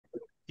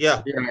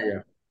Yeah.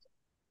 Yeah.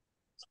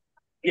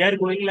 We are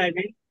going live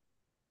in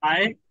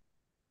 5,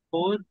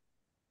 4,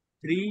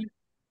 3,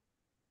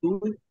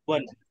 2,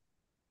 1.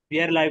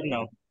 We are live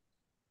now.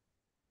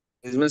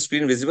 Is my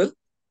screen visible?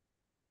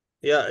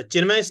 Yeah.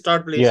 Chinmoy,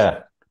 start please.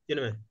 Yeah.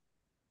 Chinmoy.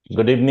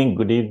 Good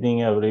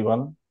evening,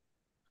 everyone.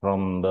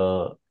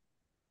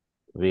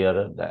 We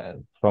are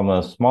from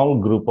a small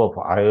group of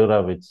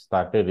IORA, which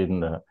started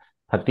in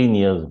 13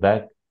 years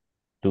back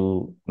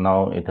to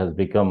now it has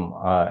become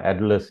an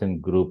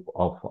adolescent group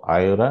of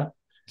IORA.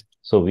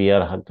 So we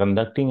are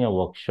conducting a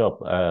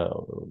workshop,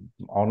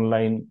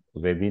 online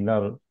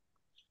webinar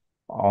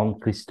on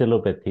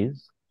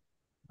crystallopathies.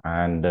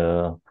 And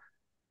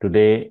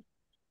today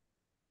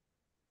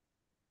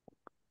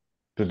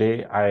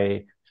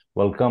I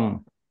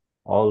welcome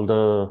all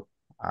the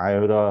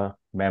IORA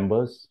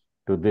members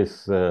to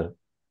this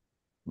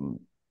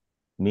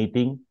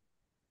meeting.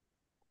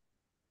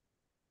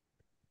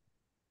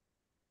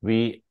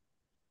 We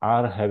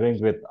are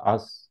having with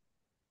us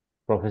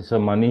Professor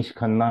Manish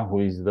Khanna,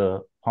 who is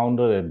the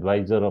founder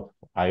advisor of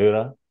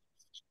IORA,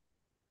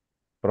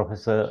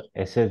 Professor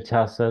S.S.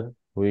 Jha sir,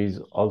 who is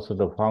also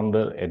the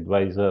founder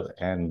advisor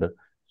and of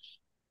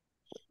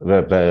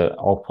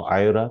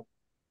IORA.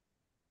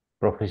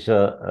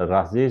 Professor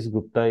Rajesh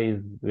Gupta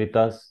is with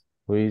us,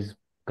 who is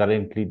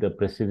currently the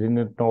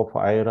president of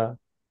IORA.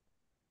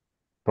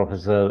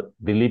 Professor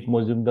Kudeep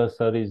Malik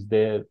sir is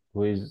there,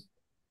 who is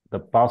the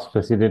past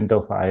president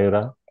of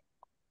IORA.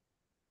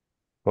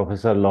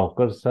 Professor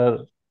Lahakar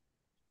sir,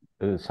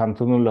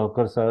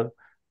 Lahakar sir,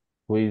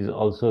 who is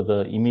also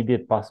the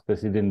immediate past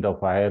president of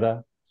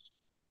IORA.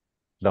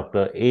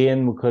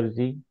 Dr.A.N.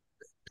 Mukherjee,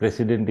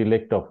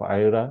 president-elect of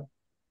IORA.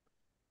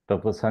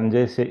 Dr.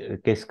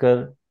 Sanjay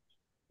Keshkar,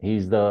 he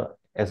is the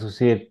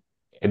associate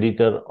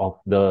editor of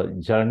the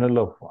journal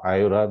of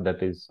IORA,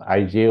 that is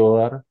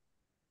IJOR.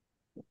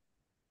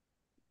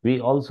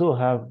 We also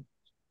have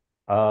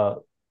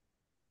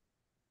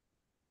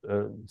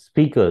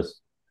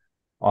speakers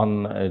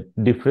on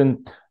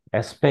different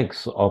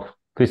aspects of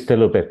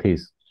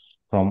crystallopathies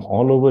from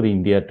all over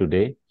India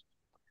today.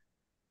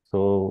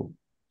 So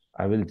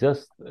I will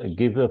just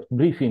give a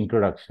brief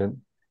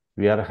introduction.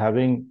 We are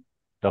having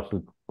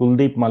Dr.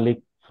 Kudeep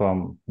Malik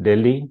from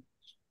Delhi.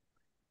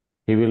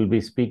 He will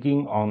be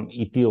speaking on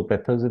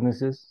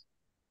Etiopathogenesis.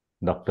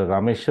 Dr.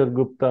 Rameshwar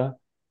Gupta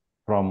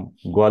from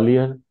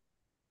Gwalior.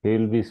 He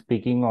will be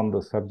speaking on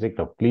the subject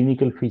of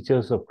clinical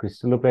features of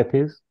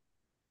crystallopathies.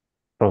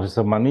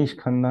 Professor Manish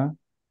Khanna,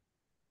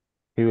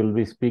 he will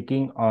be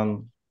speaking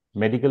on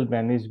medical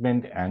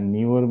management and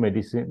newer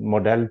medicine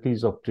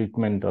modalities of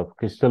treatment of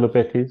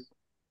crystallopathies.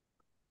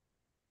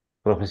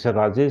 Professor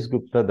Rajesh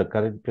Gupta, the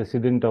current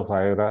president of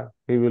IORA,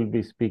 he will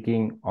be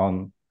speaking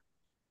on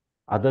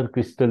other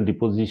crystal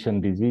deposition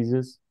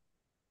diseases.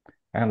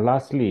 And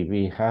lastly,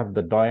 we have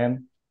the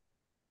Doyen,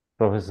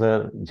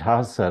 Professor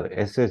Jha sir,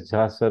 S.S.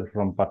 Jha sir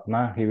from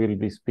Patna. He will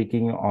be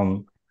speaking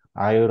on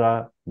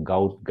IORA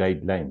Gout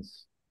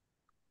guidelines.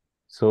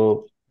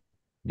 So,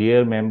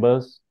 dear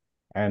members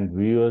and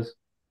viewers,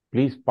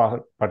 please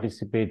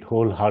participate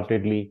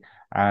wholeheartedly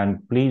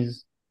and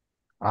please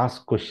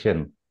ask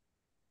questions,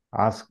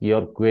 ask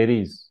your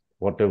queries,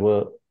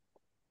 whatever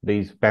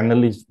these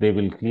panelists, they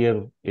will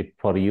clear it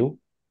for you.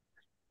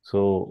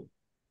 So,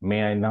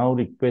 may I now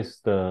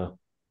request our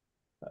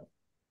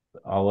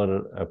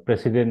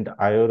President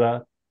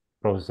IORA,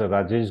 Professor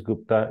Rajesh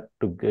Gupta,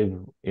 to give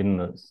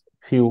in a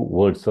few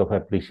words of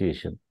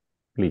appreciation.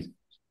 Please.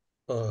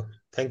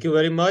 Thank you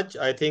very much.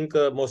 I think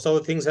most of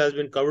the things has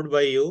been covered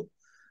by you.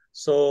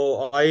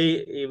 So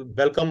I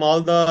welcome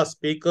all the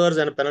speakers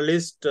and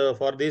panelists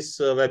for this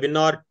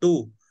webinar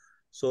too.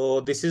 So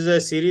this is a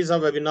series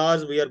of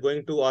webinars we are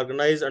going to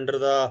organize under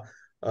the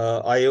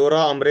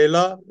IORA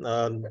umbrella.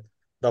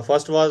 The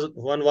first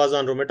one was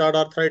on rheumatoid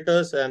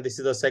arthritis, and this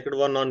is the second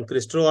one on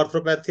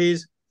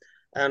crystallopathies.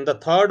 And the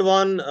third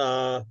one,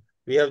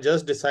 we have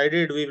just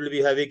decided we will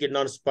be having it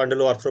on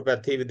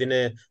spondyloarthropathy within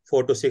a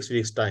 4 to 6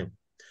 weeks time.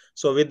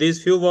 So with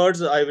these few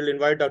words, I will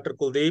invite Dr.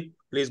 Kudeep.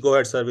 Please go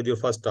ahead, sir, with your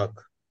first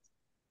talk.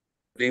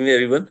 Good evening,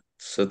 everyone.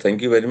 So thank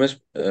you very much,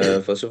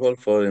 first of all,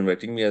 for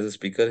inviting me as a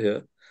speaker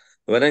here.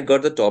 When I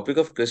got the topic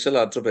of crystal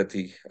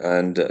arthropathy,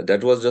 and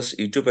that was just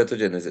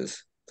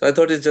etiopathogenesis. So I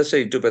thought it's just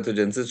a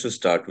etiopathogenesis to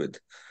start with.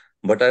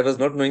 But I was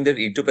not knowing that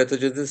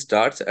etiopathogenesis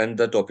starts and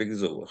the topic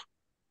is over.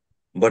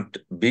 But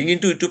being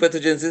into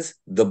etiopathogenesis,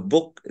 the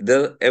book,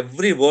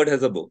 every word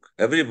has a book.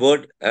 Every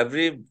word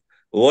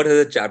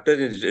has a chapter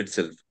in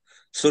itself.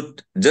 So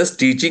just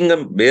teaching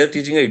bare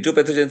teaching a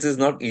etiopathogenesis is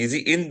not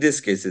easy in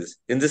these cases,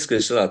 in this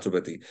crystal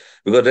arthropathy,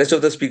 because rest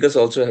of the speakers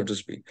also have to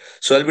speak.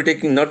 So I'll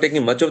be not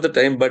taking much of the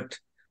time, but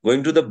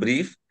going to the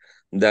brief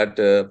that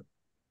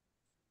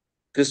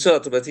crystal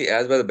arthropathy,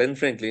 as by Ben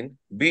Franklin,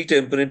 be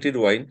temperate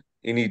wine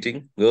in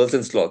eating, girls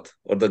and sloth,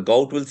 or the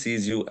gout will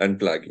seize you and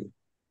plague you,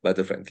 by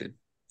the Franklin.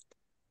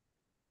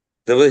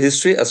 There was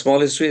history, a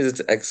small history,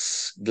 is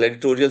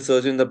ex-gladiatorial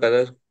surgeon in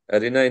the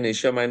arena in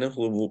Asia Minor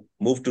who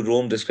moved to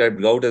Rome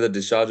described gout as a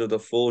discharge of the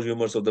four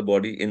humors of the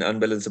body in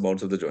unbalanced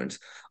amounts of the joints.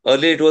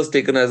 Earlier, it was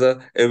taken as a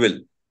evil,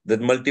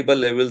 that multiple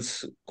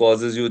levels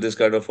causes you this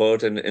kind of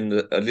hurt and in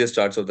the earlier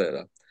starts of the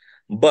era.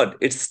 But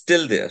it's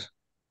still there.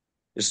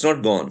 It's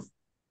not gone.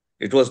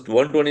 It was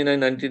 129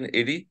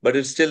 1980, but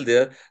it's still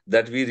there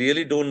that we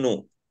really don't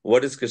know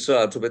what is crystal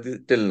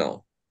arthropathy till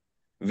now.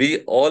 We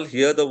all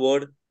hear the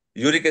word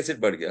uric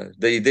acid बढ़ गया.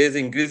 There is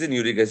increase in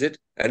uric acid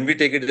and we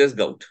take it as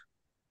gout.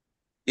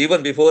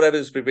 Even before I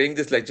was preparing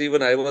this lecture,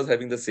 even I was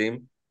having the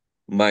same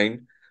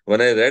mind.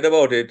 When I read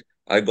about it,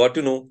 I got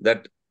to know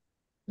that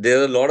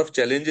there are a lot of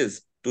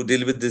challenges to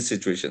deal with these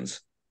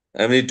situations.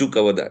 I need to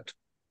cover that.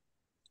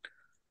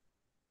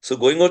 So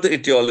going on to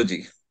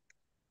etiology,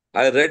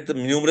 I read the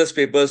numerous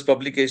papers,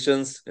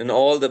 publications in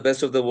all the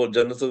best of the world,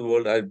 journals of the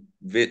world. I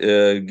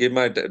gave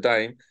my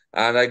time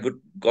and I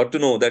got to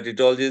know that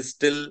etiology is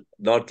still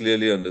not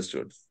clearly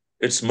understood.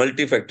 It's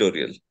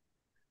multifactorial.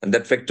 And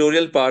that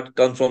factorial part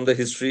comes from the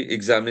history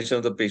examination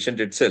of the patient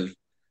itself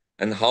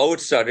and how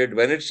it started,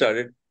 when it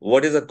started,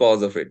 what is the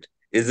cause of it?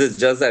 Is it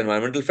just the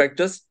environmental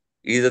factors?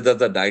 Is it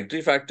the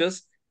dietary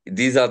factors?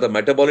 These are the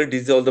metabolic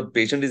disease, all the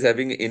patient is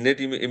having innate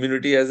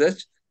immunity as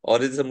such,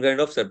 or is it some kind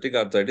of septic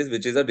arthritis,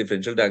 which is a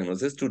differential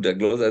diagnosis to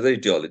diagnose as a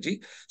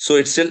etiology. So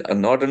it's still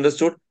not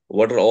understood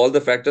what are all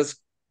the factors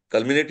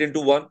culminate into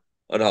one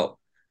or how.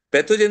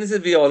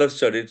 Pathogenesis we all have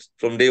studied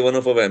from day one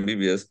of our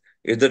MBBS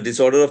is the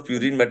disorder of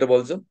purine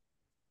metabolism,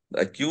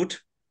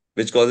 acute,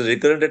 which causes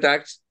recurrent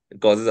attacks, it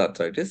causes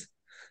arthritis.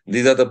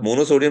 These are the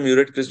monosodium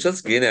urate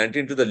crystals gain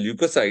entry into the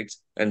leukocytes,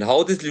 and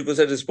how these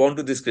leukocytes respond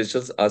to these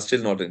crystals are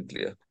still not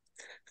clear.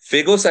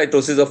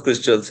 Phagocytosis of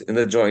crystals in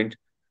the joint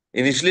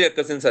initially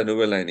occurs in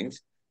synovial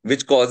linings,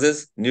 which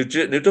causes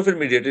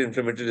neutrophil-mediated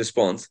inflammatory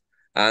response,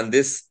 and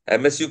this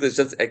MSU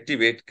crystals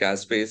activate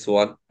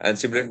caspase-1 and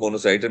stimulate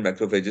monocyte and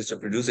macrophages to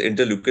produce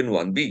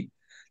interleukin-1b.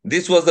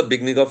 This was the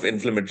beginning of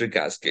inflammatory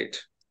cascade.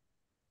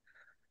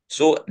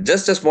 So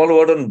just a small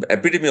word on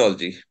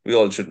epidemiology, we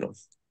all should know.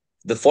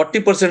 The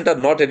 40% are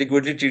not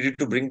adequately treated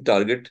to bring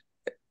target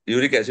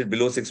uric acid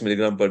below 6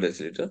 milligram per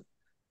deciliter.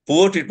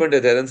 Poor treatment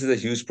adherence is a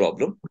huge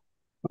problem.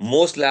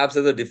 Most labs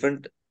have a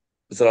different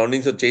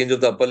surroundings or change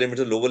of the upper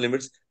limits or lower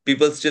limits.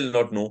 People still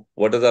not know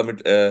what are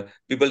the,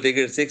 people take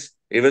it at 6,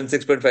 even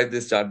 6.5, they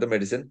start the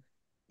medicine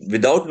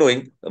without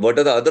knowing what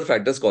are the other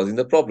factors causing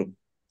the problem.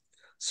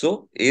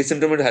 So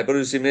asymptomatic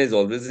hyperuricemia is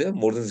always there,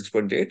 more than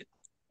 6.8.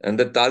 And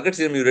the target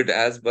serum urate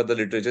as per the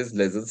literature is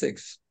less than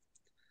 6.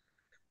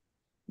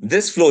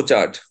 This flow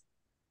chart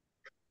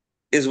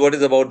is what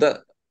is about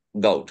the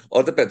gout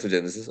or the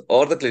pathogenesis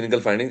or the clinical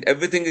findings.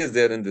 Everything is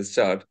there in this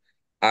chart.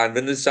 And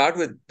when we start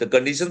with the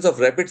conditions of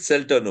rapid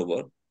cell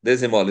turnover,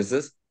 there's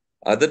hemolysis,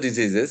 other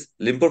diseases,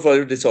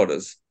 lymphoproliferative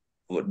disorders,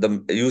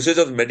 the usage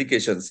of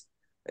medications,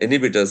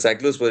 inhibitors,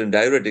 cyclosporin,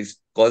 diuretics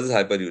causes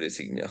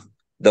hyperuricemia.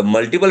 The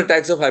multiple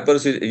attacks of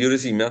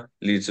hyperuricemia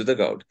leads to the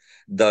gout.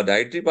 The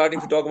dietary part,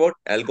 if you talk about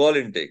alcohol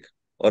intake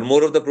or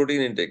more of the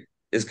protein intake,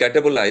 is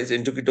catabolized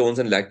into ketones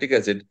and lactic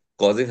acid,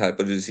 causing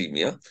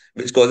hyperuricemia,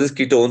 which causes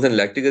ketones and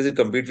lactic acid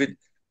compete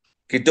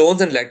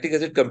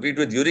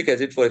with uric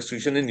acid for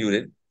excretion in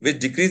urine, which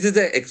decreases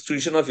the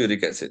excretion of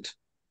uric acid.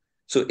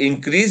 So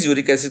increased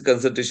uric acid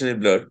concentration in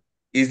blood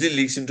easily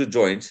leaks into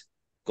joints,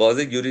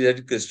 causing uric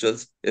acid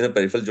crystals in a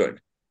peripheral joint.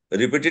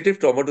 Repetitive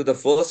trauma to the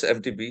first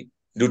MTP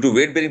due to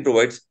weight bearing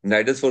provides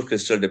nidus for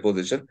crystal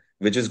deposition,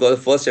 which is called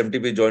the first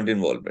MTP joint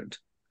involvement,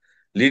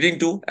 leading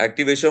to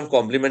activation of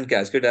complement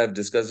cascade I have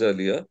discussed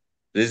earlier,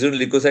 residual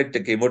leukocyte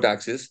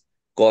chemotaxis,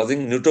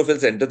 causing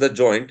neutrophils enter the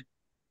joint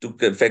to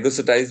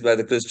phagocytize by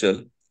the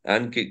crystal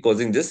and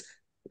causing this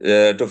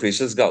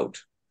tophaceous gout.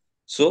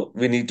 So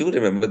we need to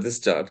remember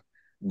this chart.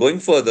 Going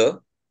further,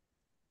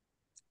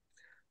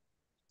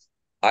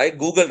 I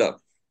Googled up.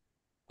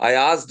 I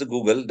asked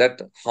Google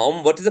that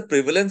what is the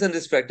prevalence and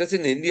risk factors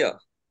in India?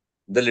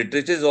 The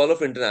literature is all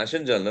of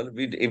international journal.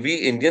 We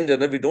Indian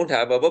journal, we don't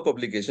have our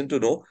publication to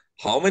know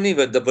what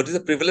is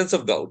the prevalence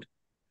of gout.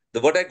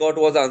 What I got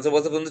was the answer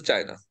was from the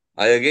China.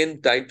 I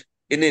again typed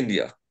in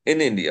India.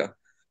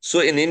 So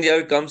in India,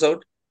 it comes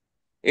out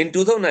in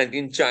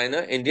 2019,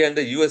 China, India, and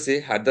the USA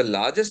had the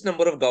largest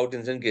number of gout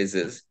incident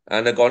cases,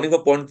 and accounting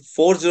for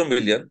 0.40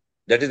 million,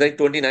 that is like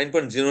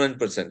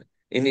 29.09%.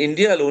 In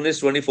India alone,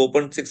 is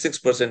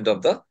 24.66%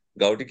 of the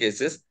gouty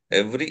cases.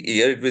 Every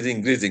year, it was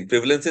increasing.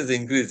 Prevalence is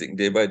increasing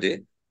day by day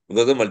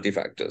because of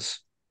multi-factors.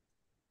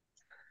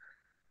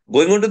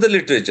 Going on to the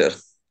literature,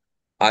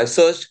 I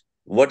searched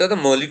what are the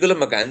molecular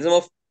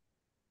mechanism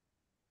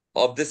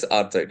of this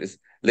arthritis.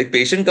 Like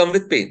patient come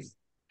with pain,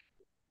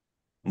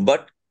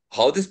 but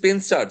how this pain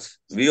starts?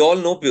 We all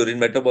know purine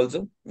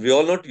metabolism. We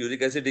all know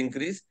uric acid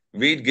increase.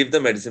 We give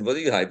the medicine for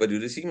the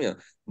hyperuricemia.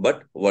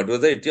 But what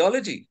was the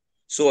etiology?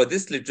 So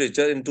this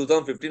literature in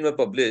 2015 was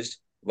published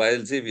by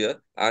Elsevier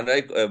and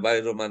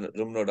by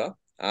Romanoda,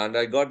 and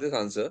I got this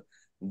answer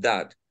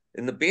that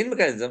in the pain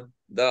mechanism,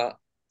 the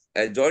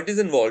joint is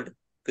involved,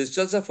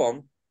 crystals are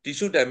formed,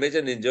 tissue damage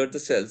and injured the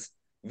cells,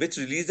 which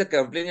release the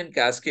complement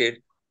cascade,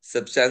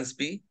 substance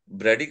P,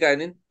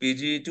 bradykinin,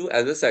 PGE2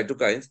 as well as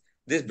cytokines.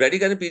 This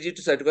bradykinin PGE2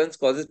 cytokines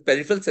causes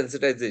peripheral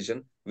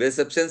sensitization, where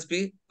substance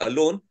P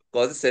alone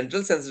causes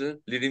central sensitization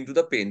leading to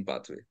the pain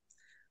pathway.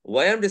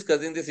 Why I'm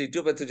discussing this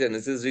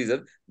etiopathogenesis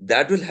reason,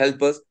 that will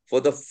help us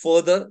for the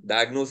further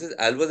diagnosis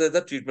as well as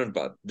the treatment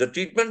path. The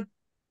treatment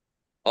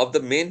of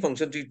the main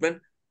function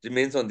treatment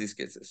remains on these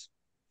cases.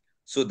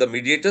 So the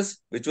mediators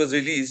which was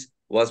released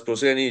was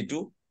prostaglandin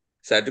E2,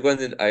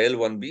 cytokines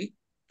IL-1B,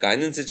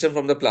 kinin system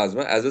from the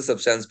plasma as well as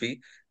substance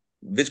P,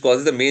 which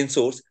causes the main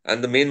source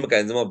and the main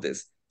mechanism of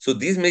this. So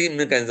these main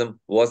mechanism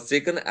was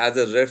taken as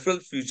a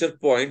referral future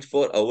point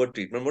for our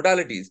treatment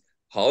modalities,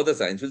 how the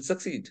science will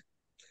succeed.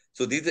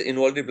 So these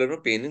involve development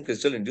of pain in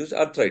crystal-induced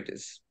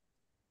arthritis.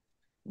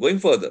 Going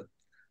further,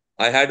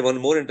 I had one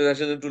more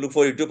international to look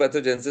for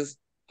etiopathogenesis.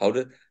 How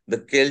the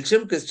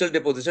calcium crystal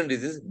deposition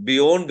disease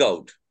beyond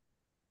gout.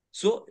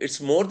 So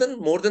it's more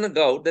than a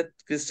gout, that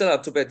crystal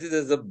arthropathies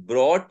is a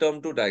broad term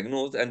to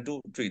diagnose and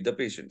to treat the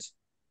patients.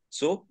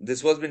 So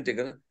this was been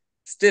taken.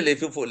 Still,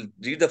 if you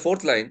read the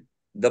fourth line,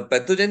 the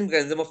pathogenic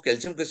mechanism of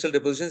calcium crystal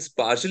deposition is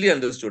partially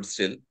understood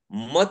still.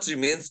 Much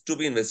remains to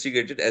be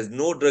investigated as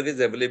no drug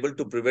is available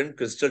to prevent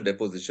crystal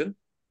deposition,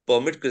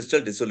 permit crystal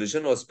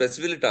dissolution, or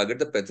specifically target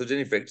the pathogen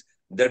effects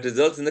that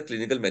results in the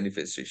clinical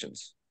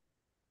manifestations.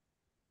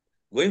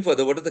 Going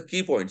further, what are the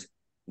key points?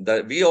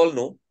 That we all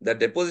know that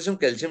deposition of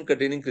calcium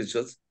containing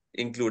crystals,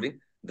 including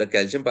the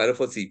calcium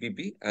pyrophosphate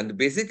CPP and the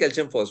basic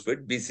calcium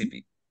phosphate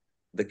BCP.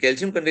 The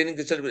calcium containing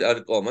crystals are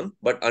common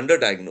but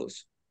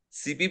underdiagnosed.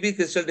 CPP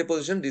crystal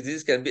deposition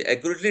disease can be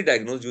accurately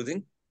diagnosed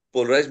using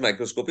polarized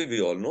microscopy, we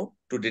all know,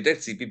 to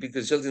detect CPP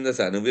crystals in the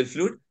synovial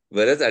fluid,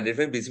 whereas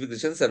identifying BCP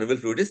crystals in the synovial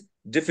fluid is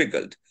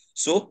difficult.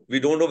 So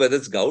we don't know whether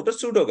it's gout or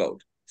pseudo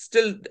gout.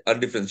 Still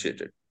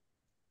undifferentiated.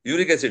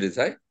 Uric acid is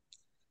high.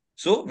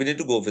 So we need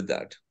to go with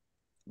that.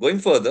 Going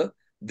further,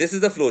 this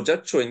is the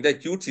flowchart showing the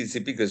acute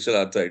CCP crystal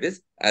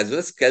arthritis as well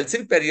as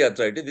calcic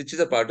periarthritis, which is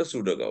a part of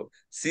pseudogout.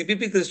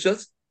 CPP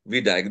crystals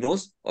we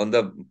diagnose on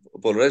the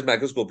polarized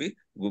microscopy,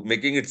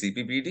 making it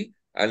CPPD,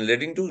 and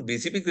leading to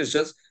BCP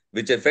crystals,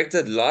 which affect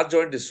the large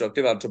joint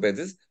destructive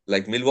arthropathies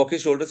like Milwaukee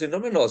shoulder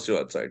syndrome and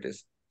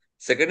osteoarthritis.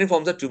 Secondary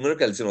forms are tumoral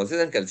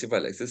calcinosis and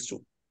calciphylaxis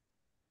too.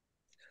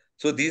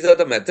 So these are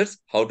the methods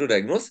how to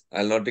diagnose.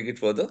 I'll not take it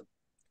further.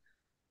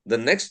 The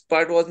next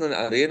part was an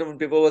Ray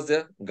paper was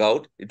there,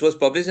 gout. It was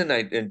published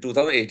in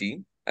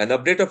 2018, an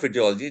update of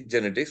etiology,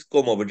 genetics,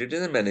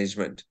 comorbidities, and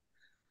management.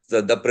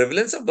 The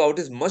prevalence of gout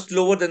is much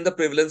lower than the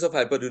prevalence of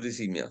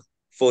hyperuricemia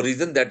for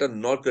reasons that are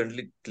not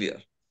currently clear.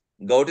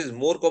 Gout is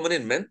more common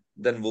in men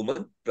than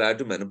women prior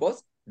to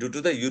menopause due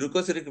to the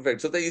uricosuric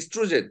effects of the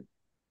estrogen.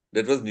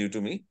 That was new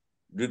to me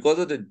because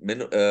of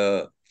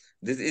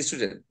this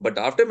estrogen. But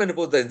after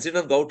menopause, the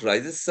incidence of gout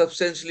rises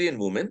substantially in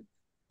women.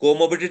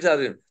 Comorbidities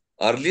are in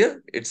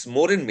earlier, it's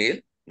more in male,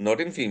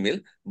 not in female,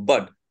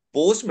 but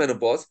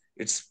post-menopause,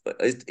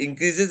 it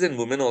increases in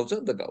women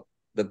also, the gout.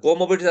 The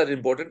comorbidities are an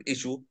important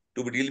issue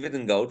to be dealt with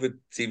in gout with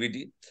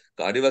CVD,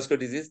 cardiovascular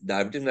disease,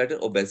 diabetes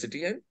mellitus,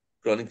 obesity, and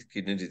chronic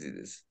kidney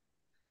diseases.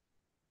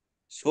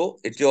 So,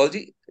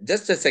 etiology,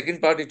 just a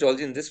second part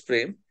etiology in this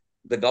frame.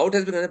 The gout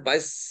has been understood by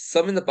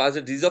some in the past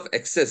a disease of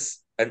excess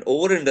and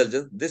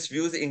overindulgence. This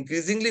view is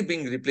increasingly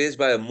being replaced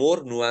by a more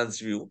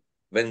nuanced view.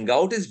 When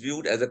gout is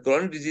viewed as a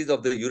chronic disease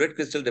of the urate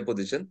crystal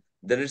deposition,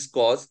 then its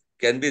cause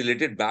can be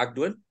related back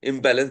to an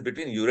imbalance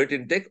between urate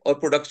intake or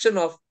production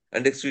of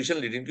and excretion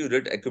leading to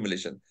urate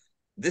accumulation.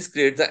 This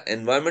creates the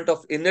environment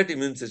of innate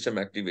immune system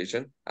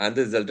activation and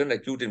the resultant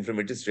acute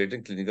inflammatory state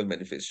and clinical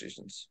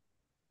manifestations.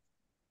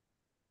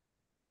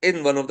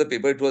 In one of the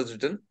paper, it was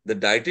written, the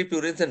dietary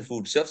purines and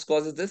foodstuffs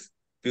causes this.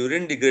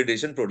 Purine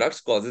degradation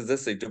products causes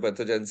this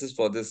cytopathogenesis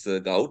for this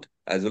gout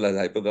as well as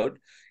hypergout.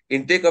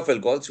 Intake of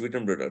alcohol, sweet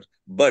and bitter.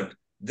 But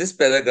this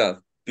paragraph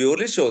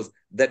purely shows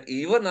that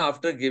even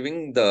after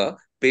giving the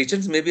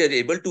patients may be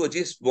able to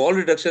achieve small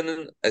reduction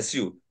in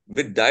SU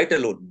with diet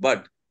alone,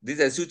 but these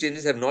SU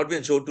changes have not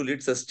been shown to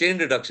lead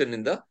sustained reduction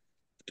in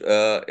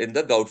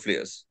the gout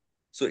flares.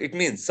 So it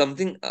means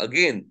something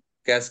again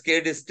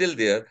cascade is still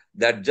there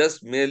that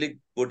just merely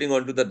putting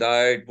onto the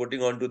diet,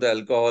 putting onto the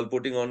alcohol,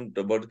 putting on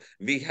about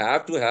we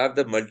have to have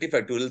the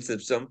multifactorial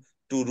system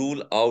to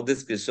rule out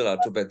this crystal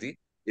arthropathy.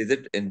 Is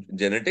it in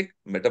genetic,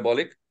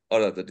 metabolic,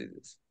 or other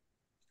disease?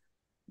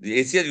 The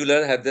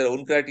ACR-ULR have their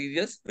own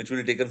criteria, which will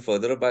be taken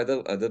further by the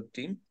other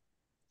team.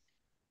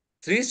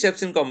 3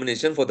 steps in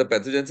combination for the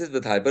pathogenesis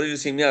with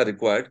hyperuricemia are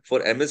required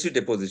for MSU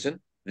deposition,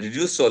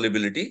 reduced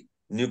solubility,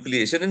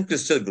 nucleation, and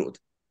crystal growth.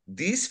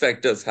 These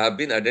factors have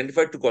been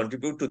identified to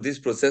contribute to this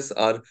process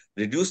are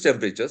reduced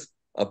temperatures,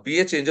 a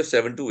pH change of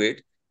 7 to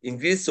 8,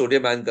 increased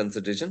sodium ion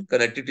concentration,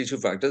 connective tissue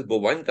factors,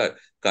 bovine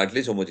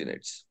cartilage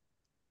homogenates.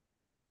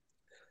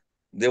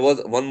 There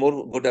was one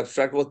more good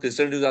abstract was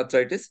crystal-induced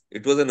arthritis.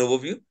 It was an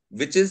overview,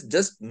 which is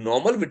just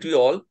normal, which we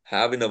all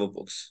have in our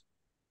books.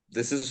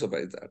 This is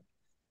surprise that.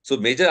 So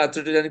major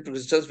arthropatogenic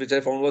crystals which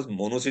I found was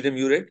monosodium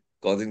urate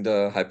causing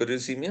the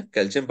hyperuricemia,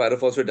 calcium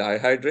pyrophosphate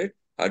dihydrate,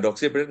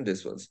 hydroxyapatite, and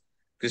this ones.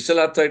 Crystal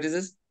arthritis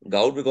is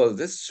gout because of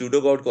this, pseudo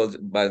gout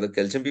caused by the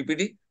calcium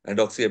PPD and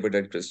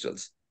oxyapatite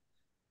crystals.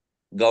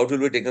 Gout will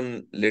be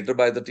taken later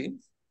by the team.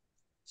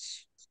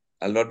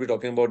 I'll not be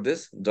talking about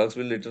this. Drugs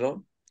will later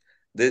on.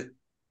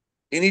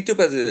 in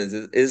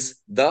etiopathogenesis is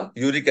the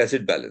uric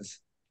acid balance.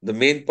 The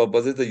main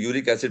purpose is the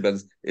uric acid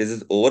balance.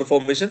 Is it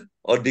overformation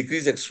or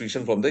decreased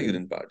excretion from the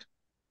urine part?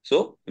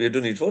 So we have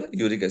to need for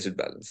uric acid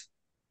balance.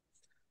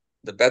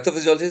 The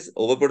pathophysiology is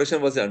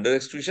overproduction versus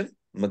under-excretion,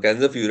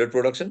 mechanism of urate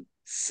production,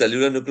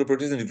 cellular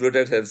nucleoproteins and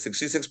nucleotides have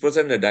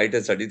 66%, and diet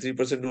has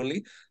 33%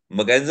 only.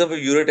 Mechanism of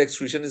urate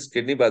excretion is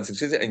kidney by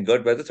 66% and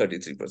gut by the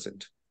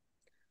 33%.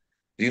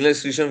 Renal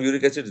excretion of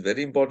uric acid is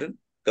very important.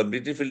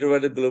 Completely filtered by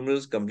the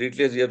glomerulus,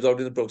 completely reabsorbed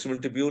in the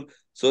proximal tubule.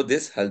 So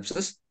this helps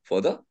us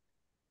for the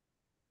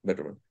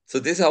betterment. So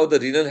this is how the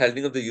renal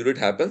handling of the urate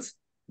happens.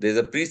 There is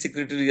a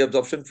pre-secretory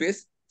reabsorption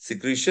phase,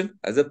 secretion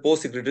as a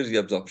post-secretory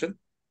reabsorption,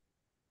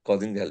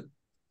 causing help.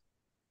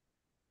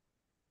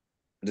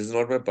 This is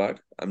not my part.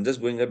 I'm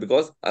just going here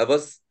because I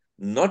was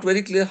not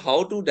very clear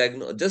how to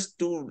diagnose, just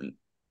to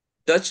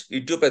touch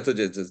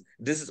etiopathogenesis.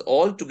 This is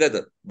all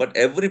together, but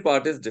every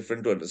part is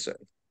different to understand.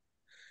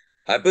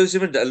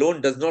 Hyperuricemia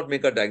alone does not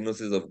make a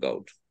diagnosis of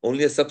gout.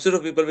 Only a subset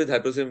of people with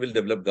hyperuricemia will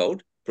develop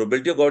gout.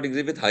 Probability of gout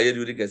increases with higher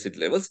uric acid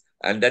levels,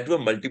 and that were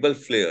multiple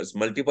flares,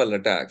 multiple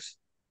attacks.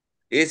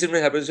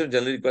 Asymptomatic hyperuricemia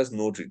generally requires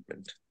no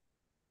treatment.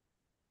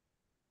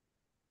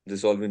 This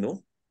is all we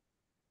know.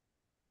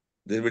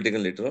 This will be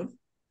taken later on.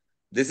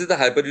 This is the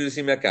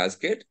hyperuricemia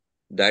cascade.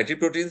 Dietary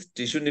proteins,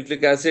 tissue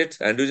nucleic acids,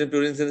 androgen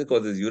purine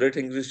causes urate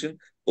excretion,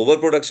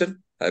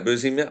 overproduction,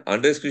 hyperuricemia,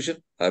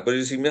 underexcretion,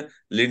 hyperuricemia,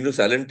 leading to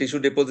silent tissue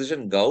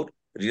deposition, gout,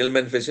 renal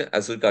manifestation,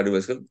 as well as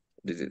cardiovascular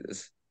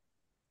diseases.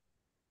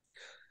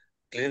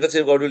 Clinical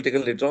stage of gout will be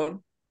taken later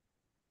on.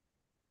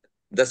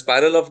 The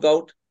spiral of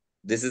gout.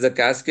 This is a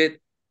cascade.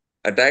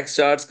 Attack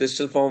starts,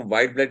 crystal form,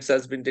 white blood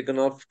cells been taken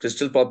off,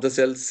 crystal pop the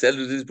cells, cell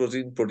release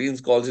proteins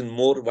calls in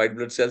more white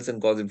blood cells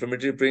and cause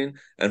inflammatory pain,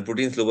 and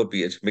proteins lower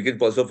pH, making it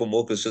possible for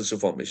more crystals to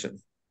formation.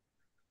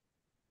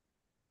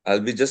 I'll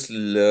be just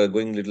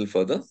going a little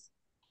further.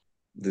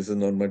 This is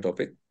not my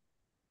topic.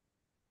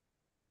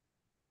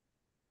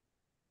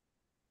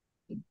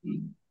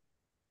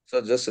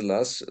 So just the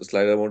last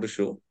slide I want to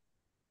show.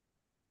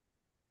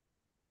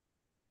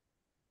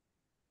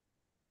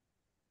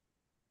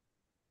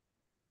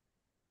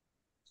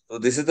 So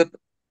this is the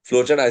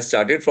flowchart I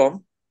started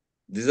from.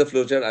 This is a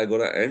flowchart I'm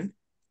going to end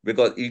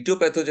because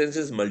etiopathogenesis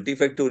is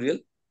multifactorial.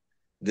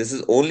 This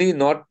is only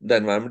not the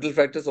environmental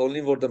factors, only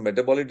about the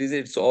metabolic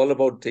disease. It's all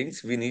about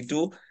things. We need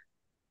to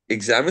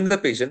examine the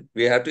patient.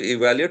 We have to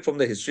evaluate from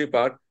the history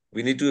part.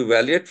 We need to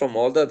evaluate from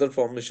all the other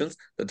formations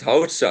that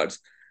how it starts.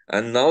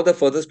 And now the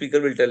further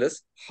speaker will tell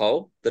us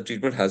how the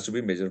treatment has to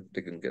be measured,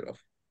 taken care of.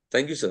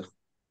 Thank you, sir.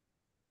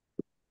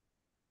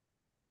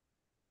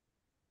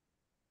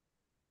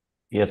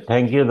 Yeah,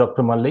 thank you,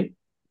 Dr. Malik.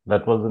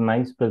 That was a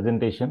nice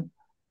presentation.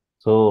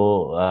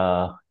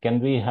 So, can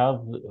we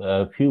have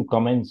a few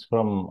comments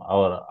from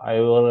our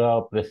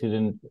IORA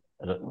President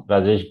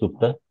Rajesh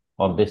Gupta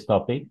on this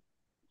topic?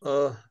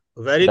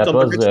 Very That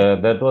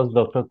complex. was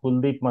Dr.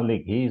 Kudeep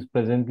Malik. He is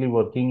presently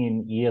working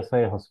in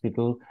ESI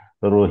Hospital,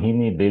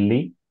 Rohini,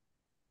 Delhi.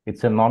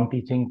 It's a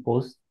non-teaching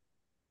post,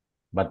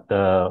 but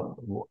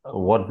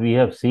what we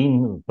have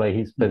seen by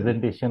his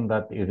presentation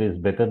that it is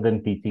better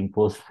than teaching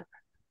post.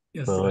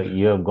 Yes, So sir.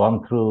 you have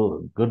gone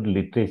through good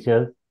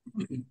literature,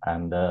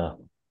 and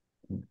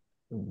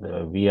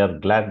we are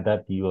glad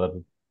that you are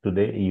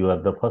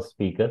the first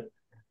speaker.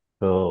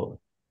 So,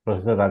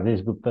 Professor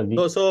Rajesh Gupta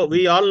ji. So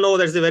we all know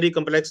that's a very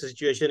complex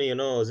situation.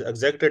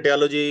 Exact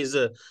etiology is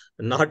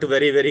not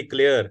very, very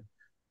clear.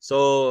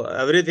 So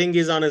everything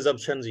is on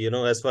assumptions,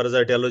 as far as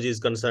etiology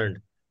is concerned.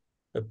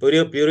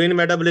 Purine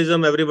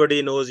metabolism,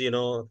 everybody knows,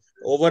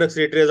 over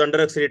excretors,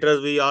 under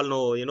excretors, we all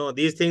know,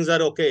 these things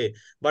are okay.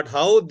 But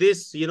how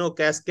this,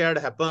 cascade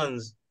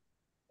happens,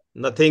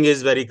 nothing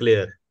is very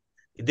clear.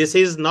 This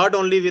is not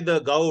only with the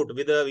gout,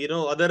 with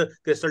the, other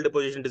crystal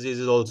deposition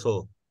diseases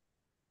also.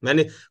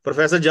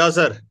 Professor Jha,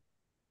 sir.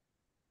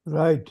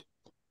 Right.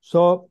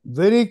 So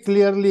very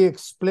clearly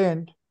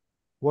explained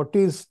what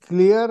is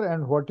clear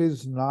and what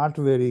is not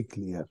very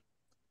clear.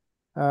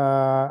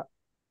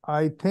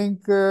 I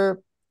think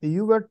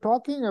you were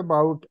talking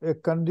about a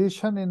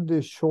condition in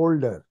the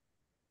shoulder.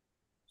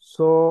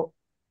 So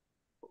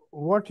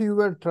what you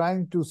were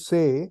trying to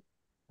say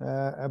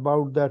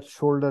about that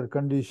shoulder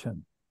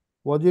condition,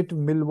 was it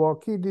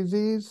Milwaukee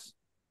disease?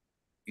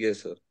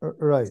 Yes, sir.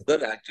 Right.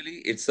 Sir, actually,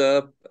 it's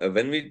a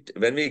when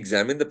we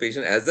examine the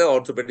patient as the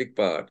orthopedic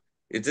part,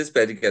 it's just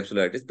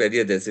pericapsulitis,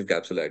 periadhesive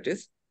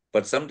capsulitis.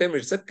 But sometimes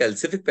it's a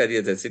calcific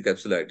periadhesive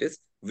capsulitis,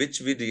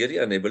 which we really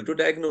unable to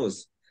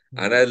diagnose.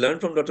 And I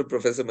learned from Dr.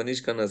 Professor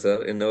Manish Khanna,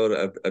 sir, in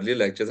our earlier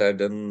lectures. I had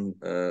done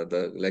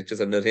the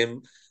lectures under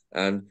him,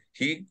 and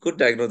he could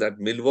diagnose that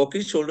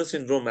Milwaukee shoulder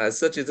syndrome as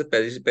such is a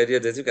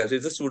periadhesive capsulitis,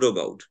 is a pseudo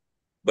gout.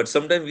 But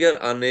sometimes we are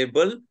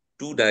unable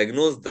to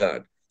diagnose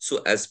that.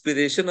 So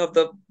aspiration of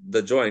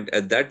the joint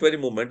at that very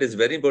moment is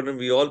very important.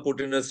 We all put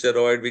in a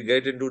steroid, we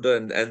get into the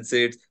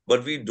NSAIDs,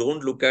 but we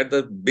don't look at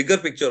the bigger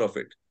picture of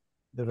it.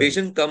 Right.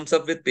 Patient comes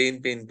up with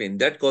pain.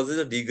 That causes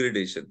a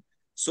degradation.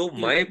 So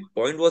my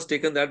point was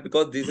taken that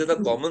because these are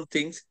the common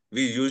things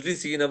we usually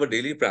see in our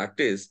daily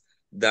practice,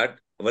 that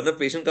when a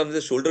patient comes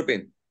with shoulder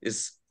pain,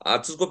 is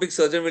arthroscopic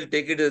surgeon will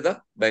take it as the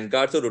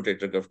Bankart or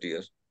rotator cuff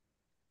tear.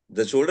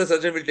 The shoulder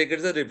surgeon will take it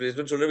as a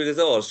replacement shoulder because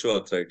of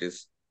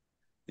osteoarthritis.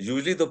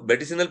 Usually the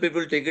medicinal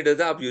people take it as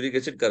a uric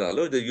acid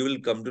karalo. You will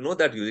come to know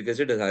that uric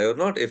acid is high or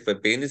not. If a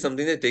pain is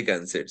something, they take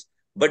NSAIDs.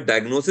 But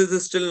diagnosis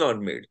is still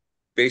not made.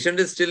 Patient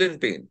is still in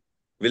pain.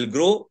 Will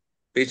grow.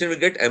 Patient will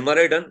get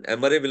MRI done.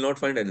 MRI will not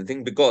find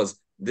anything because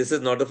this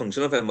is not the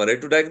function of MRI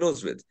to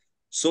diagnose with.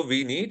 So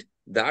we need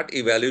that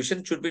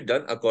evaluation should be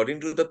done according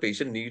to the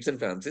patient needs and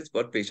fancies,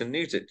 what patient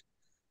needs it.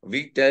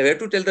 We have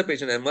to tell the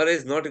patient MRI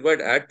is not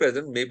required at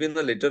present, maybe in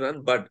the later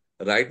run, but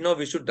right now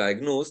we should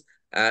diagnose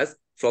as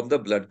from the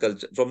blood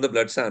culture, from the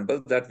blood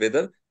sample, that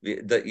whether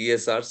the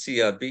ESR,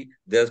 CRP,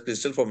 there's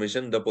crystal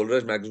formation, the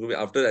polarized microscopy,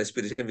 after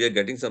aspiration, we are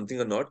getting something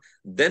or not.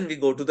 Then we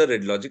go to the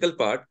radiological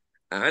part,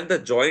 and the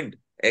joint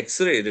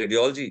X-ray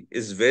radiology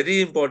is very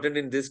important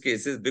in these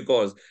cases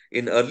because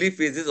in early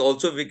phases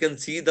also we can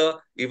see the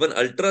even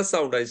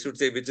ultrasound, I should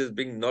say, which is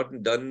being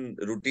not done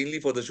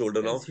routinely for the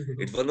shoulder now.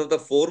 It's one of the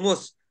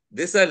foremost.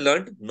 This I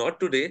learned not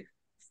today,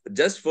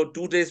 just for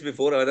 2 days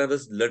before, when I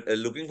was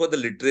looking for the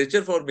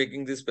literature for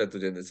making this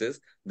pathogenesis,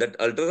 that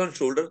ultrasound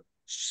shoulder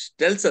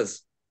tells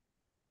us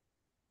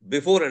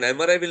before, and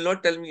MRI will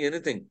not tell me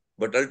anything.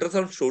 But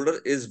ultrasound shoulder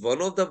is one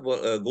of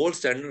the gold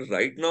standard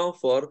right now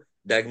for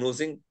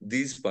diagnosing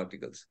these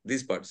particles,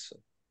 these parts.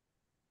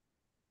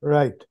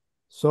 Right.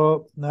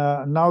 So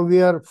now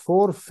we are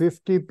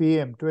 4:50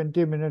 p.m.,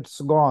 20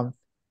 minutes gone.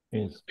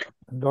 Yes.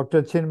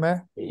 Dr.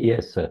 Chinmoy?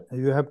 Yes, sir.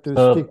 You have to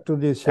So, stick to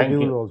the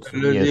schedule also.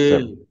 Yes,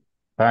 sir.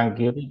 Thank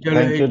you.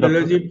 Thank you,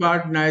 Dr. Etiology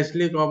part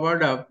nicely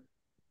covered up,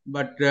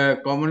 but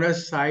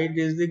commonest site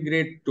is the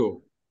grade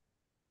 2,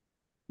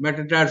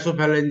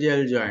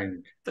 metatarsophalangeal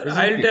joint.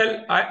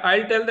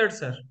 I'll tell that,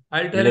 sir.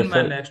 I'll tell Yes, in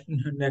my sir. next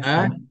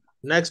Huh? meeting.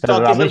 Next Sir,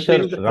 talk is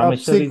Rameshwar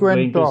is Subsequent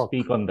going to talk.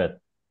 speak on that.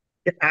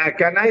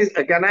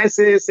 Can I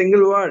say a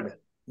single word?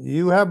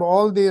 You have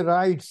all the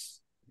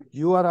rights.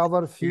 You are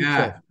our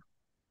future.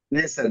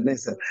 नहीं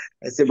sir,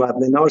 ऐसी बात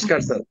नहीं.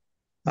 Namaskar sir.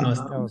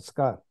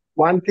 Namaskar.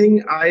 One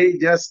thing I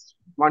just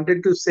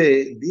wanted to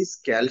say, this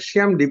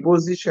calcium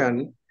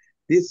deposition,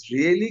 this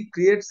really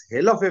creates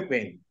hell of a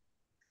pain.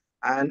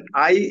 And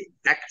I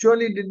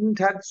actually didn't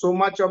have so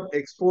much of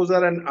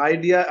exposure and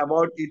idea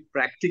about it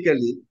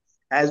practically,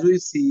 as we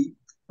see.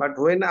 But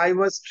when I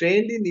was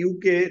trained in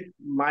UK,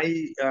 my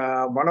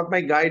one of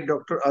my guide,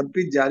 Dr.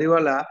 Arpit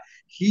Jariwala,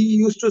 he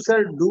used to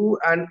sir do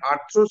an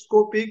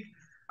arthroscopic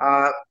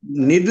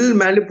needle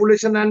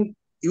manipulation and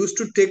used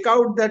to take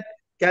out that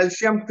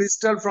calcium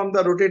crystal from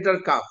the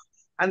rotator cuff,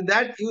 and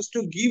that used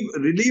to give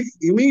relief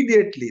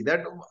immediately.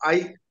 That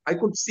I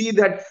could see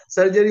that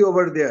surgery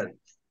over there.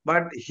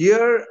 But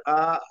here,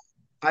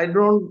 I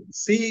don't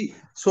see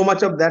so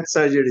much of that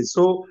surgery.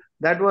 So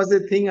that was the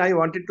thing I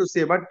wanted to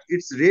say. But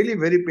it's really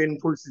very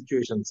painful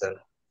situation, sir.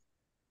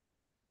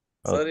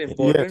 Sir, Okay.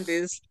 important Yes.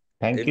 is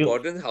Thank you.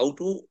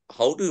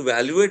 how to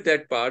evaluate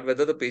that part,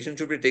 whether the patient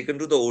should be taken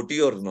to the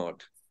OT or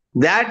not.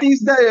 That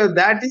is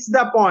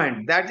the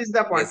point. That is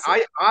the point. Yes, sir.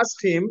 I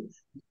asked him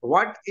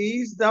what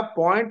is the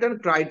point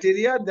and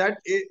criteria that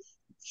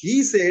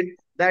he said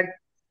that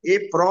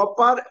a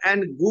proper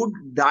and good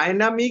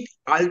dynamic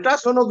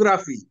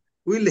ultrasonography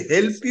will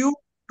help Yes, you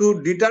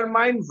to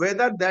determine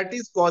whether that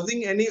is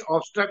causing any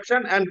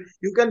obstruction, and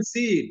you can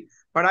see it.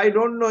 But I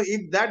don't know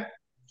if that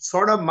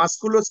sort of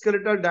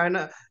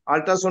musculoskeletal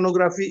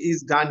ultrasonography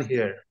is done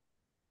here.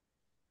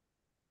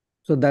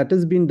 So that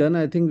has been done.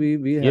 I think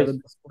we have Yes.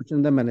 this portion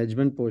in the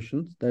management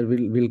portion that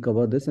we'll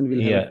cover this, and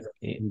we'll have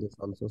Yeah. in this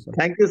also, sir.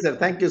 Thank you, sir.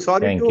 Thank you.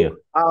 Sorry Thank to. you.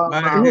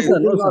 No, sir.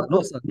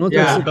 No, sir.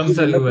 Yeah. Welcome,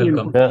 sir. You're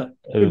welcome.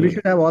 Sir, We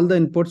should have all the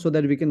input so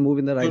that we can move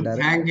in the right To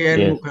direction. thank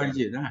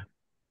N.Mukherjee. Nah?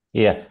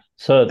 yeah.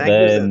 So Thank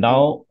you,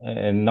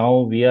 sir. now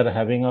we are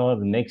having our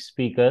next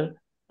speaker,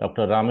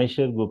 Dr.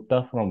 Rameshwar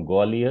Gupta from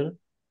Gwalior.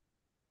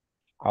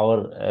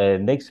 Our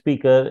next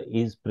speaker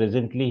is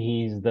presently,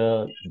 he is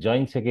the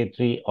Joint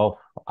Secretary of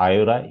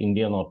IORA,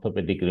 Indian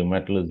Orthopaedic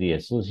Rheumatology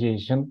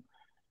Association.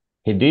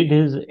 He did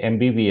his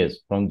MBBS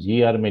from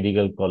GR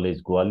Medical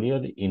College,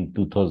 Gwalior in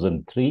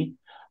 2003.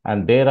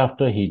 And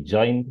thereafter he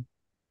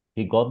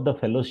got the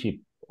fellowship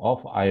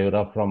of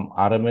IORA from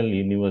RML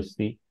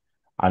University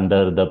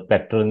under the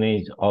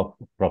patronage of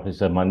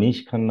Professor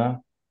Manish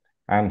Khanna.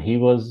 And he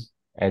was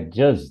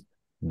adjudged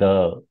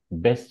the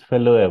Best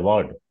Fellow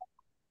Award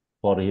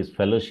for his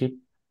fellowship,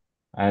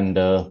 and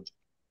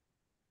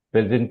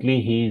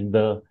presently he is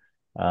the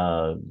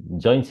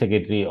Joint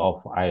Secretary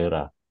of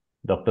IORA.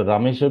 Dr.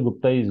 Rameshwar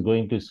Gupta is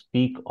going to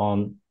speak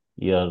on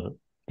your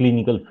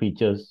clinical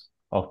features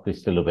of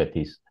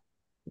crystallopathies.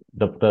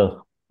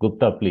 Dr.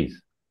 Gupta,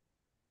 please.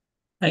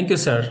 Thank you,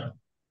 sir.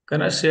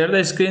 Can I share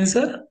the screen,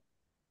 sir?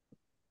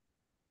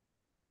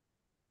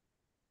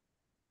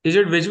 Is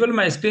it visible?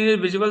 My screen is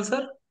visible,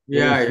 sir?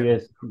 Yeah.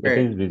 Yes, that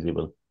Okay. is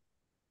visible.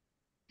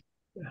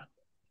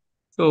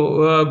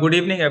 So, good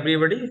evening,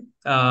 everybody.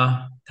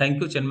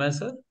 Thank you, Chinmoy,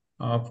 sir,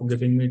 for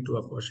giving me the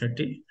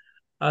opportunity.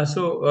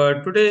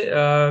 Today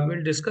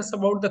we'll discuss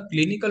about the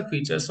clinical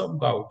features of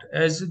gout,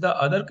 as the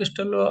other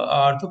crystal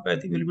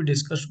orthopathy will be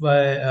discussed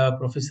by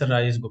Professor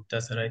Rajesh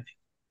Gupta, sir, I think.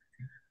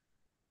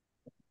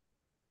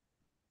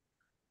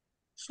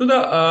 So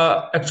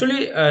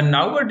actually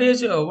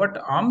nowadays what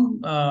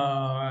I'm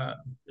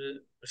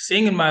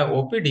seeing in my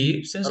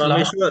OPD since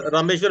last.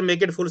 Rameshwar,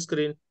 make it full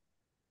screen.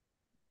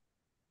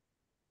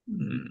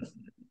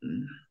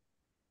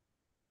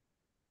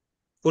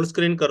 Full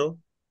screen करो.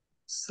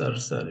 Sir,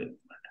 sorry.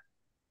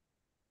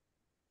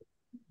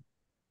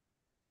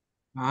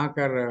 हाँ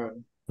कर रहे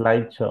हो.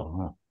 Slide show.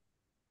 हाँ.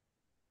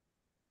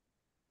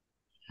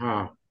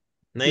 हाँ.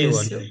 नहीं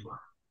हुआ.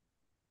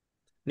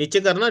 नीचे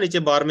करना, नीचे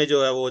बार में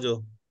जो है वो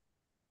जो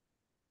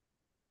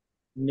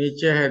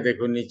नीचे है,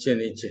 देखो नीचे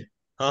नीचे.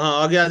 हाँ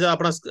हाँ, आगे आ जा.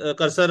 अपना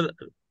कर्सर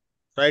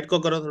राइट को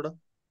करो थोड़ा.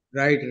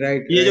 Right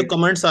right. ये जो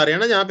कमेंट्स आ रहे हैं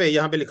ना यहाँ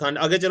पे लिखा.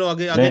 आगे चलो,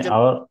 आगे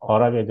चलो.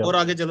 और आगे जाओ. और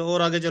आगे चलो,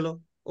 और आगे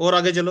चलो, और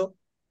आगे चलो,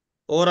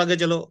 और आगे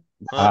चलो.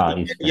 हाँ,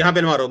 यहाँ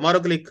पे मारो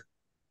क्लिक.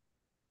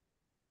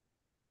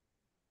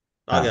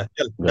 आ गया.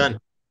 चल, done.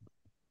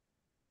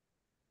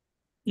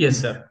 Yes,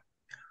 sir.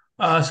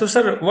 So,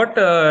 sir, what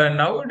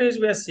nowadays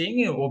we are seeing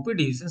in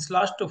OPD since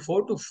last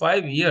 4 to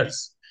 5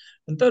 years,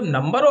 the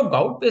number of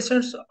gout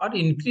patients are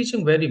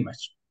increasing very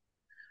much.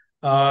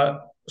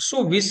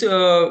 So we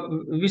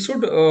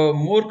should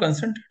more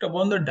concentrate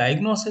upon the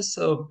diagnosis.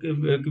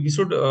 We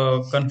should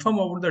confirm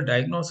about the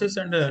diagnosis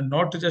and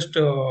not just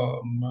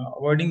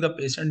avoiding the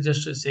patient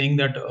just saying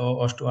that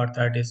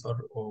osteoarthritis or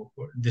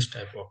this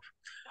type of.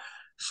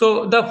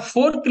 So the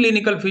 4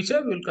 clinical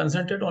features will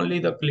concentrate only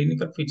the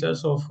clinical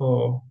features of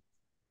 4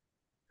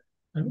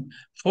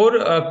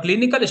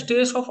 clinical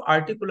stages of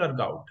articular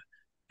gout.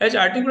 As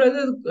articular,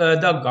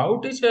 the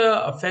gout is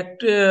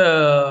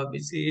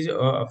which is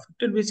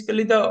affected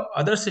basically the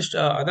other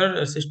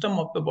system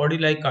of the body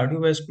like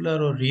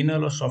cardiovascular or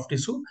renal or soft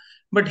tissue.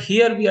 But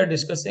here we are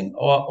discussing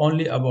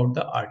only about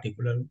the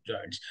articular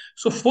joints.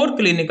 So 4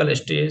 clinical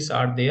stages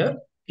are there: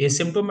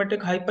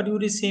 asymptomatic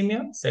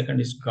hyperuricemia,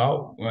 second is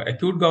gout,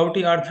 acute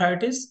gouty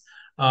arthritis,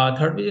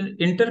 third is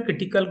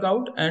intercritical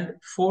gout, and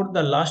fourth,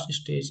 the last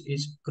stage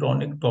is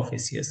chronic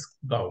tophaceous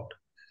gout.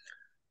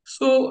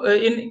 So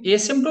in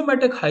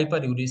asymptomatic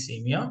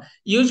hyperuricemia,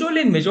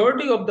 usually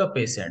majority of the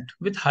patient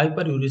with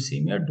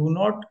hyperuricemia do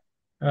not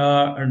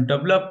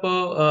develop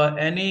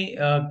any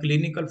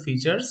clinical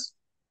features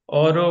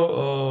or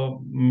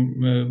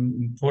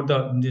for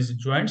these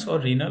joints or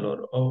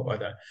renal or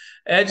other.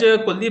 As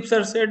Kudeep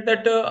sir said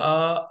that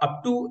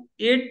up to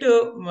 8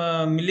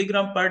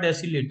 milligram per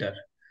deciliter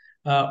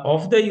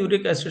of the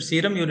uric acid,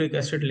 serum uric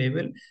acid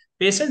level,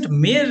 patient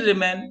may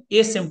remain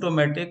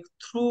asymptomatic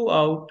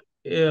throughout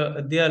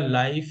their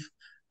life,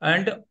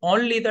 and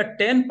only the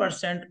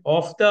 10%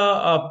 of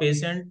the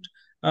patient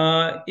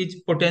is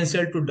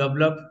potential to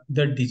develop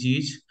the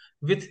disease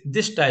with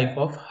this type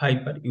of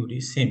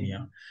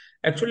hyperuricemia.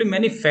 Actually,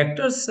 many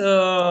factors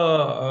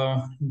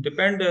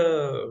depend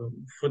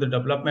for the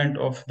development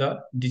of the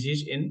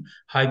disease in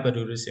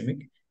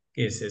hyperuricemic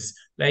cases,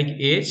 like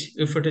age,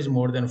 if it is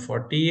more than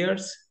 40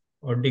 years,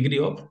 or degree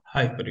of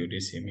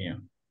hyperuricemia.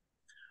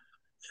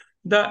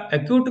 The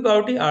acute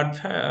gouty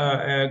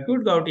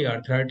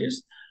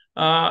arthritis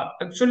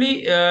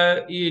actually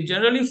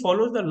generally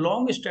follows the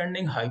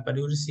long-standing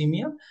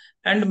hyperuricemia,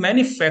 and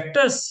many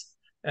factors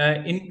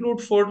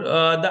include for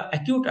the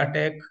acute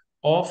attack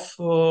of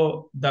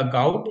the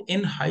gout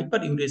in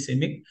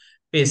hyperuricemic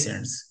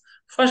patients.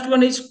 First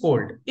one is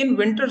cold. In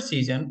winter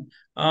season,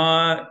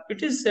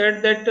 it is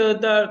said that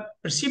the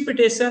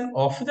precipitation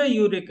of the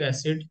uric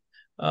acid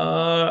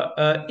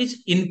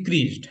is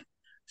increased.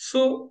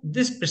 So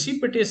this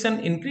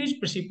increased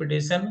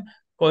precipitation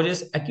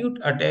causes acute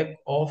attack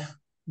of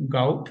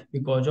gout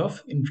because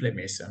of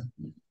inflammation.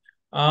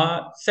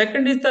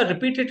 Second is the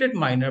repeated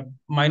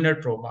minor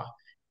trauma.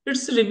 It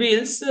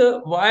reveals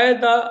why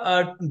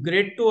the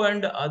great toe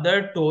and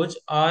other toes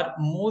are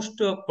more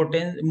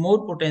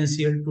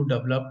potential to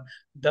develop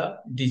the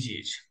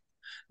disease.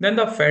 Then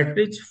the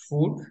fat-rich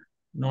food,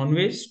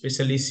 non-veg,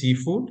 especially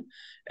seafood,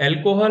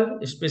 alcohol,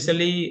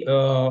 especially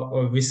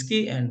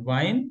whiskey and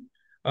wine,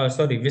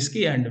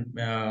 whiskey and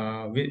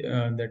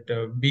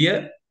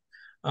beer,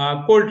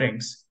 cold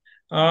drinks.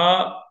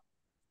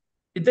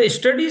 The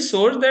study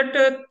shows that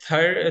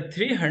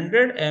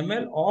 300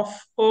 ml of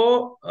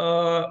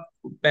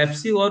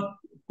Pepsi or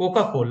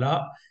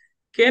Coca-Cola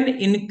can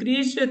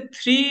increase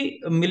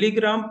 3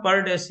 milligram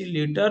per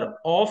deciliter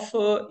of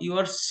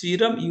your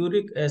serum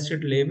uric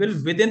acid level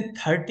within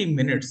 30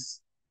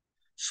 minutes.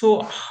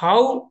 So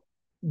how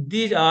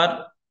these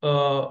are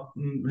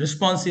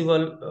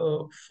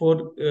responsible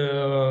for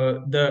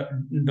the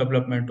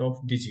development of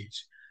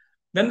disease?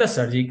 Then the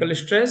surgical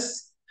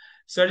stress.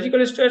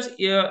 Surgical stress,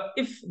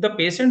 if the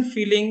patient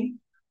feeling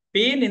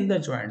pain in the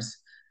joints,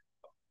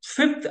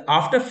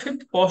 after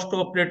fifth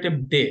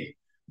post-operative day,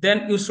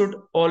 then you should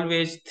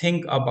always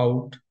think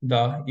about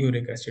the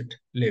uric acid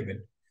level.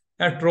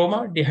 Now,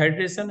 trauma,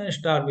 dehydration, and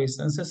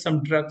starvation. So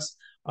some drugs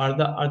are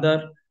the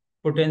other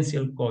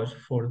potential cause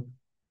for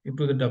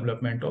to the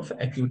development of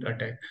acute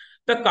attack.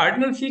 The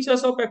cardinal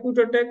features of acute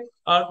attack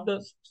are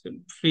the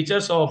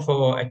features of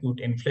acute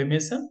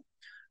inflammation.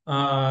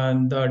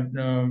 The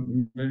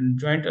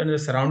joint and the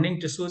surrounding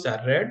tissues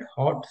are red,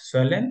 hot,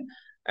 swollen,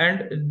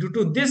 and due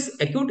to this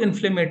acute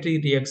inflammatory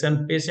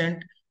reaction,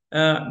 patient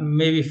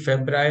may be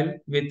febrile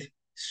with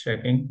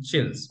striking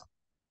chills.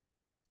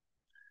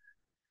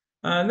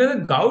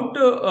 The gout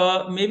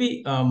may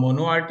be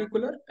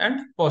monoarticular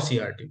and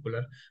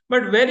polyarticular,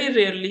 but very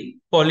rarely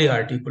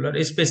polyarticular,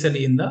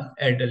 especially in the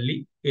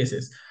elderly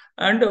cases.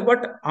 And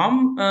what I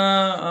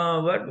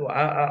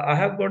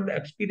have got the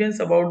experience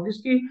about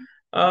this,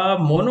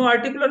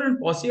 monoarticular and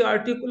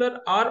polyarticular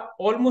are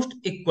almost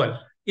equal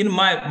in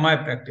my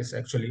practice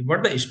actually.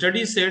 But the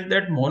study said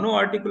that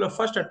monoarticular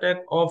first attack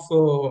of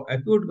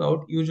acute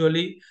gout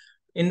usually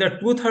in the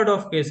 2/3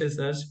 of cases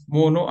as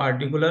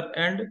monoarticular,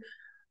 and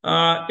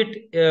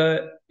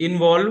it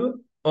involve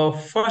a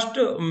first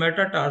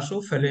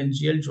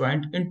metatarsophalangeal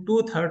joint in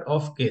 2/3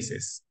 of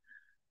cases,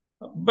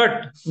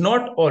 but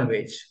not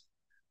always.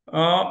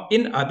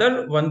 In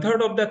other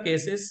 1/3 of the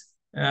cases,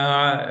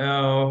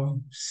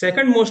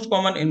 second most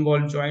common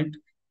involved joint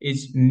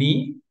is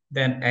knee,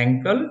 then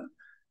ankle,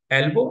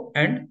 elbow,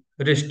 and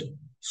wrist.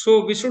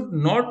 So we should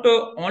not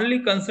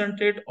only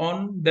concentrate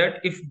on that.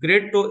 If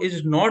great toe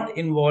is not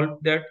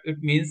involved, that it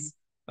means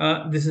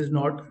this is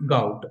not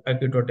gout,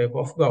 acute attack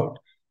of gout.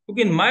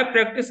 Okay, in my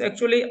practice,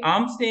 actually,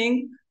 I'm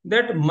seeing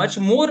that much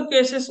more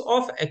cases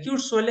of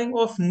acute swelling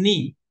of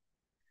knee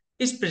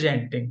is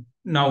presenting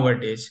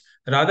nowadays,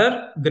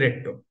 rather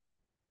great toe.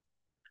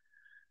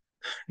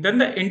 Then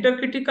the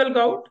intercritical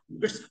gout,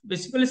 it's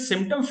basically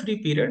symptom-free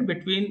period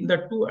between the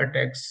two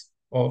attacks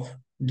of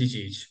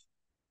disease.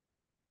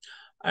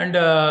 And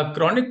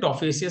chronic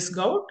tophaceous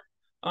gout,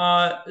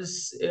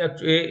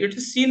 it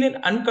is seen in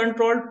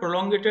uncontrolled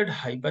prolongated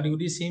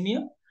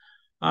hyperuricemia.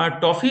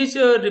 Tophies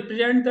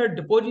represent the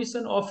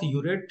deposition of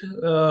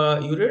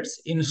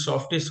urates in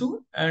soft tissue,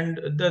 and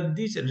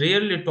these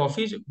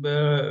tophies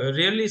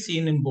rarely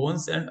seen in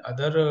bones and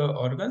other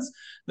organs.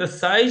 The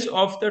size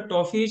of the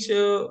tophies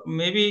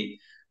may be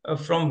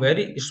from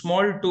very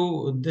small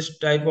to this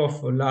type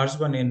of large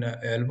one in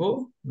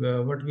elbow,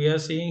 what we are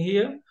seeing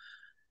here.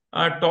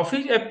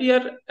 Tophies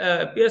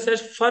appears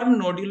as firm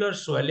nodular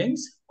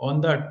swellings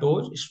on the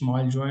toes,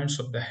 small joints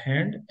of the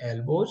hand,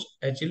 elbows,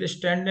 Achilles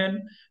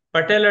tendon,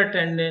 patellar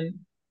tendon,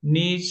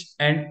 knees,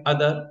 and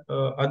other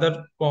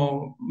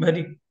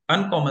very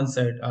uncommon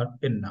site are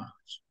pinna.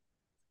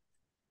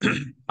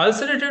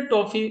 Ulcerated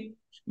toffee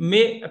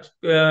may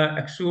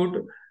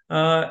exude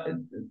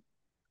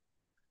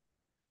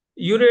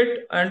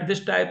urate and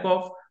this type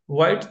of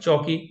white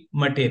chalky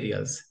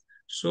materials.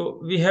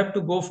 So we have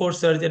to go for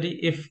surgery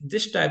if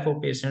this type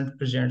of patient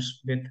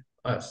presents with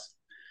us.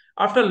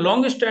 After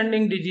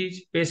long-standing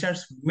disease,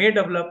 patients may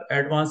develop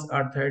advanced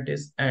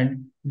arthritis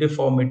and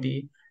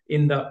deformity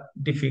in the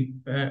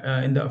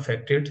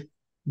affected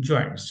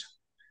joints.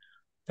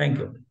 Thank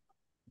you.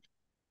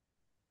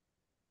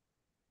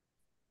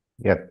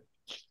 Yeah.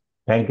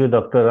 Thank you,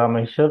 Dr.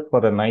 Rameshwar,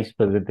 for a nice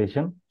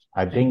presentation.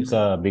 I think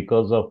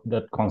because of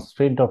that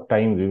constraint of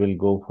time, we will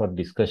go for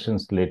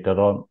discussions later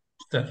on.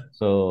 Sir.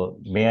 So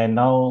may I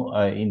now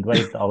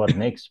invite our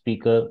next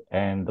speaker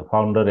and the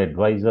founder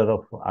advisor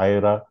of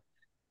IORA,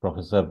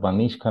 Professor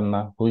Manish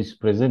Khanna, who is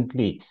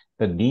presently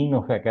the Dean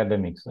of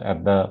Academics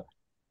at the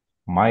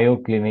Mayo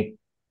Clinic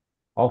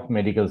of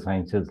Medical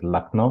Sciences,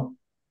 Lucknow.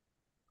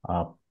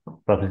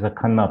 Professor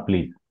Khanna,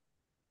 please.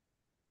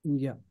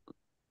 Yeah.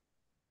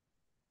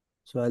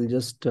 So I'll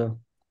just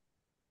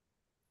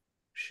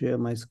share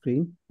my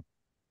screen.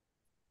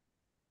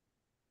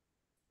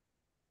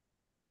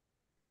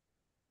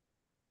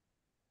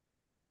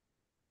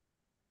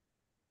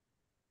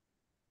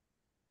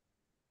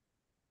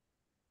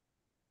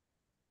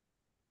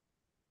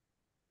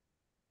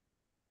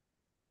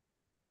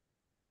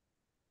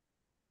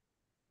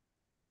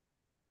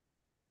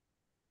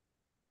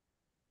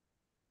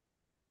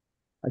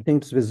 I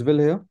think it's visible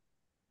here.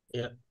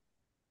 Yeah.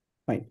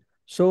 Fine.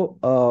 So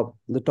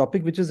the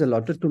topic which is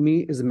allotted to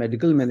me is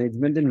medical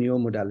management and new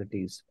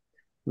modalities.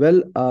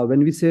 Well, when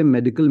we say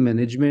medical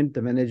management,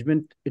 the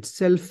management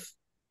itself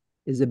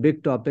is a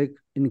big topic,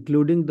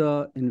 including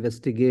the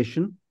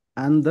investigation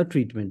and the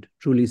treatment,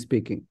 truly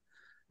speaking.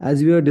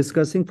 As we were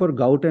discussing for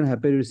gout and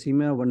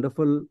hyperuricemia,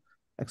 wonderful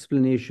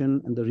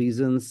explanation and the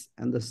reasons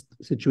and the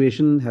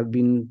situation have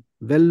been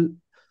well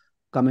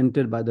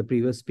commented by the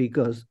previous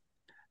speakers.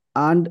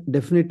 And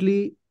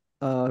definitely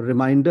a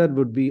reminder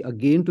would be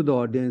again to the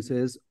audience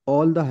is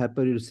all the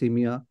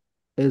hyperuricemia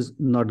is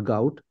not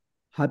gout.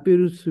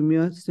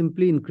 Hyperuricemia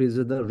simply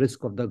increases the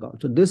risk of the gout.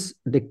 So this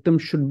dictum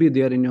should be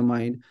there in your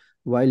mind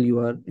while you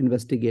are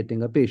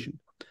investigating a patient.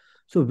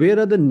 So where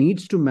are the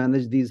needs to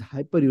manage these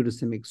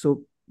hyperuricemic?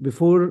 So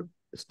before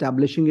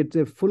establishing it's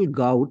a full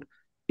gout,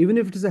 even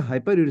if it is a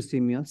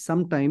hyperuricemia,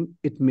 sometime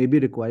it may be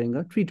requiring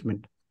a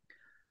treatment.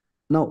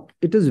 Now,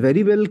 it is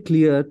very well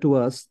clear to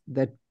us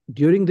that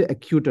during the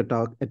acute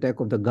attack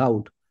of the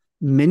gout,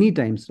 many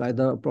times,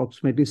 rather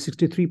approximately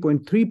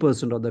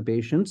 63.3% of the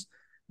patients,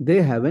 they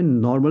have a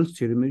normal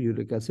serum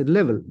uric acid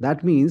level.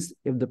 That means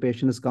if the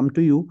patient has come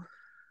to you,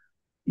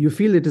 you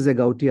feel it is a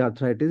gouty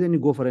arthritis and you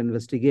go for an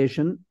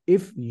investigation.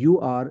 If you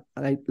are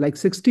like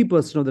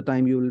 60% of the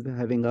time, you will be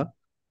having a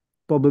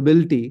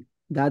probability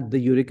that the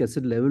uric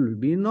acid level will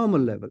be a normal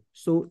level.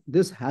 So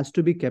this has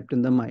to be kept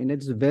in the mind.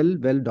 It's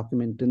well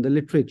documented in the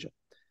literature.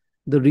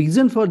 The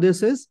reason for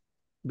this is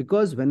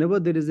because whenever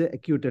there is an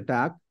acute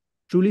attack,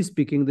 truly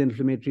speaking, the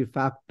inflammatory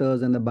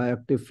factors and the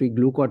bioactive free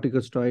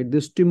glucocorticosteroid, they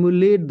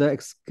stimulate the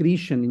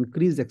excretion,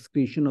 increased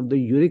excretion of the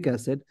uric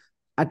acid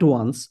at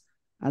once.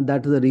 And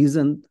that is the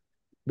reason,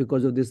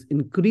 because of this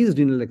increased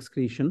renal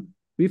excretion,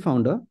 we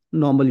found a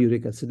normal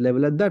uric acid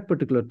level at that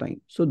particular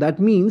time. So that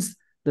means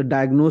the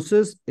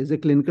diagnosis is a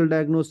clinical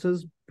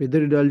diagnosis with a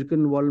radiological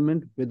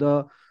involvement, with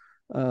a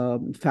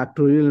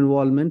factorial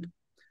involvement,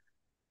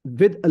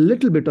 with a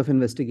little bit of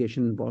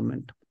investigation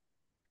involvement.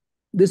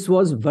 This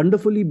was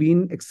wonderfully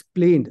being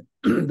explained,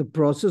 the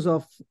process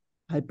of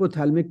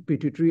hypothalamic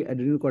pituitary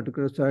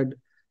adrenocorticosteroid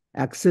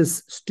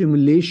axis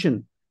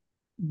stimulation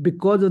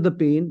because of the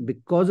pain,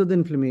 because of the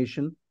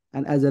inflammation,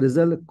 and as a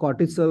result,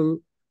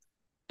 cortisol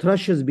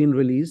thrush has been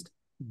released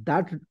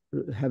that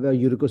have a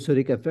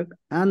uricosuric effect,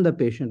 and the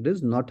patient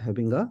is not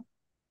having a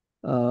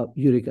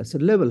uric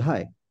acid level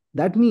high.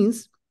 That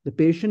means the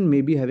patient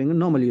may be having a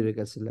normal uric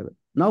acid level.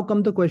 Now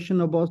come the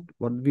question about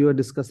what we were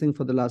discussing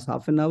for the last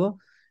half an hour,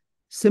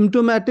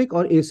 symptomatic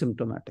or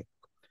asymptomatic.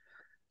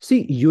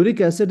 See, uric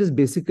acid is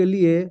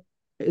basically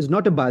is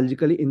not a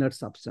biologically inert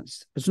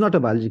substance. It's not a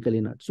biologically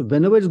inert. So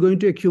whenever it's going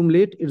to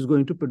accumulate, it's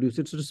going to produce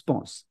its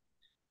response.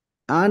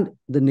 And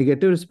the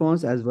negative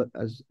response, as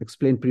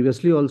explained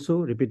previously also,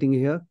 repeating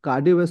here,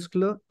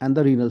 cardiovascular and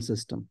the renal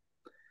system.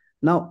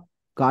 Now,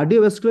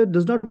 cardiovascular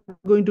does not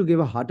going to give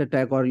a heart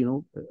attack or,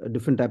 a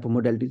different type of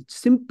modality. It's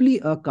simply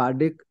a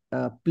cardiac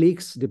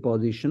plaques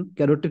deposition,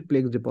 carotid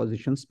plaques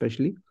deposition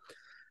especially,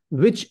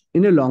 which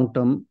in a long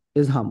term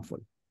is harmful.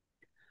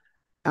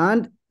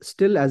 And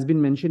still, as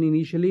been mentioned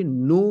initially,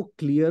 no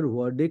clear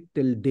verdict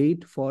till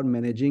date for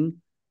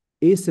managing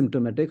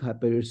asymptomatic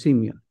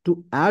hyperuricemia.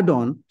 To add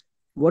on,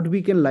 what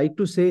we can like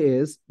to say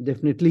is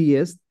definitely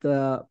yes,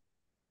 the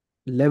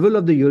level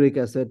of the uric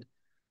acid,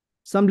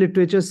 some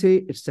literature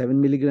say it's 7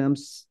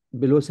 milligrams,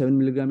 below 7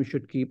 milligrams you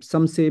should keep.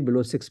 Some say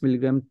below 6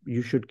 milligrams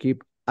you should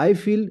keep. I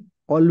feel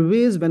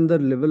always when the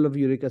level of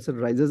uric acid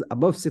rises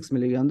above 6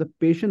 milligrams, the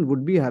patient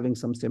would be having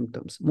some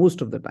symptoms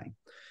most of the time.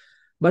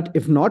 But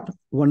if not,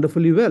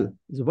 wonderfully well,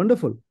 it's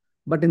wonderful.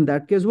 But in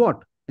that case,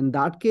 what? In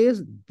that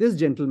case, this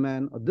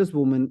gentleman or this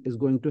woman is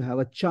going to have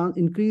a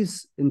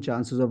increase in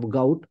chances of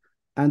gout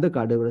and the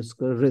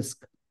cardiovascular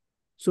risk.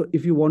 So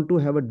if you want to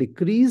have a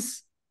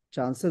decrease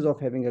chances of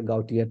having a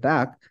gouty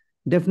attack,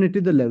 definitely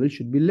the level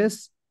should be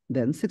less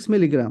than 6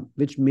 milligrams,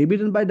 which may be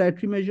done by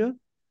dietary measure,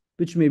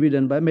 which may be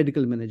done by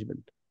medical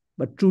management.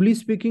 But truly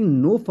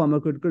speaking, no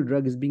pharmaceutical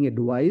drug is being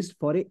advised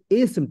for a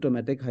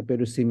asymptomatic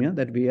hyperuricemia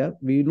that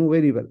we know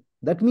very well.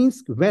 That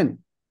means when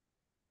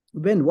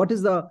what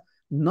is the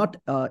not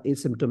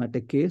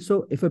asymptomatic case?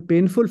 So if a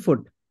painful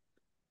foot,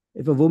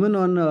 if a woman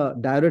on a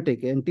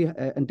diuretic,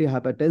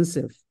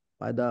 antihypertensive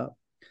by the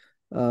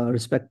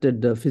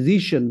respected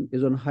physician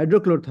is on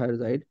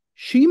hydrochlorothiazide,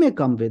 she may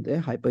come with a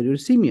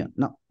hyperuricemia.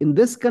 Now, in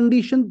this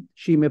condition,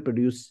 she may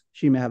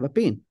have a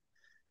pain.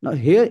 Now,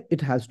 here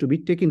it has to be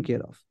taken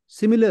care of.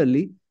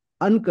 Similarly,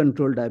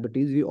 uncontrolled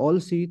diabetes, we all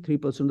see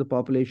 3% of the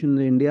population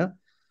in India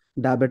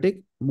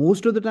diabetic.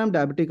 Most of the time,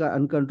 diabetic are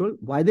uncontrolled.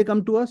 Why they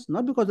come to us?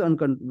 Not because of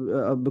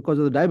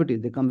the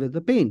diabetes, they come with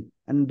the pain.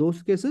 And in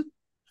those cases,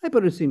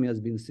 hyperuricemia has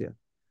been there.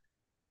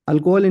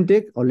 Alcohol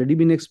intake, already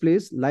been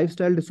explained.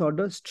 Lifestyle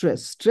disorder,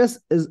 stress. Stress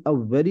is a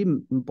very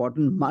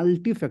important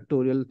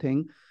multifactorial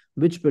thing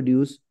which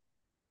produce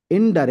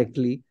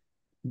indirectly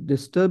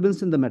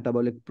disturbance in the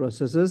metabolic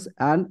processes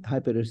and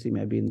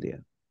hyperuricemia being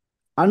there.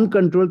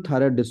 Uncontrolled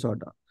thyroid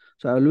disorder.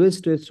 So I always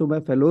stress to my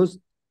fellows,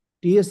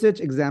 TSH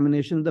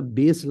examination is the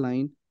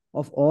baseline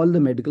of all the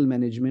medical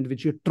management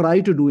which you try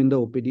to do in the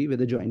OPD with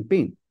the joint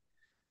pain.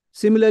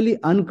 Similarly,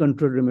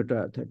 uncontrolled rheumatoid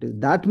arthritis.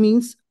 That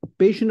means a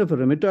patient of a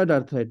rheumatoid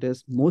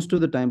arthritis, most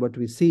of the time what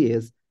we see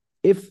is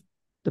if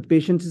the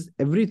patient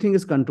everything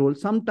is controlled,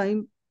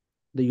 sometime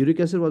the uric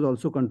acid was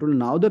also controlled.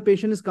 Now the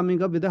patient is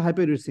coming up with a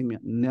hyperuricemia.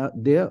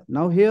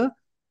 Now here,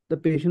 the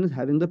patient is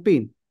having the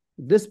pain.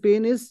 This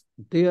pain is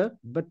there,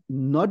 but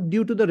not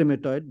due to the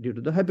rheumatoid, due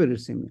to the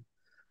hyperuricemia.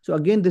 So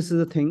again, this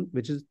is a thing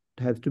which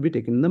has to be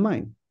taken in the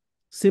mind.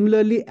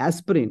 Similarly,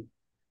 aspirin.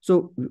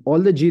 So all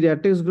the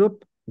geriatrics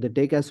group, they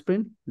take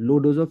aspirin, low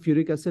dose of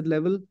uric acid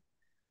level,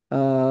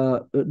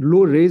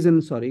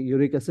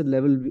 uric acid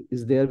level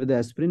is there with the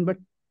aspirin. But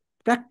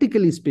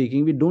practically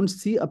speaking, we don't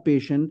see a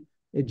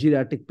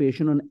geriatric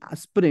patient on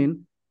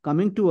aspirin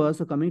coming to us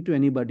or coming to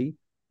anybody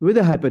with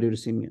a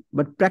hyperuricemia.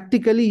 But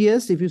practically,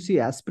 yes, if you see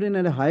aspirin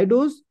at a high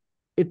dose,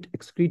 it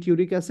excretes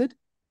uric acid,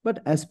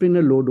 but aspirin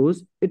at a low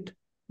dose, it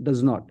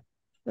does not.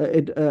 Low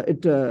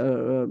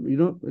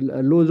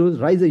dose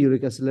rise the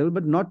uric acid level,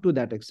 but not to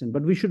that extent.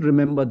 But we should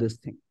remember this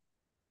thing.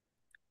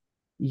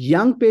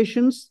 Young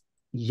patients,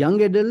 young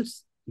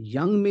adults,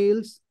 young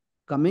males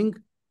coming,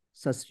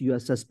 you are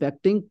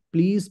suspecting,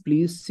 please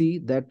see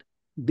that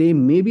they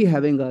may be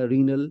having a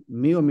renal,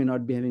 may or may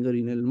not be having a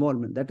renal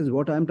involvement. That is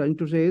what I'm trying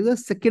to say is a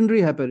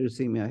secondary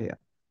hyperuricemia here.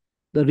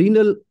 The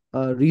renal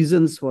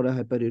reasons for a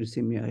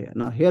hyperuricemia here.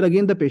 Now, here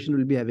again, the patient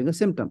will be having a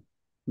symptom.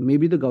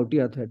 Maybe the gouty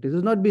arthritis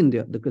has not been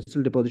there. The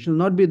crystal deposition has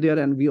not been there.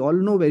 And we all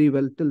know very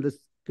well, till the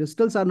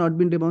crystals are not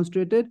been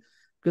demonstrated,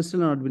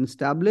 crystals are not been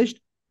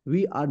established,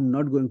 we are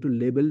not going to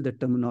label the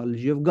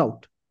terminology of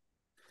gout.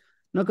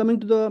 Now, coming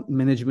to the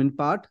management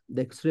part,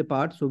 the X-ray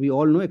part. So we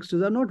all know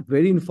X-rays are not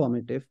very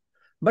informative,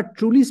 but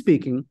truly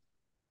speaking,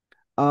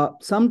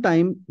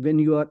 sometime when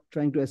you are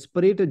trying to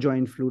aspirate a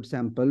joint fluid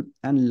sample,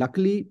 and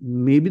luckily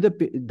maybe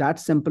that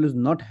sample is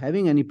not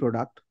having any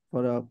product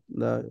for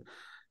the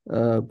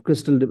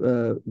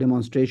crystal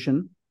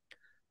demonstration,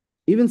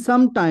 even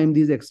sometime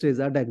these X-rays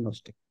are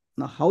diagnostic.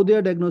 Now, how they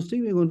are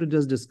diagnostic, we're going to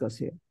just discuss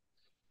here.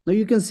 Now,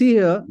 you can see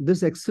here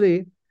this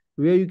X-ray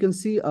where you can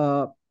see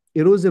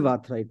erosive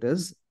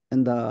arthritis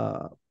in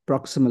the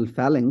proximal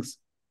phalanx,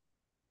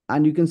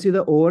 and you can see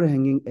the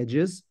overhanging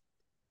edges,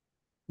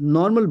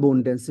 normal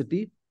bone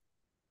density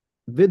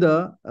with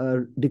a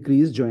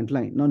decreased joint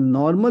line. Now,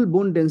 normal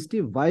bone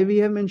density, why we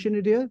have mentioned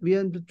it here? We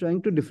are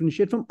trying to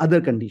differentiate from other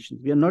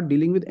conditions. We are not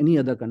dealing with any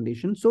other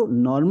condition. So,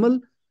 normal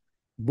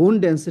bone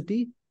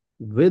density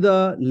with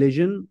a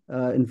lesion,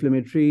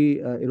 inflammatory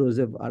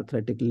erosive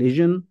arthritic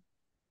lesion,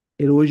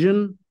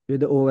 erosion with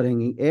the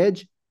overhanging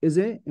edge is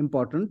an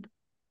important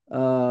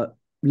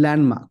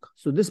landmark.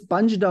 So this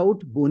punched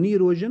out bony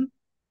erosion,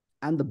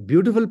 and the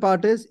beautiful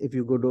part is, if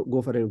you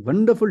go for a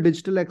wonderful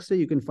digital X-ray,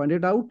 you can find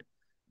it out.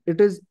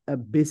 It is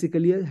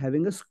basically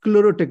having a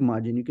sclerotic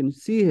margin. You can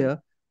see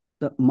here,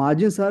 the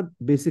margins are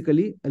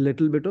basically a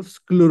little bit of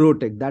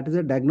sclerotic. That is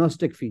a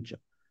diagnostic feature.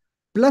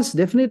 Plus,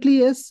 definitely,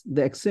 yes,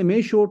 the X-ray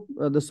may show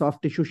the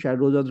soft tissue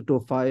shadows of the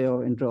tophi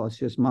or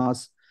intraosseous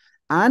mass,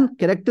 and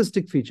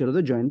characteristic feature of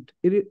the joint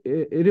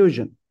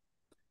erosion,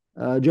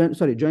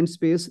 joint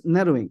space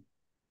narrowing.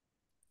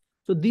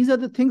 So these are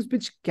the things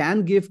which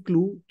can give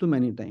clue to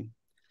many times.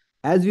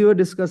 As we were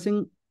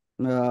discussing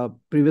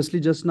previously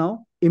just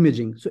now,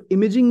 imaging. So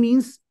imaging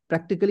means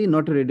practically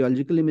not a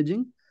radiological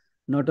imaging,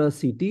 not a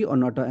CT or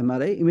not a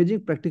MRI.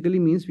 Imaging practically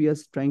means we are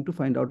trying to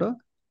find out a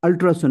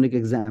ultrasonic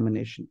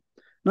examination.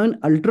 Now, in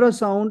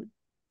ultrasound,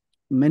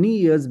 many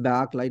years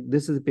back, like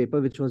this is a paper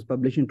which was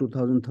published in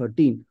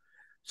 2013.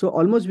 So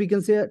almost we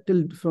can say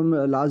till from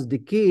last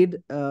decade,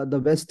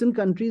 the Western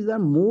countries are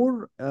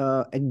more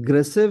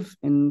aggressive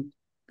in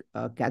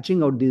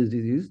catching out these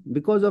diseases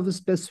because of the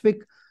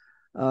specific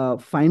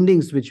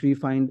findings which we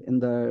find in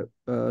the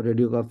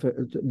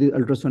the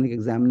ultrasonic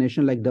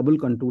examination, like double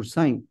contour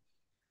sign.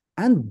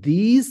 And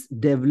these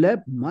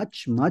develop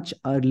much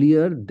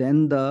earlier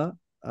than the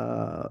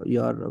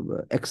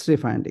your X-ray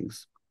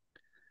findings.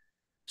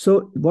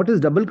 So what is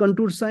double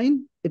contour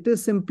sign? It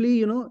is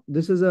simply,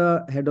 this is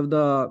a head of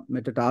the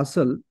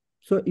metatarsal.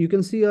 So you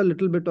can see a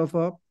little bit of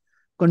a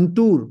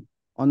contour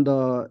on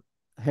the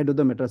head of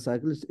the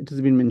metatarsal. It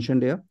has been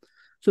mentioned here.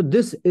 So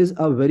this is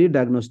a very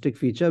diagnostic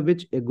feature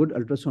which a good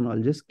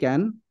ultrasonologist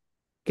can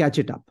catch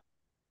it up.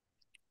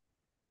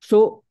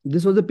 So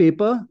this was a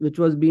paper which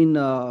was being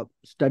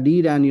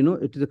studied, and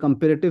it is a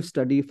comparative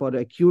study for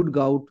acute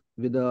gout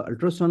with the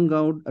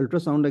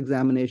ultrasound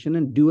examination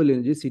and dual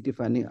energy CT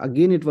finding.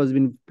 Again, it was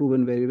been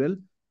proven very well.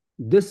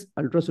 This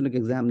ultrasonic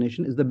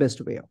examination is the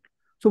best way out.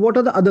 So what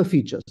are the other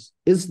features?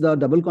 Is the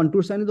double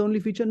contour sign the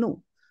only feature?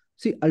 No.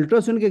 See,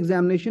 ultrasonic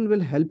examination will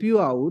help you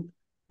out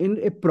in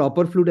a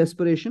proper fluid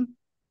aspiration.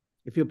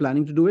 If you're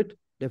planning to do it,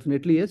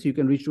 definitely yes, you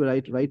can reach to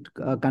right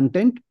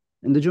content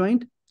in the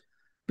joint,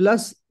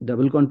 plus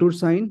double contour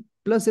sign,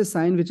 plus a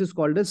sign which is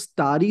called a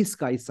starry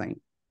sky sign.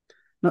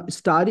 Now,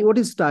 what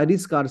is starry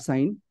sky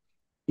sign?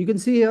 You can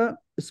see here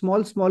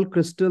small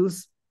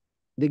crystals,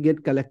 they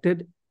get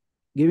collected,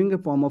 giving a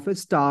form of a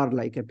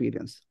star-like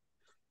appearance.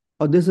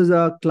 Or this is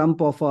a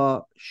clump of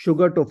a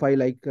sugar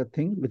tophi-like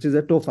thing, which is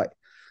a tophi.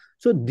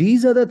 So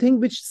these are the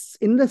things which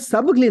in the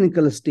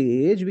subclinical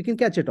stage, we can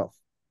catch it off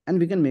and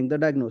we can make the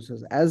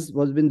diagnosis. As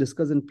was been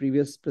discussed in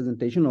previous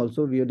presentation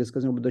also, we are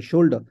discussing about the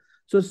shoulder.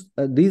 So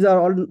these are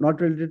all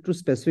not related to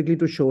specifically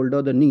to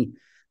shoulder, the knee,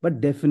 but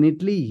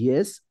definitely,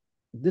 yes,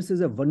 this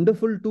is a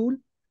wonderful tool.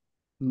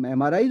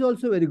 MRI is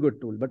also a very good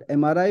tool, but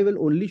MRI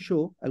will only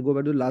show, I'll go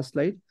back to the last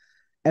slide.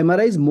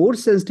 MRI is more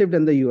sensitive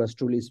than the US,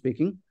 truly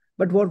speaking.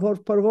 But for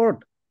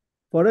what?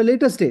 For a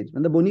later stage,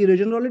 when the bony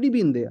erosion already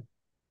been there.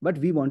 But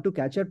we want to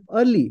catch up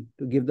early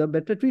to give the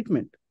better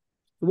treatment.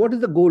 So what is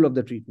the goal of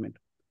the treatment?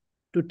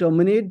 To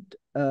terminate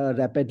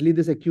rapidly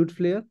this acute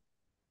flare,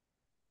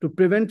 to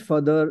prevent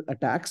further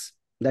attacks.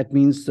 That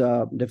means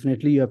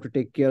definitely you have to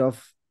take care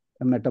of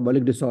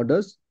metabolic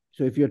disorders.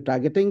 So if you're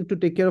targeting to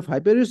take care of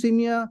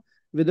hyperuricemia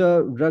with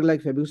a drug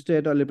like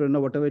febuxostat or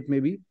lipirona, whatever it may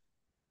be,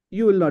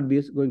 you will not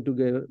be going to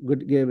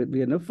get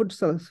enough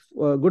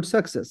good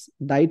success.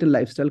 Diet and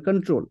lifestyle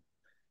control.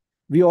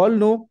 We all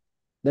know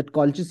that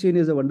colchicine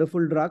is a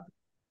wonderful drug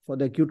for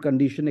the acute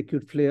condition,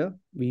 acute flare.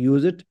 We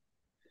use it.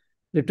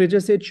 Literature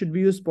says it should be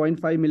used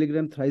 0.5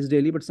 milligram thrice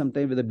daily, but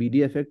sometimes with a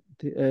BD effect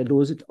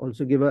dose, it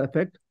also give an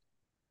effect.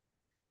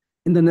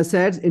 In the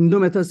NSAIDs,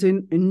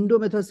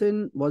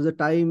 indomethacin was a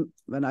time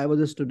when I was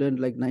a student,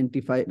 like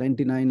 95,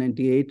 99,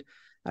 98.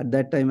 At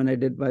that time, when I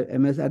did my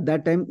MS, at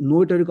that time,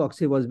 no toric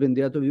oxy was been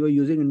there. So we were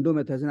using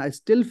indomethacin. I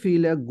still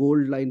feel a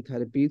gold line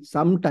therapy.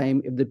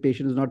 Sometime, if the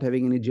patient is not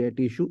having any GIT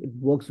issue, it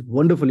works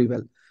wonderfully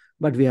well.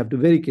 But we have to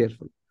be very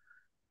careful.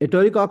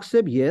 Toric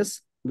oxy,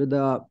 yes, with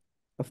the,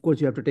 of course,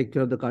 you have to take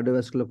care of the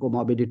cardiovascular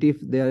comorbidity if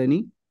there are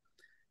any.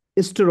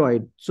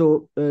 Steroid.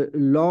 So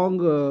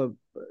long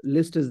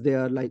list is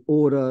there, like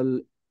oral,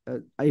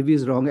 IV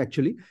is wrong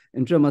actually,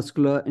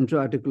 intramuscular,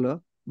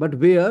 intraarticular, but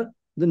where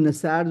the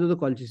NSAIDs or the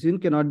colchicine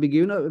cannot be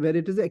given, or where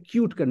it is an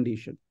acute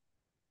condition.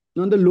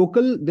 Now, in the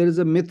local, there is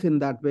a myth in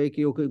that way,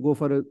 okay, go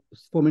for a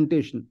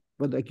fomentation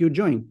for the acute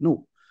joint.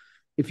 No.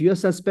 If you are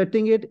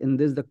suspecting it, in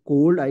this, the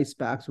cold ice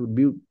packs would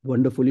be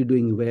wonderfully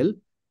doing well,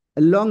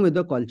 along with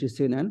the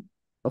colchicine and,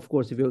 of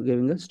course, if you're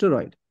giving a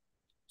steroid.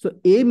 So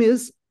aim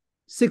is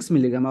 6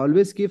 milligram. I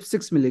always give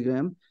 6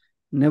 milligram,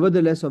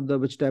 nevertheless, of the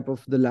which type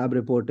of the lab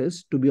report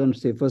is, to be on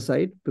safer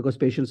side, because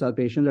patients are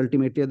patients.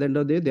 Ultimately, at the end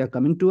of the day, they are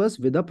coming to us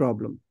with a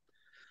problem.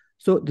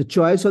 So the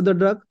choice of the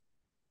drug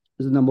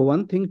is the number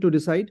one thing to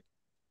decide.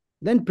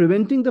 Then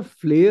preventing the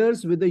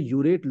flares with the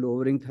urate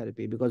lowering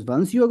therapy, because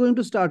once you are going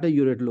to start a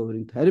urate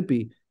lowering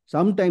therapy,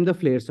 sometimes the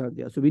flares are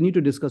there. So we need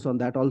to discuss on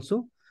that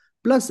also,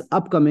 plus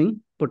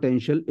upcoming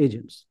potential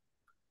agents.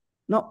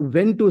 Now,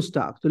 when to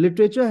start? So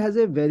literature has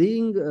a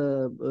varying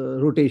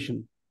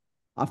rotation.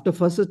 After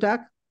first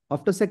attack,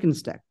 after second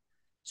stack.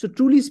 So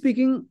truly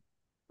speaking,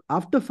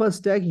 after first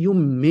stack, you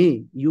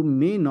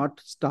may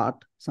not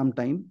start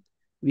sometime.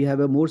 We have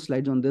more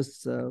slides on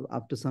this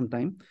after some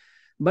time.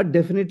 But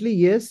definitely,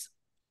 yes,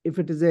 if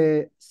it is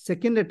a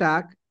second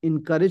attack,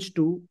 encourage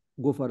to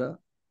go for a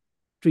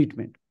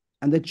treatment.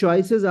 And the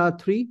choices are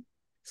 3: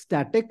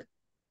 static,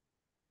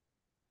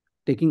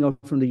 taking out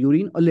from the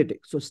urine, or lytic.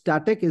 So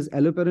static is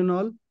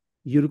allopurinol,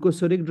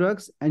 uricosuric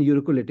drugs, and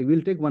uricolitic.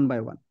 We'll take one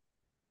by one.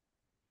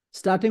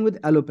 Starting with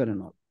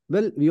allopurinol.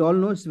 Well, we all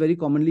know it's very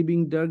commonly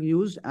being drug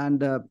used,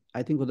 and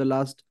I think for the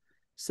last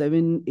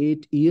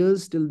 7-8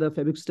 years, still the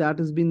febuxostat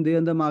has been there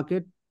in the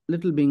market,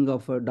 little being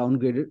of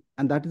downgraded,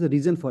 and that is the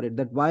reason for it,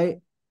 that why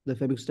the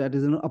febuxostat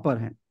is in the upper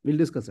hand. We'll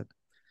discuss it.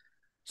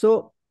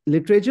 So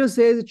literature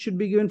says it should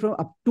be given from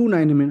up to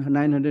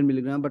 900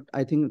 milligram, but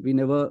I think we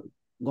never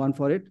gone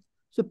for it.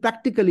 So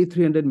practically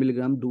 300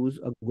 milligram does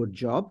a good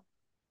job.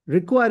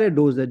 Require a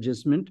dose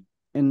adjustment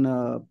in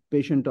a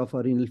patient of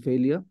a renal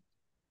failure.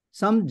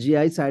 Some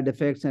GI side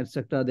effects,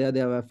 etc.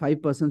 There are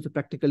 5%, so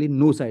practically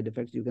no side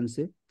effects, you can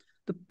say.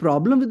 The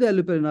problem with the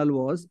allopurinol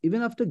was,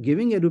 even after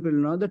giving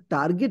allopurinol, the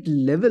target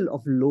level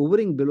of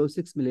lowering below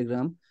 6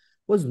 milligram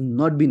was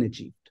not being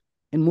achieved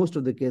in most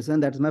of the cases,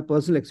 and that's my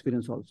personal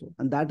experience also.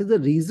 And that is the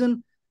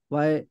reason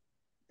why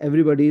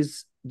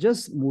everybody's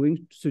just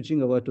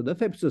switching over to the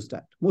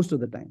febuxostat most of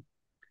the time.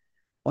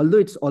 Although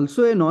it's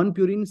also a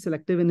non-purine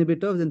selective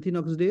inhibitor of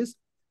xanthine oxidase,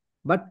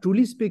 but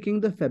truly speaking,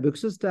 the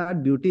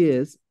febuxostat beauty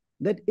is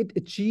that it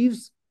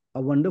achieves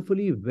a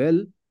wonderfully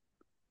well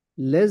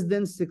less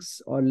than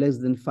 6 or less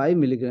than 5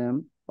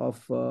 milligram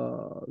of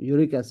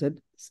uric acid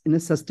in a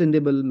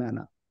sustainable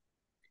manner.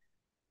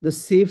 The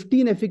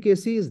safety and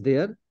efficacy is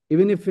there,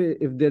 even if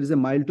there is a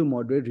mild to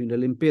moderate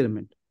renal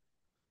impairment.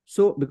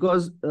 So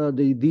because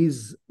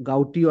these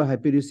gouty or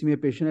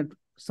hyperuricemia patient at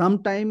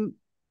some time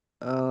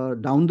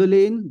down the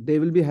lane, they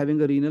will be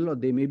having a renal, or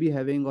they may be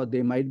having, or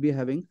they might be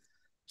having.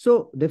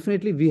 So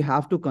definitely we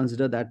have to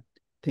consider that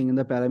thing in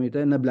the parameter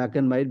in the black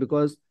and white,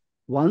 because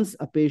once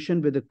a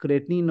patient with a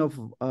creatinine of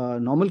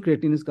normal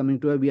creatinine is coming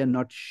to her, we are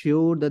not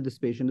sure that this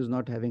patient is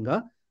not having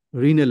a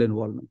renal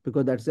involvement,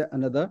 because that's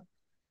another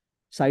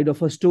side of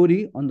a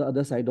story on the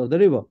other side of the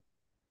river.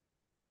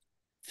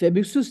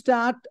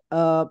 Febuxostat,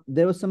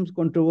 there was some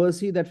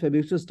controversy that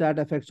febuxostat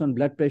affects on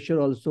blood pressure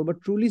also,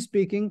 but truly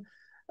speaking,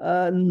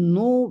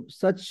 no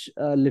such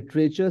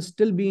literature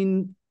still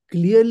been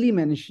clearly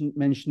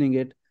mentioning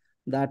it,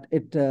 that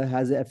it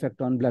has an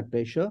effect on blood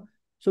pressure.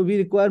 So we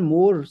require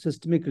more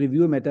systemic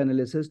review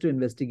meta-analysis to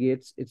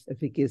investigate its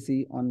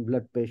efficacy on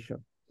blood pressure.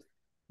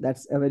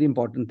 That's a very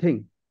important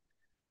thing.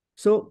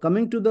 So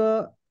coming to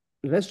the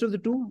rest of the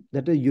two,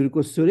 that is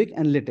uricosuric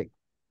and lytic.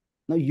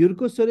 Now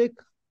uricosuric,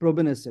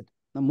 probenecid.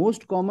 The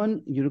most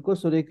common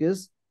uricosuric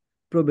is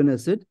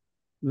probenecid,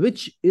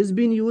 which is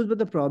being used, but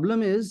the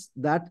problem is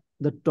that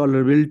the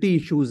tolerability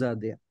issues are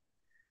there.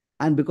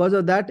 And because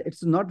of that,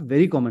 it's not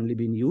very commonly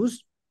being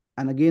used.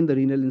 And again, the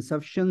renal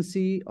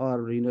insufficiency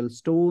or renal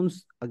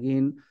stones,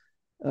 again,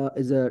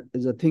 is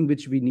a thing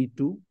which we need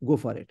to go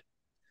for it.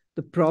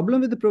 The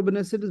problem with the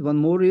probenecid is one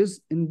more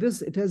is, in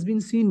this, it has been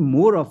seen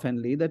more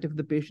oftenly that if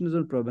the patient is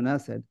on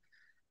probenecid,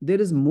 there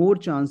is more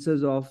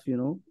chances of,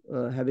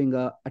 having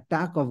an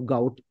attack of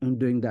gout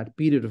during that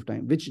period of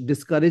time, which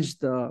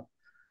discouraged the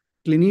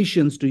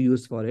clinicians to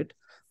use for it,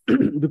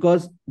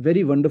 because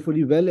very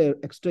wonderfully well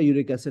extra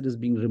uric acid is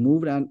being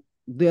removed, and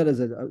this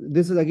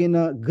is again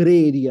a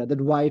gray area that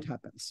why it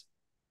happens.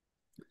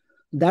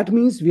 That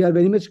means we are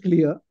very much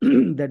clear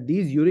that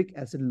these uric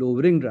acid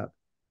lowering drugs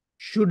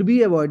should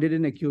be avoided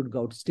in acute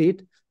gout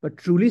state. But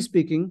truly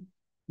speaking,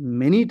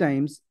 many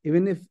times,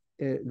 even if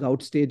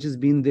gout stage has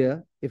been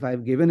there, if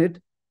I've given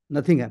it,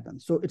 nothing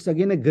happens. So it's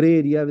again a gray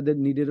area that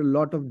needed a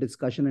lot of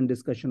discussion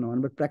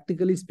on. But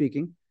practically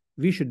speaking,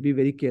 we should be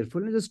very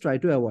careful and just try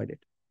to avoid it.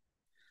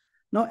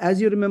 Now,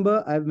 as you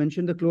remember, I've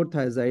mentioned the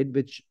chlorothiazide,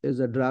 which is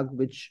a drug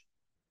which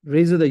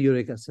raises the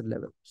uric acid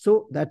level.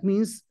 So that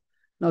means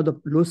now the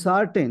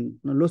losartan.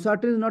 Now,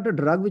 losartan is not a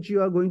drug which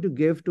you are going to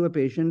give to a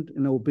patient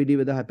in an OPD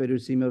with a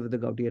hyperuricemia or with a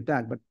gouty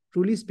attack. But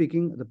truly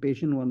speaking, the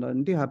patient who are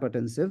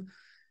antihypertensive,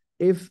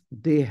 if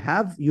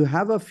you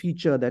have a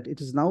feature that it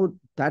is now,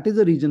 that is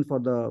the reason for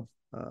the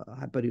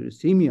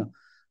hyperuricemia,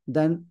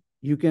 then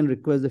you can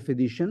request the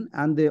physician,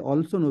 and they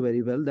also know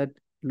very well that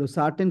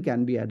losartan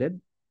can be added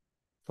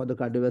for the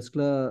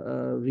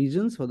cardiovascular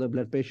reasons, for the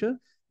blood pressure,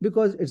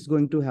 because it's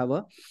going to have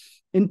a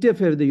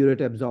interfere with the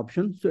urate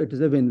absorption. So it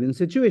is a win-win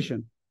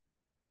situation.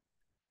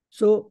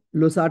 So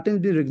losartan is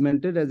being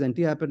recommended as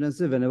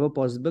antihypertensive whenever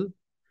possible.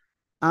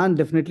 And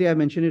definitely, I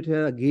mentioned it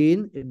here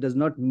again, it does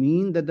not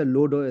mean that the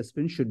low-dose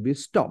aspirin should be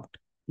stopped.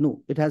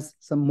 No, it has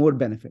some more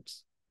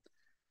benefits.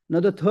 Now,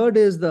 the third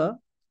is the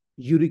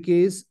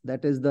uricase,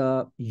 that is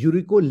the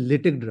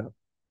uricolytic drug.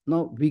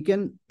 Now, we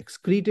can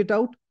excrete it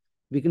out,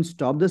 we can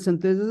stop the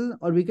synthesis,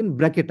 or we can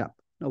break it up.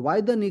 Now,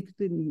 why the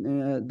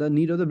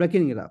need of the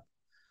breaking it up?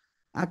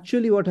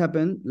 Actually, what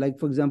happened, like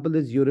for example,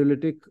 this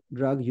uricolytic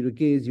drug,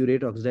 uricase,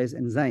 urate oxidase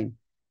enzyme,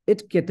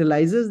 it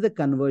catalyzes the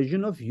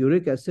conversion of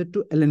uric acid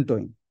to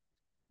allantoin.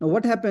 Now,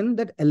 what happened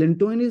that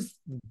allantoin is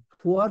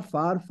far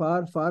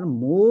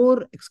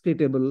more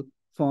excretable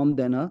form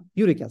than a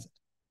uric acid.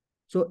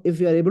 So if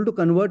we are able to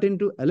convert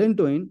into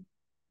allantoin,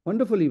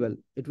 wonderfully well,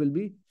 it will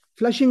be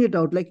flushing it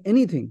out like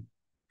anything.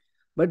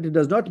 But it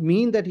does not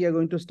mean that you are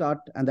going to start,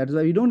 and that is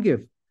why we don't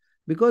give.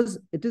 Because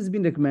it has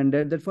been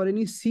recommended that for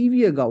any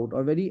severe gout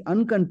or very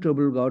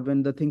uncontrollable gout,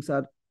 when the things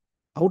are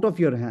out of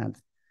your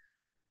hands,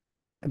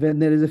 when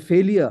there is a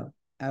failure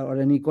or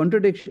any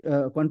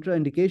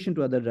contraindication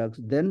to other drugs,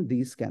 then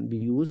these can be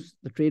used.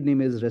 The trade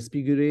name is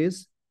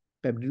respigurase,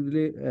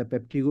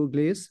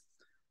 peptigoglase,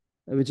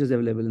 which is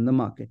available in the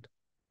market.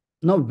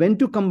 Now, when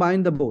to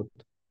combine the both?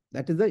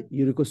 That is the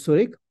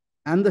uricosuric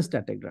and the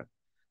static drug.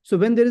 So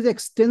when there is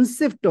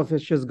extensive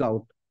tophaceous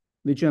gout,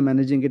 which you are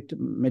managing it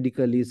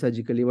medically,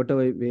 surgically,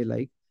 whatever way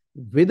like,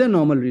 with a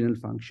normal renal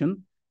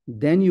function,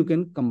 then you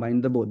can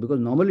combine the both, because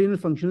normal renal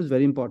function is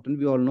very important.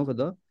 We all know for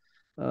the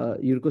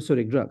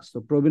uricosuric drugs. So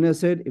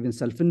probenecid, even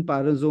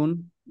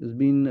sulfenpyrazone has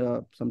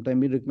been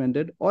sometimes been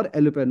recommended, or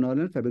allopurinol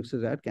and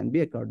febuxoside can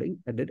be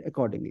added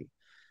accordingly.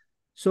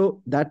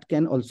 So that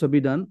can also be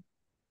done.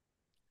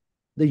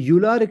 The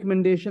EULA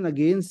recommendation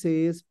again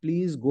says,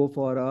 please go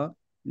for a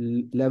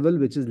level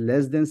which is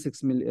less than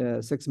 6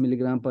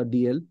 milligram per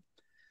DL,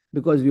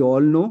 because we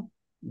all know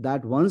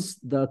that once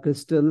the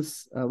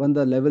crystals, when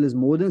the level is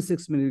more than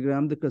 6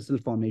 milligram, the crystal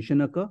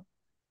formation occur.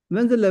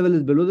 When the level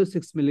is below the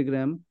 6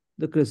 milligram,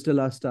 the crystal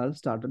are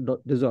started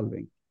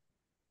dissolving.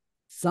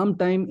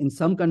 Sometime in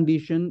some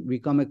condition, we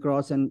come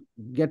across and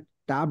get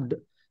trapped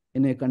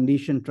in a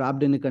condition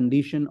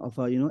of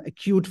a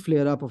acute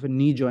flare-up of a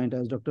knee joint,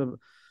 as Dr.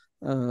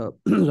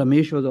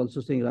 Ramesh was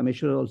also saying,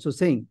 Rameshwar also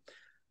saying.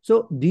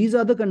 So these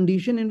are the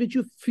conditions in which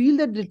you feel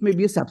that it may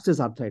be a septic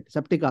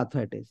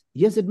arthritis.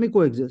 Yes, it may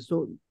coexist.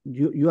 So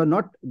you are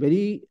not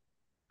very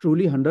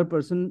truly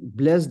 100%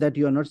 blessed that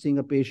you are not seeing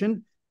a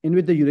patient in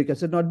which the uric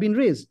acid not been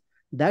raised.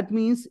 That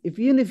means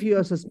even if you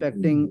are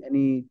suspecting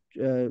any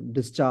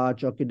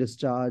discharge or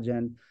discharge,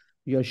 and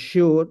you're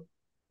sure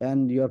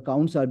and your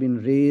counts are being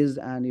raised,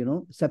 and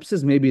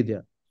sepsis may be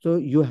there. So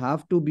you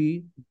have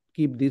to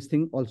keep these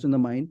things also in the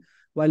mind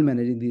while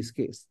managing these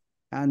cases.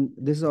 And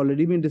this has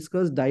already been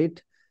discussed,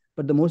 diet.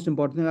 But the most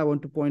important thing I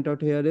want to point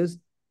out here is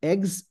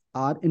eggs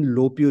are in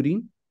low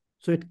purine,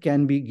 so it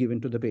can be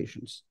given to the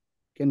patients,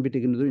 can be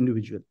taken to the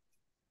individual.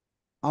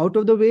 Out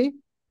of the way,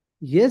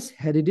 yes,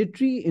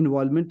 hereditary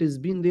involvement has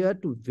been there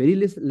to very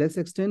less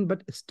extent,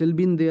 but still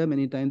been there.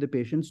 Many times the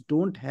patients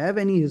don't have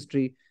any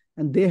history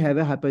and they have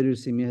a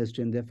hyperuricemia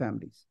history in their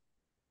families.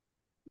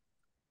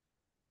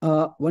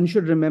 One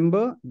should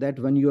remember that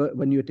when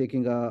you're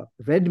taking a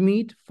red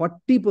meat,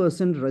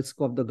 40%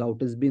 risk of the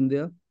gout has been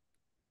there.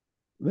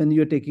 When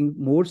you're taking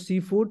more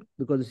seafood,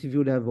 because the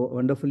seafood have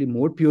wonderfully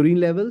more purine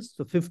levels,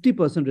 so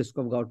 50% risk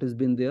of gout has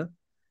been there.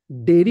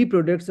 Dairy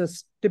products are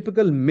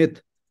typical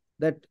myth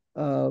that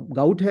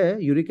gout hai,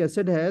 uric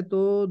acid hai,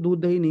 to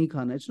doodh dahi nahi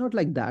khana. It's not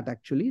like that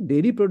actually.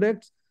 Dairy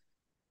products,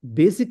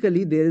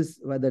 basically there is,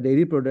 with the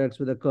dairy products,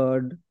 with the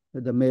curd,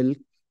 with the milk,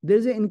 there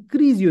is an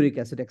increased uric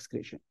acid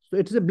excretion. So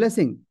it's a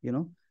blessing,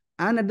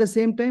 and at the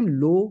same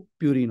time, low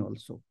purine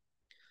also.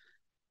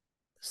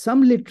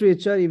 Some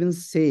literature even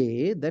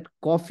say that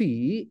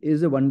coffee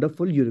is a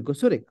wonderful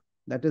uricosuric.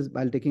 That is,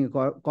 while taking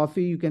a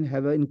coffee, you can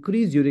have an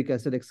increased uric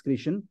acid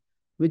excretion,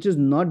 which is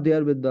not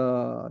there with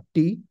the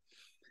tea.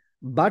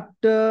 But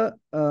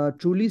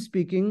truly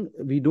speaking,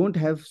 we don't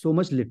have so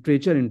much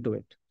literature into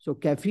it. So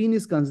caffeine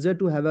is considered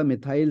to have a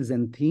methyl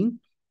xanthine,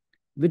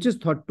 which is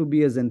thought to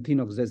be a xanthine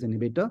oxidase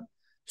inhibitor.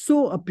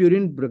 So a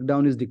purine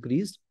breakdown is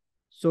decreased.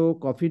 So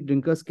coffee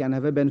drinkers can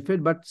have a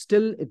benefit, but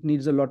still it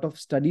needs a lot of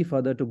study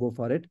further to go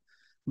for it.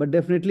 But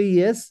definitely,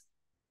 yes,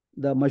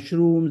 the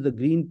mushrooms, the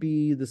green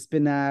peas, the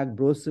spinach,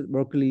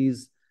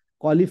 broccolis,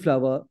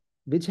 cauliflower,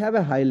 which have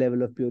a high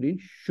level of purine,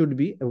 should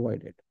be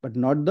avoided, but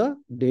not the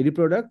dairy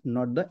product,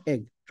 not the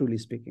egg, truly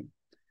speaking.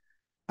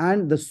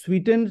 And the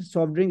sweetened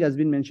soft drink has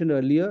been mentioned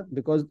earlier,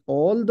 because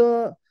all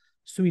the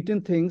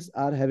sweetened things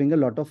are having a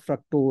lot of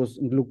fructose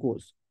and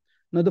glucose.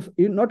 Now,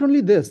 not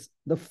only this,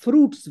 the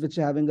fruits which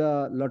are having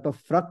a lot of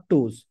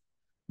fructose,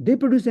 they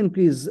produce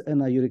increase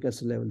in a uric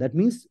acid level. That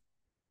means,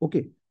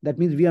 okay, that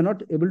means we are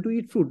not able to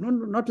eat fruit. No,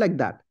 not like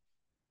that.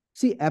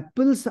 See,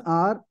 apples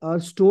are a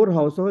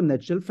storehouse of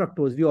natural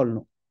fructose, we all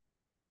know.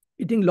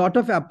 Eating lot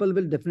of apple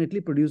will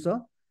definitely produce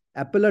a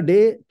apple a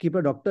day, keep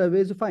a doctor away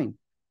is fine.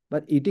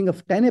 But eating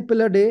of 10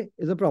 apple a day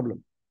is a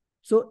problem.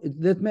 So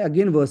that may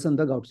again worsen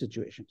the gout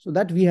situation. So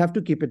that we have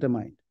to keep it in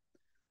mind.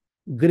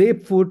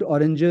 Grapefruit,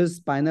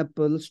 oranges,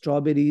 pineapple,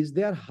 strawberries,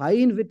 they are high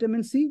in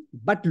vitamin C,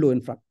 but low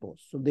in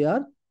fructose. So they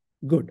are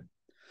good.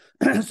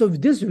 So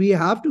this we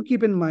have to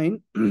keep in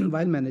mind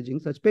while managing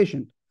such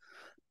patient.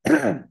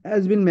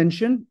 As been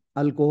mentioned,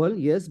 alcohol,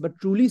 yes, but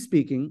truly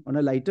speaking, on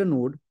a lighter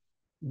note,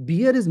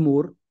 beer is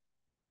more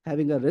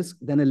having a risk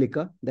than a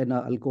liquor, than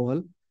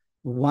alcohol.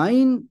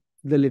 Wine,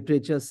 the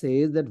literature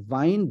says that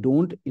wine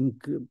don't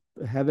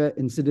have an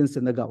incidence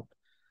in the gout.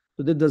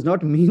 So that does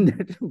not mean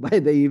that by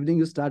the evening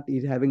you start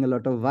having a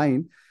lot of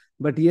wine.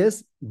 But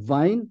yes,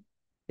 wine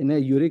in a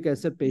uric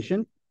acid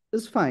patient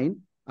is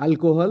fine.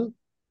 Alcohol,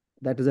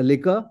 that is a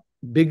liquor,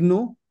 big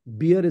no.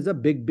 Beer is a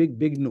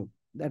big no.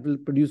 That will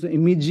produce an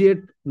immediate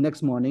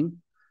next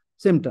morning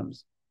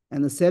symptoms.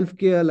 And the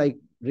self-care, like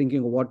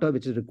drinking water,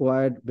 which is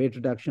required, weight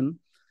reduction.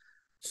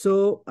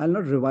 So I'll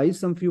not revise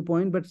some few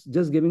points, but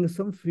just giving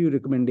some few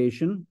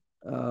recommendation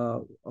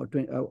for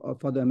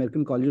the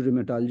American College of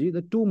Rheumatology.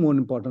 The two more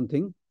important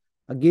things,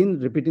 again,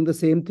 repeating the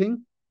same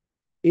thing,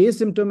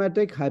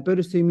 asymptomatic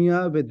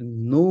hyperuricemia with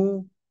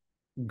no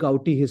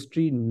gouty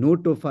history, no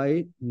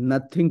tophi,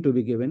 nothing to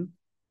be given.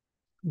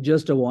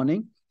 Just a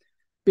warning.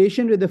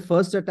 Patient with the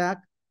first attack,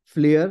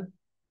 flare,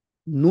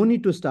 no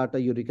need to start a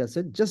uric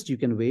acid, just you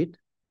can wait,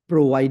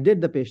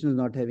 provided the patient is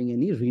not having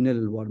any renal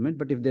involvement.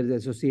 But if there is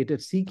associated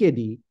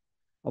CKD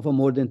of a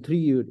more than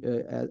 3,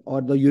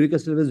 or the uric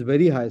acid level is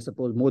very high,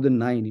 suppose more than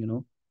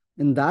 9,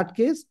 in that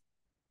case,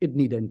 it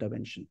needs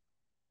intervention.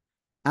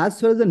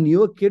 As far as the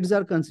newer kids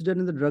are considered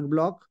in the drug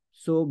block,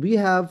 so we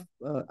have,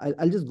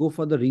 I'll just go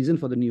for the reason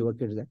for the newer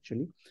kids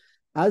actually.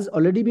 As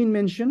already been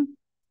mentioned,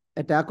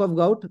 attack of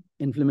gout,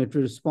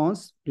 inflammatory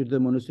response due to the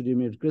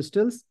monosodium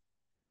crystals,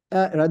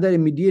 rather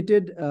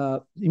mediated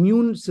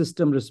immune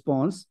system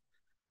response,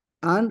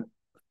 and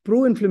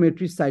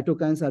pro-inflammatory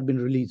cytokines have been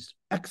released,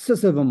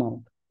 excessive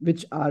amount,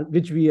 which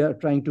we are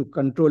trying to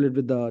control it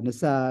with the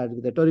NSAID,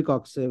 with the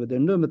toricoxib, with the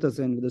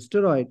indomethacin, with the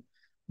steroid,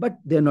 but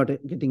they're not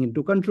getting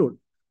into control.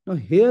 Now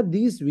here,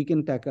 these we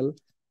can tackle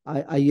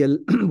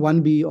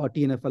IL-1B or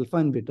TNF-alpha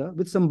inhibitor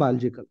with some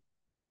biological.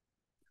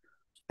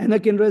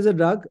 Anakinra is a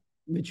drug,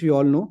 which we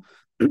all know,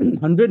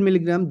 100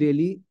 milligram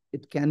daily.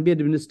 It can be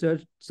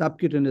administered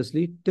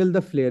subcutaneously till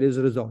the flare is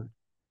resolved.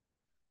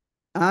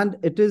 And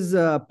it is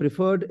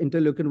preferred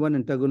interleukin-1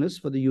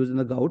 antagonist for the use in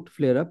the gout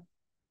flare-up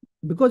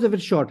because of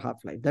its short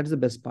half-life. That is the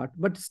best part,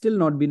 but still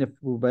not been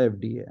approved by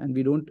FDA, and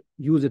we don't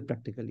use it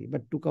practically.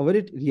 But to cover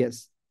it,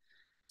 yes.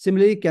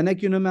 Similarly,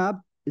 canakinumab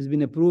has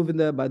been approved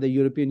by the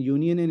European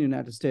Union and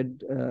United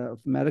States of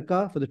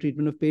America for the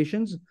treatment of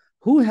patients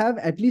who have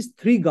at least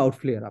 3 gout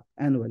flare-up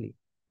annually,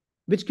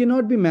 which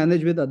cannot be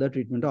managed with other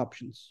treatment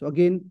options. So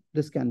again,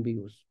 this can be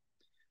used.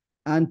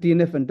 And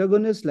TNF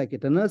antagonists like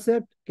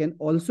etanercept can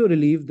also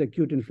relieve the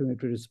acute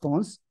inflammatory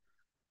response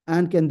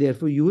and can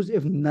therefore use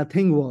if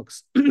nothing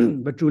works.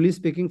 But truly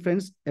speaking,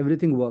 friends,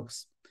 everything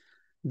works.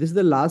 This is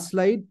the last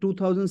slide,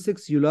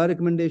 2006 EULAR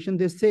recommendation.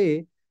 They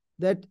say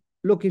that,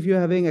 look, if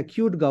you're having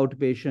acute gout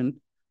patient,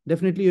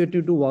 definitely you have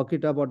to work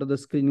it up out of the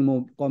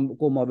screening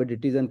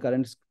comorbidities and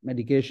current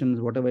medications,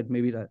 whatever it may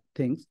be,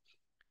 things.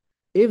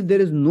 If there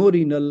is no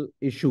renal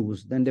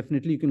issues, then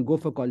definitely you can go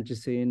for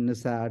colchicine,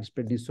 NSAIDs,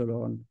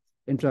 prednisolone,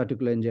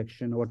 intraarticular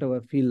injection,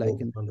 whatever feel like,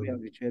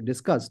 which we have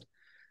discussed.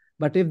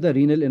 But if the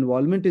renal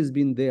involvement has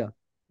been there,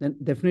 then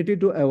definitely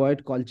to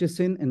avoid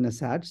colchicine and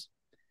NSAIDs,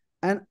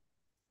 and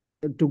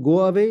to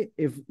go away,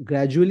 if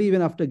gradually,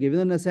 even after giving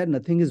the NSAID,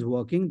 nothing is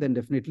working, then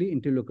definitely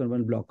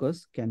interleukin-1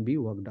 blockers can be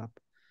worked up.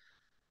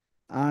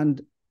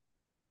 And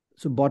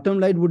so bottom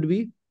line would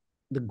be,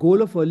 the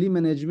goal of early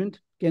management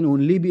can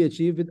only be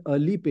achieved with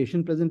early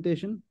patient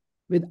presentation,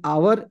 with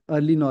our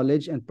early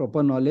knowledge and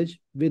proper knowledge,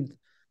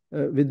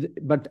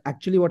 but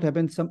actually what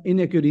happens, some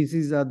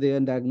inaccuracies are there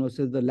in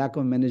diagnosis, the lack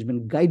of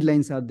management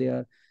guidelines are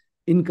there,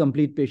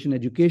 incomplete patient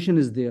education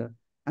is there,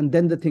 and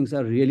then the things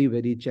are really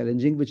very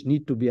challenging, which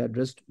need to be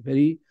addressed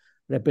very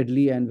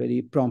rapidly and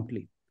very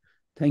promptly.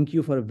 Thank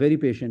you for a very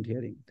patient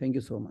hearing. Thank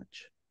you so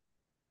much.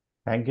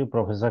 Thank you,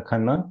 Professor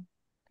Khanna.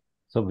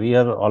 So we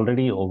are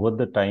already over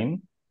the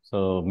time.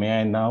 So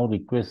may I now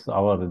request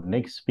our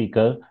next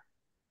speaker,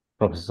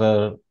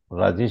 Professor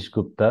Rajesh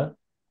Gupta.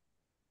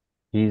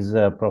 He is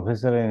a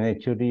professor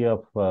and HOD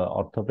of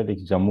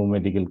Orthopedics, Jammu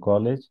Medical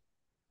College,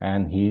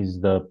 and he is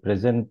the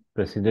present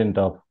president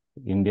of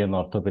Indian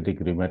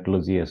Orthopaedic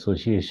Rheumatology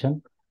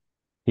Association.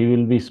 He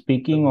will be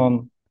speaking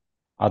on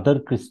other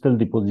crystal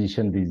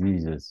deposition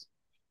diseases.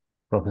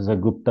 Professor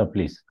Gupta,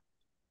 please.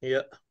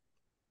 Yeah.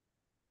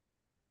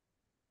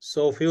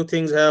 So few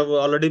things have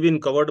already been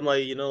covered by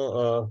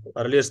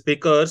earlier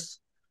speakers.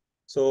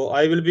 So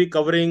I will be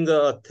covering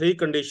three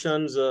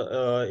conditions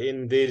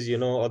in these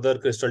other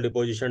crystal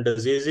deposition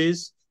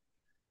diseases.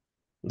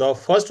 The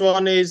first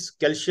one is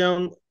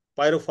calcium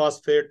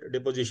pyrophosphate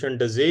deposition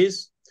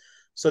disease.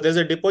 So there's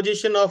a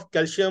deposition of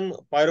calcium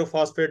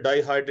pyrophosphate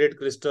dihydrate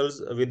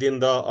crystals within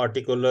the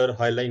articular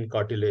hyaline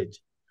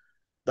cartilage.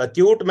 The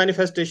acute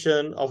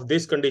manifestation of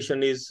this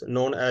condition is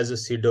known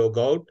as pseudo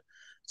gout,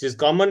 which is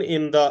common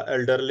in the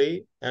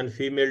elderly, and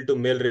female to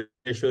male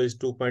ratio is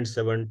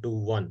 2.7 to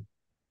 1.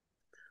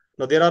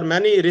 Now, there are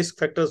many risk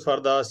factors for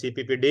the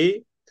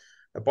CPPD.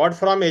 Apart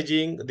from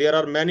aging, there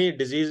are many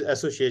disease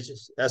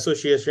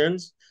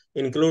associations,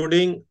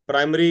 including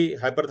primary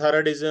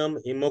hyperthyroidism,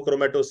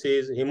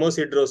 hemochromatosis,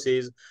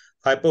 hemosiderosis,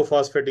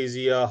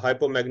 hypophosphatemia,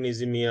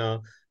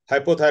 hypomagnesemia,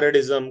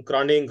 hypothyroidism,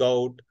 chronic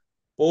gout,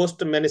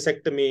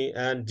 post-meniscectomy,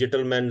 and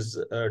Gentleman's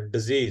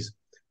disease.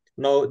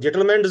 Now,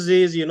 Gentleman's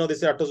disease, this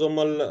is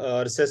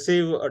autosomal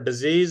recessive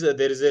disease.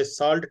 There is a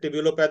salt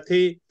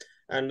tubulopathy,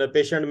 and the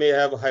patient may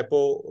have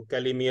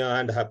hypokalemia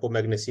and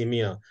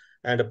hypomagnesemia.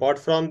 And apart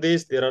from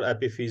this, there are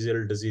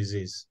epiphyseal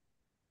diseases.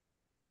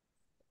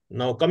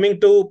 Now, coming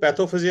to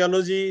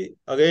pathophysiology,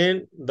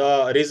 again,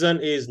 the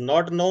reason is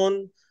not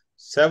known.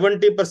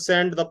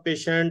 70% the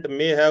patient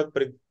may have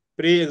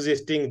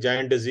pre-existing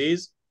giant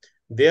disease.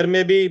 There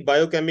may be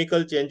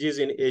biochemical changes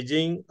in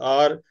aging,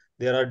 or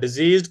there are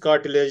diseased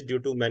cartilage due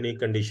to many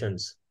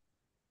conditions.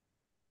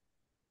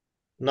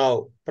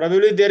 Now,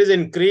 probably there is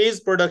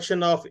increased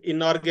production of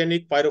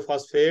inorganic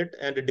pyrophosphate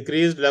and a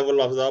decreased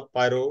level of the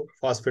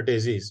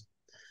pyrophosphatases.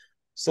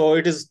 So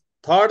it is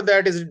thought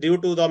that is due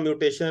to the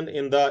mutation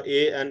in the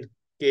A and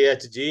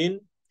KH gene.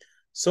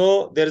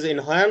 So there is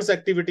enhanced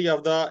activity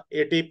of the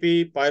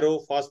ATP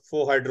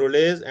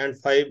pyrophosphohydrolase and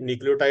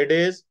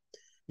 5-nucleotidase,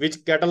 which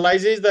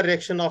catalyzes the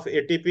reaction of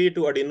ATP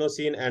to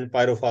adenosine and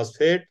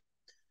pyrophosphate.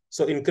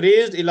 So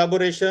increased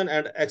elaboration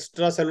and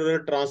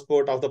extracellular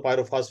transport of the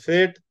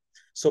pyrophosphate.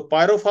 So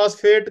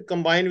pyrophosphate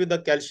combined with the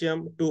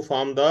calcium to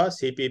form the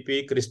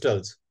CPP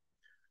crystals.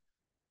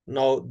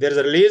 Now, there is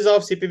a release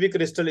of CPP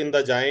crystal in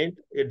the joint.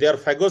 They are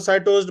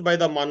phagocytosed by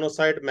the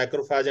monocyte,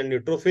 macrophage, and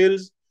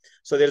neutrophils.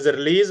 So there is a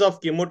release of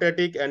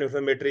chemotatic and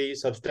inflammatory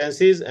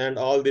substances, and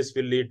all this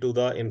will lead to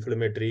the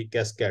inflammatory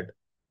cascade.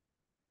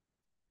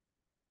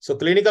 So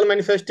clinical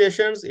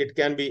manifestations, it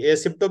can be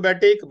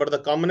asymptomatic, but the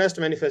commonest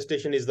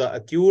manifestation is the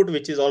acute,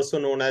 which is also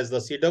known as the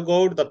pseudo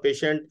gout. The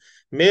patient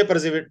may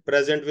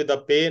present with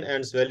the pain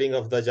and swelling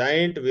of the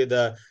joint with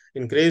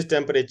increased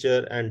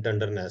temperature and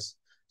tenderness.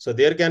 So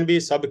there can be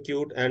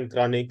subacute and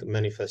chronic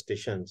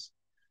manifestations.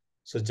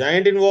 So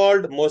joint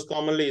involved most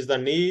commonly is the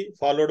knee,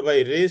 followed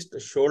by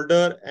wrist,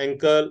 shoulder,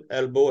 ankle,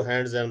 elbow,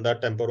 hands, and the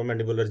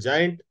temporomandibular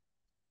joint.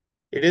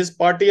 It is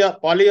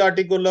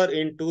polyarticular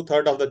in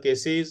 2/3 of the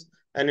cases,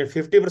 and in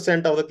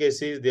 50% of the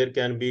cases, there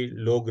can be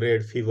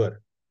low-grade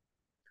fever.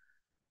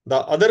 The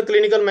other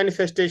clinical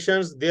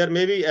manifestations, there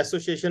may be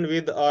association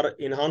with or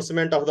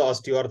enhancement of the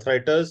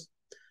osteoarthritis,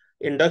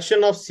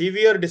 induction of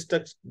severe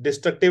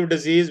destructive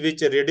disease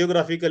which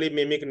radiographically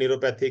mimic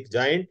neuropathic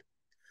joint.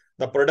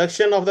 The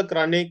production of the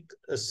chronic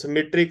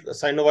symmetric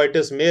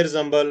synovitis may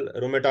resemble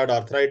rheumatoid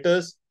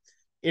arthritis.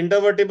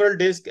 Intervertebral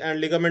disc and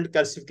ligament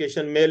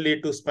calcification may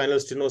lead to spinal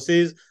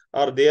stenosis,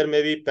 or there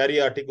may be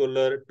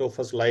periarticular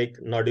tophus-like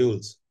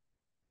nodules.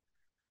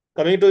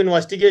 Coming to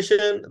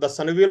investigation, the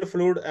synovial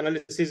fluid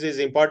analysis is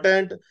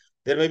important.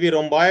 There may be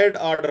rhomboid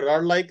or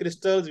rod-like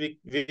crystals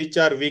which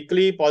are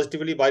weakly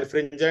positively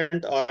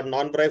birefringent or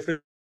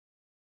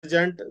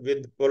non-birefringent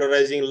with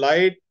polarizing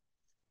light.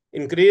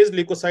 Increased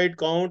leukocyte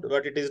count,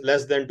 but it is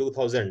less than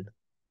 2000.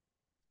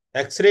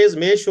 X-rays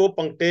may show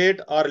punctate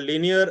or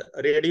linear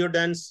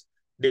radiodense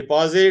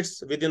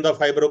deposits within the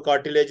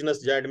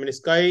fibrocartilaginous joint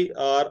menisci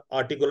or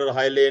articular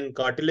hyaline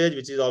cartilage,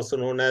 which is also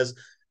known as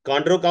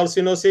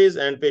chondrocalcinosis,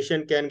 and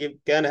patient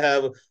can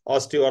have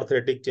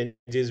osteoarthritic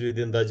changes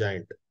within the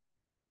joint.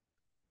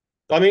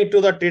 Coming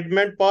to the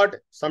treatment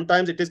part,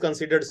 sometimes it is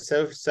considered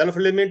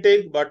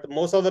self-limiting, but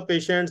most of the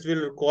patients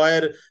will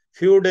require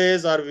few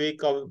days or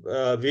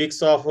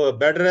weeks of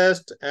bed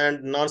rest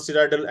and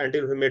non-steroidal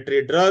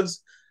anti-inflammatory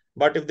drugs.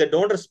 But if they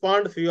don't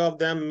respond, few of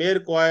them may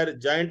require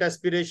joint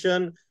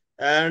aspiration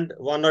and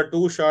 1 or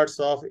 2 shots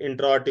of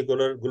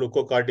intra-articular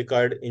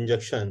glucocorticoid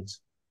injections.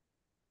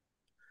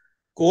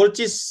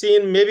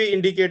 Colchicine may be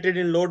indicated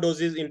in low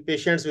doses in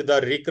patients with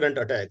the recurrent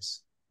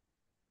attacks.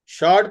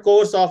 Short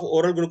course of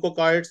oral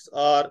glucocorticoids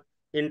are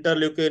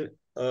interleukin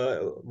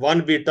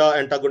 1 beta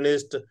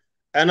antagonist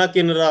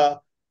anakinra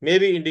may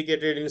be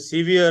indicated in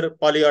severe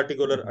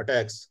polyarticular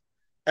attacks.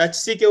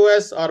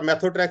 HCQS or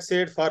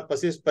methotrexate for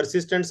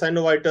persistent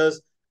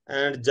synovitis,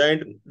 and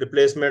joint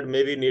replacement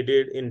may be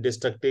needed in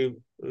destructive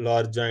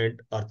large joint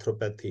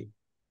arthropathy.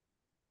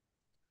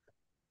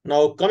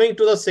 Now, coming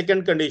to the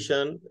second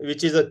condition,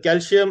 which is a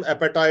calcium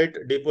appetite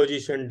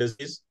deposition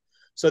disease.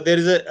 So there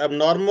is an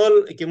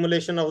abnormal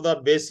accumulation of the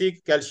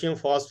basic calcium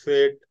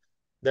phosphate,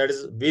 that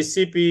is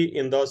BCP,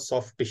 in the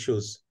soft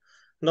tissues.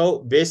 Now,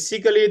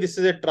 basically, this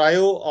is a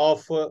trio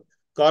of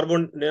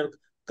carbonated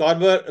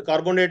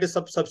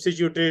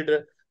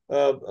substituted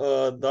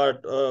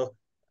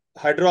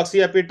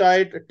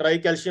hydroxyapatite,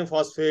 tricalcium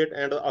phosphate,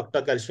 and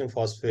octacalcium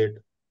phosphate.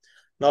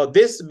 Now,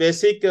 this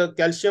basic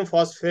calcium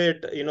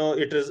phosphate,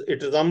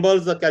 it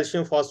resembles the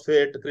calcium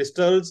phosphate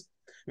crystals,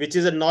 which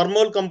is a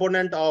normal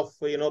component of,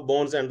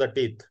 bones and the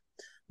teeth.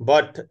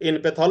 But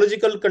in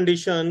pathological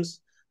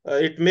conditions,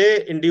 it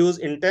may induce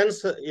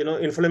intense,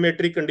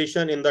 inflammatory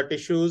condition in the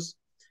tissues.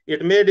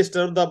 It may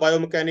disturb the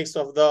biomechanics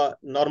of the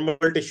normal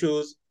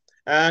tissues.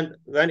 And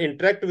when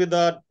interact with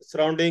the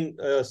surrounding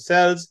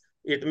cells,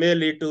 it may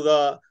lead to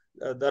the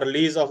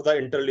release of the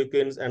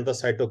interleukins and the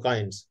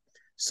cytokines.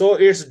 So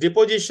its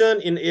deposition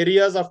in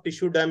areas of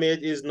tissue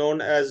damage is known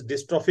as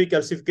dystrophic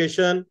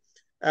calcification,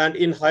 and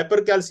in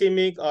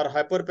hypercalcemic or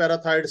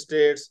hyperparathyroid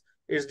states,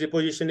 its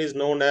deposition is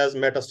known as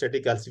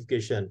metastatic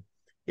calcification.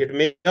 It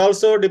may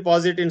also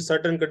deposit in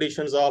certain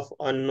conditions of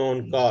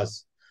unknown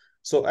cause.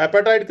 So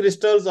apatite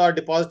crystals are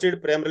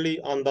deposited primarily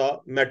on the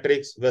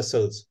matrix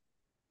vessels.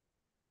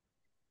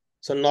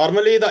 So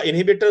normally the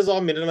inhibitors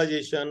of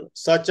mineralization,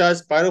 such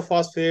as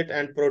pyrophosphate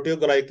and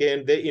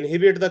proteoglycan, they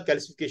inhibit the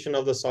calcification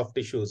of the soft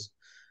tissues.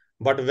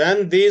 But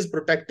when these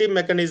protective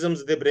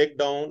mechanisms, they break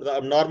down, the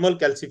abnormal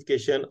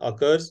calcification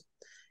occurs.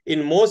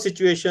 In most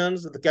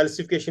situations, the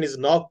calcification is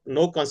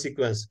no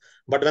consequence.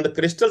 But when the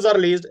crystals are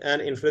released, an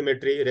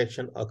inflammatory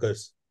reaction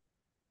occurs.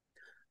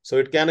 So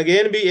it can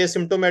again be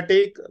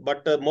asymptomatic,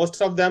 but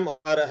most of them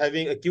are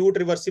having acute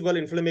reversible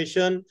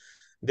inflammation.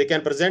 They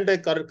can present a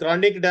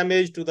chronic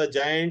damage to the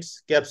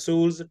joints,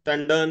 capsules,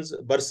 tendons,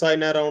 bursa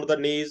in around the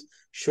knees,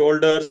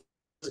 shoulders,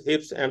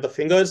 hips, and the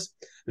fingers,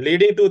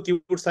 leading to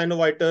acute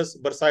synovitis,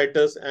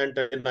 bursitis, and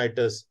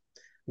tendinitis.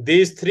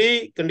 These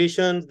three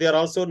conditions, they are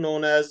also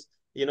known as,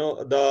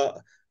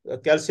 the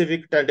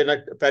calcific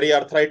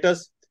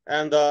periarthritis,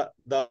 and the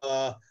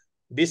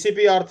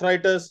BCP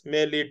arthritis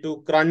may lead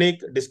to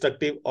chronic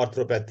destructive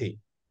arthropathy.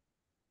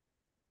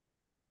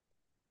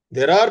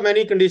 There are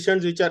many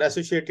conditions which are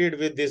associated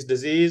with this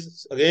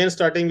disease, again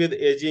starting with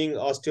aging,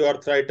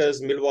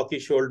 osteoarthritis, Milwaukee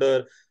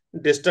shoulder,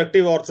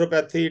 destructive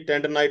arthropathy,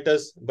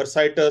 tendinitis,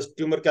 bursitis,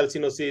 tumor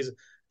calcinosis,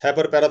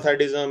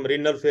 hyperparathyroidism,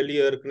 renal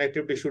failure,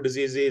 connective tissue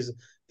diseases,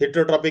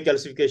 heterotrophic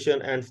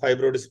calcification, and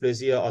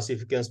fibrodysplasia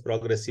ossificans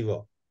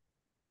progressiva.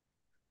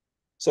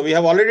 So we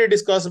have already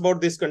discussed about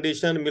this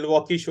condition,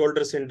 Milwaukee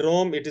shoulder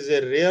syndrome. It is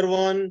a rare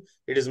one.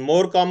 It is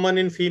more common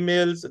in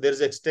females. There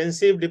is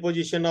extensive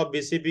deposition of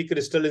BCP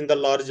crystal in the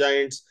large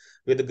joints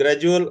with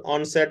gradual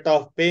onset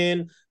of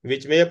pain,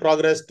 which may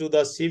progress to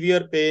the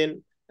severe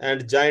pain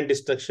and joint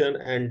destruction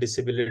and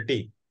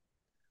disability.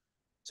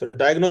 So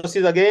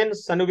diagnosis, again,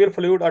 synovial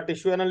fluid or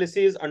tissue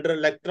analysis under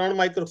electron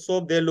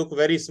microscope, they look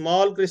very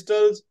small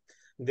crystals.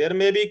 There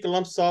may be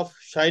clumps of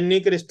shiny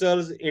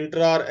crystals,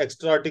 intra or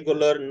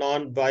extra-articular,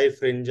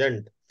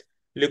 non-bifringent.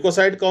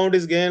 Leukocyte count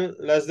is again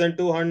less than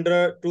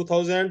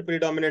 2,000,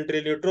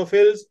 predominantly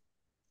neutrophils.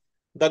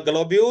 The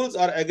globules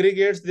or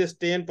aggregates, they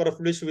stain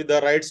purplish with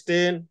the right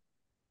stain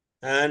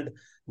and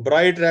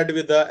bright red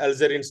with the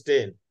alizarin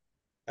stain,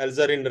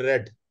 alizarin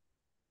red.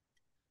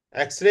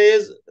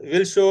 X-rays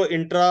will show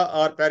intra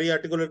or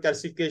periarticular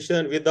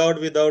calcification without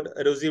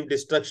erosive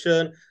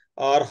destruction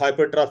or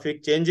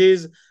hypertrophic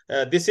changes.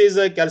 This is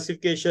a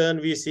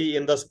calcification we see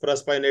in the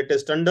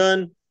supraspinatus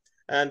tendon,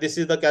 and this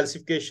is the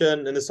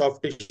calcification in the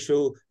soft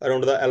tissue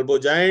around the elbow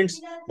joints.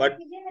 But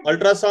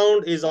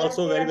ultrasound is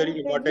also very, very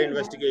important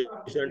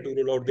investigation to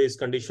rule out these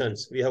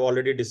conditions. We have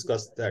already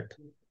discussed that.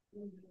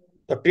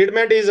 The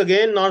treatment is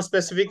again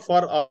non-specific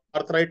for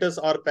arthritis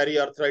or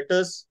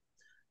periarthritis.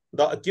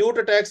 The acute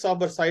attacks of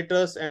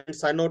bursitis and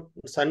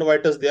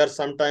synovitis, they are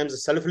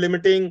sometimes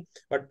self-limiting,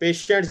 but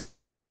patients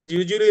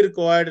usually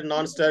require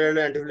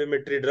non-steroidal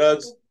anti-inflammatory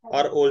drugs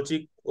or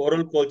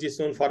oral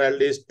colchicine for at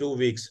least 2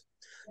 weeks.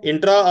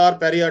 Intra or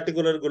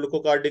periarticular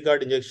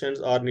glucocorticoid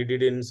injections are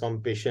needed in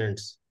some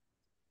patients.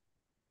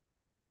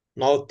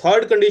 Now,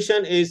 third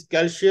condition is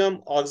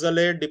calcium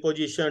oxalate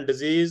deposition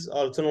disease,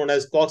 also known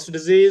as Cox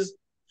disease.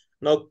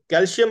 Now,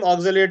 calcium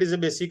oxalate is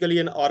basically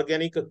an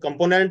organic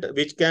component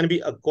which can be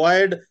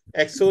acquired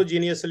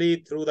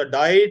exogenously through the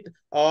diet,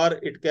 or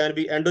it can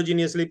be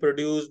endogenously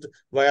produced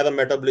via the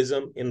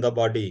metabolism in the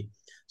body.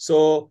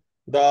 So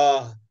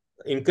the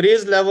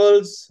increased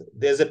levels,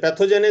 there's a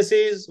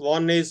pathogenesis.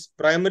 One is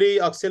primary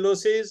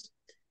oxalosis.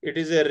 It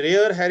is a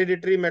rare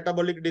hereditary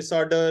metabolic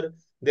disorder.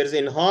 There is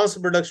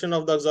enhanced production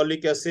of the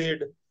oxalic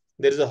acid.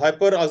 There is a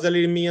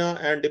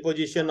hyperoxalemia and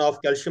deposition of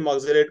calcium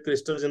oxalate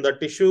crystals in the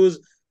tissues,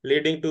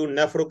 leading to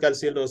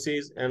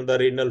nephrocalcinosis and the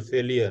renal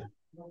failure.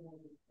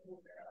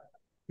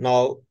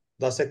 Now,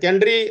 the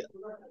secondary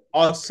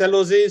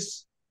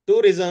oxalosis,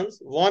 two reasons.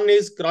 One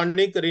is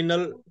chronic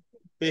renal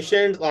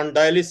patients on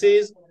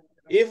dialysis.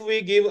 If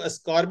we give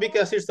ascorbic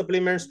acid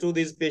supplements to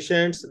these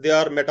patients, they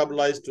are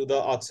metabolized to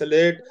the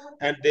oxalate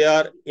and they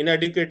are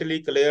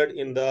inadequately cleared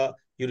in the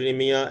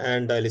uremia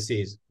and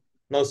dialysis.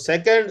 Now,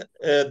 second,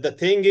 the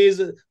thing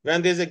is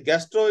when there's a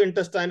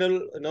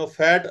gastrointestinal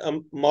fat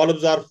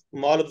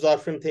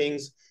malabsorption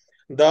things,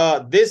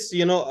 the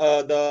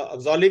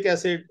oxalic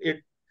acid,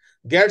 it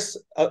gets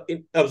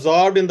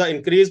absorbed in the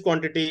increased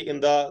quantity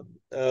in the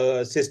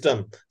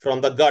system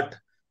from the gut.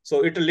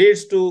 So it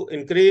leads to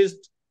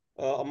increased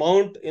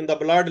amount in the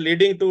blood,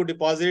 leading to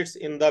deposits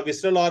in the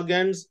visceral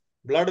organs,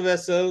 blood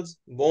vessels,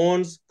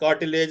 bones,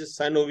 cartilage,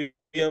 synovium,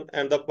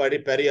 and the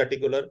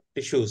periarticular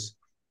tissues.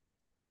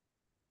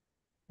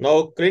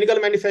 Now, clinical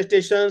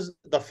manifestations,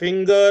 the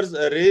fingers,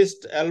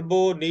 wrist,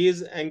 elbow,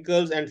 knees,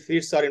 ankles, and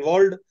feet are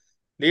involved,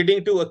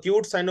 leading to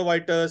acute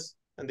synovitis,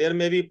 and there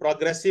may be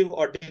progressive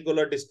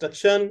articular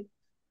destruction.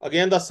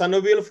 Again, the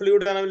synovial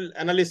fluid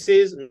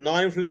analysis,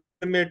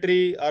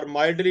 non-inflammatory or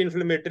mildly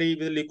inflammatory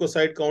with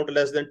leukocyte count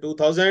less than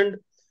 2000.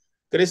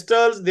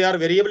 Crystals, they are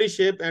variably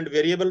shaped and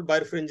variable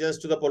birefringence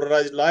to the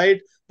polarized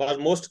light, but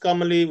most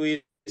commonly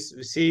we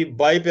see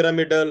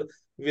bipyramidal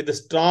with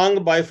strong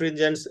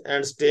birefringence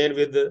and stain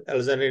with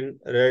alizarin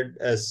red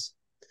S.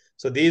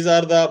 So these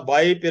are the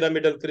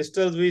bipyramidal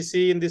crystals we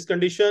see in this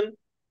condition.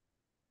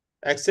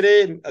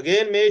 X-ray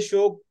again may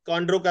show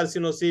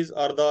chondrocalcinosis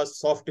or the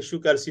soft tissue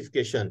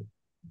calcification.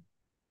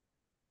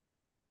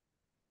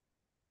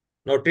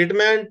 Now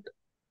treatment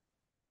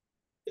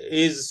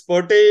is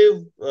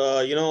supportive.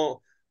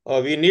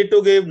 We need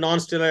to give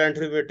non-steroidal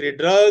anti-inflammatory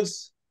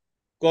drugs,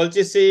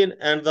 colchicine,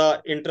 and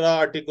the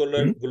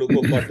intra-articular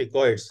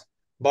glucocorticoids.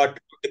 But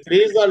to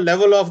decrease the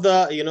level of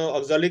the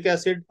oxalic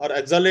acid or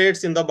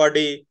oxalates in the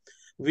body,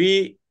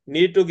 we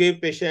need to give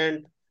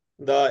patient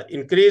the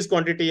increased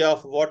quantity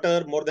of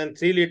water, more than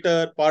 3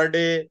 liters per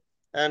day,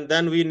 and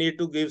then we need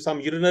to give some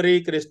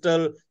urinary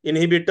crystal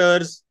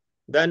inhibitors.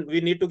 Then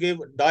we need to give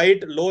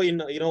diet low in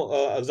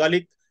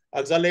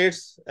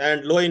oxalates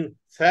and low in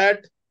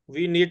fat.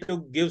 We need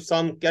to give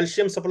some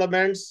calcium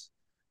supplements.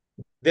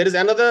 There is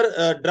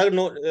another drug.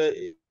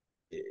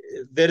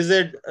 There is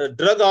a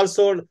drug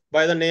also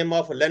by the name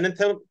of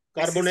lenithium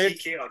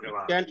carbonate,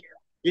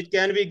 which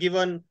can be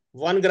given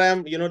 1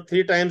 gram,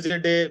 3 times a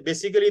day.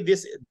 Basically,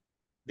 this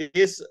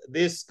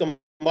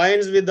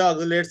combines with the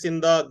oxalates in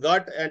the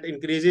gut and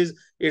increases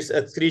its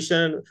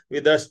excretion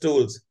with the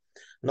stools.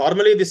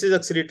 Normally, this is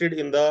excreted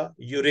in the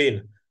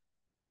urine.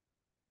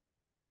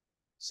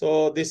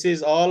 So this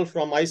is all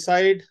from my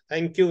side.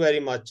 Thank you very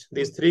much.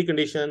 These 3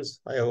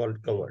 conditions I have all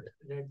covered.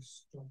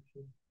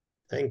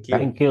 Thank you.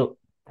 Thank you.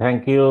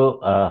 Thank you.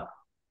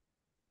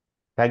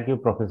 Thank you,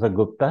 Professor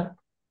Gupta,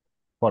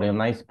 for a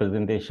nice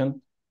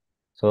presentation.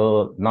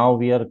 So now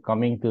we are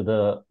coming to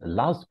the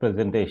last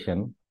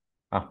presentation.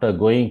 After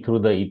going through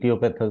the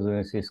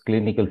Aetiopathogenesis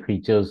clinical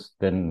features,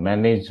 then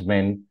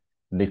management,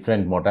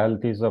 different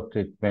modalities of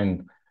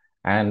treatment,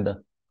 and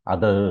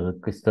other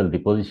crystal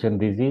deposition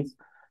disease.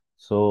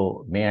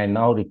 So may I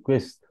now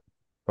request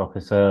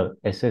Professor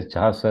S.S.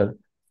 Jha sir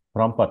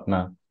from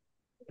Patna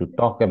to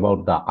talk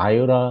about the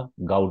IORA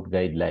Gout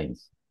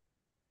guidelines.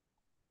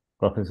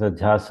 Professor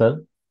Jha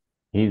sir.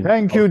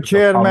 Thank you,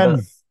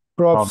 Chairman,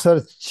 Professor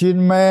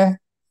Chinmoy,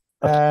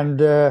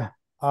 and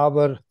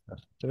our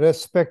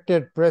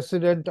respected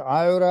President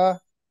IORA,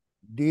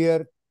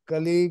 dear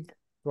colleague,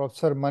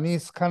 Professor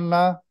Manish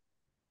Khanna,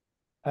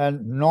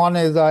 and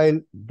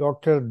non-agile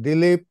Dr.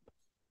 Dilip,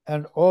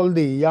 and all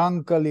the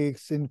young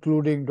colleagues,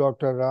 including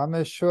Dr.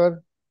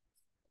 Rameshwar,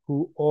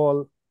 who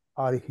all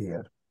are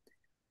here.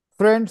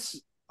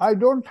 Friends, I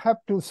don't have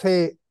to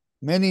say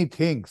many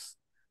things,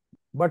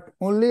 but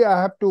only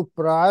I have to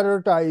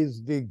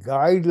prioritize the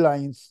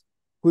guidelines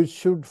which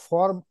should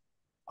form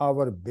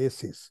our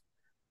basis.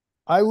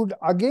 I would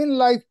again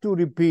like to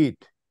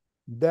repeat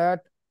that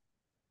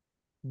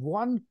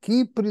one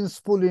key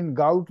principle in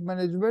gout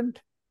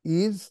management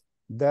is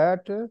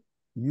that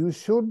you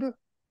should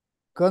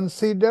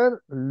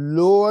consider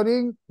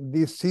lowering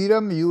the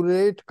serum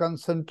urate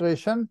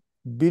concentration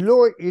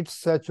below its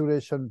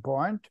saturation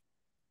point,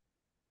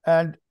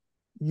 and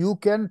you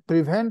can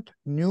prevent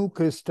new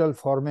crystal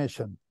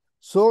formation.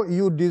 So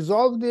you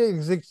dissolve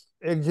the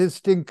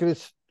existing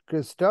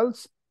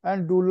crystals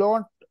and do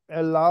not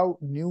allow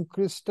new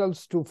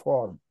crystals to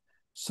form.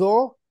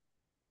 So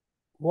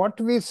what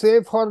we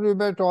say for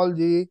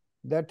rheumatology,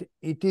 that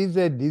it is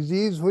a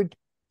disease which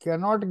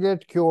cannot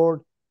get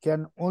cured,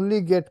 can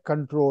only get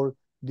controlled.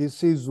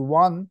 This is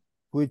one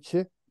which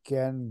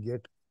can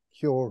get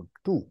cured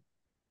too.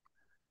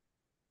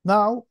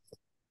 Now,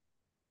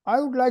 I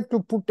would like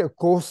to put a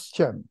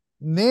question.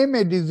 Name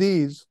a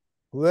disease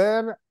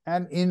where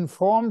an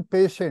informed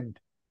patient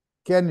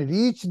can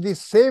reach the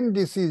same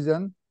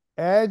decision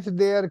as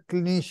their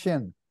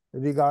clinician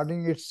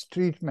regarding its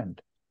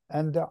treatment.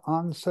 And the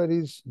answer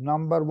is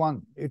number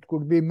 1. It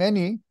could be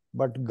many,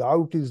 but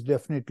gout is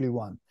definitely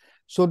one.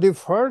 So the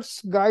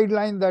first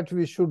guideline that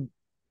we should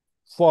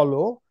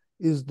follow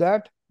is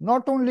that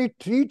not only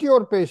treat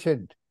your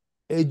patient,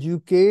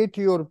 educate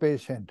your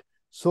patient,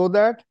 so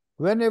that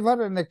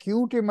whenever an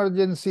acute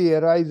emergency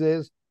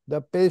arises, the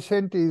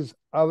patient is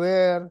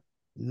aware,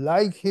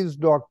 like his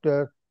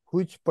doctor,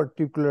 which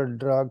particular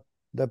drug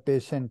the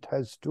patient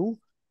has to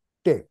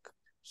take.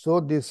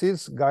 So this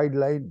is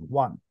guideline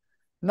 1.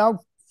 Now,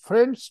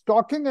 friends,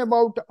 talking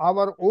about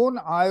our own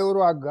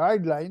IORA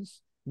guidelines,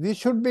 we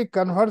should be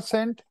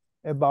conversant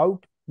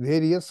about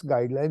various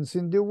guidelines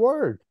in the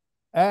world.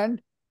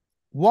 And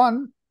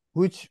one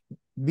which,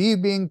 we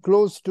being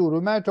close to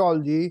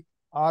rheumatology,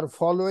 are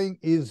following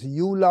is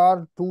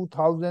EULAR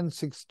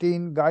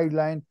 2016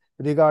 guideline,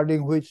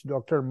 regarding which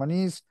Dr.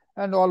 Manish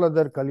and all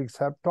other colleagues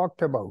have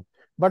talked about.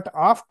 But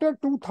after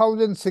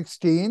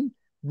 2016,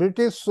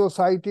 British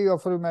Society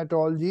of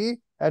Rheumatology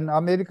and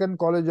American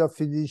College of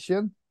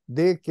Physicians,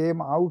 they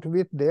came out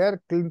with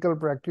their clinical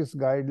practice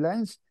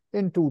guidelines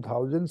in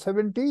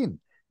 2017.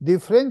 The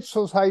French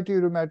Society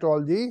of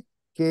Rheumatology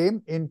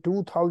came in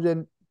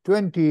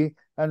 2020,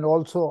 and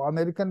also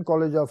American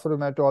College of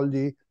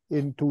Rheumatology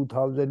in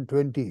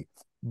 2020.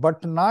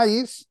 But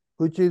NICE,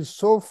 which is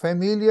so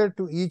familiar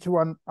to each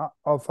one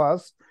of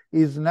us,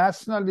 is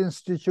National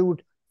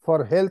Institute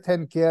for Health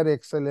and Care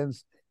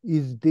Excellence,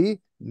 is the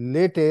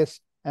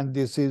latest, and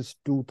this is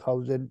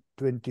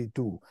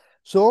 2022.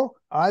 So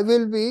I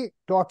will be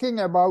talking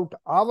about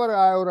our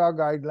IORA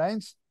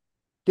guidelines,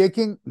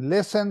 taking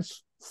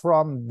lessons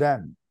from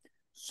them.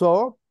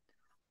 So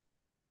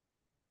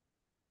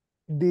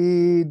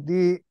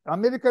the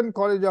American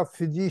College of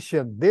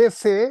Physicians, they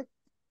say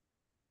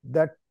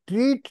that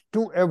treat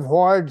to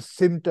avoid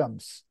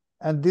symptoms,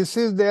 and this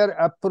is their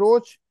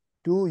approach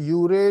to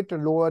urate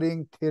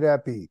lowering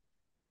therapy.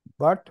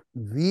 But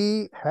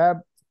we have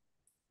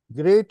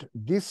great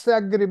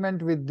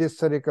disagreement with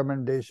this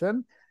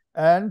recommendation,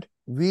 and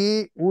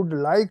we would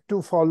like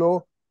to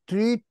follow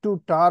treat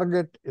to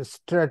target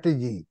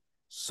strategy.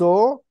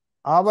 So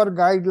our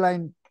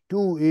guideline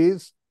 2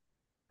 is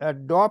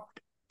adopt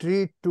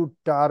treat to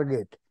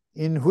target,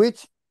 in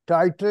which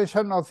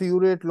titration of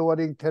urate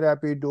lowering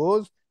therapy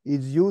dose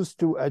is used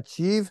to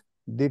achieve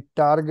the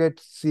target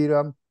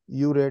serum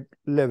urate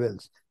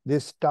levels.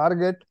 This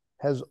target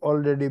has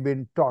already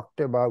been talked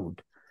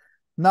about.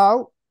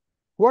 Now,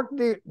 what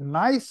the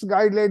NICE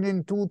guideline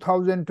in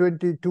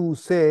 2022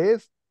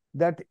 says,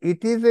 that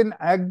it is in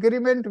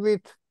agreement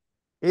with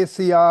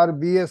ACR,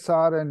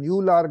 BSR and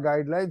EULAR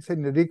guidelines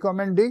in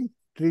recommending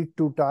treat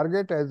to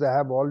target, as I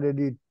have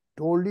already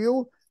told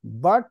you.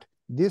 But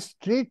this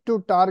treat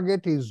to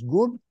target is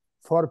good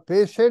for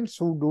patients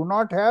who do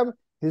not have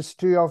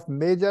history of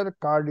major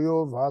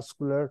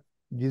cardiovascular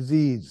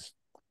disease.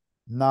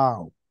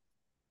 Now,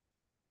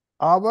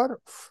 our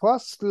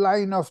first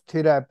line of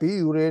therapy,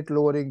 urate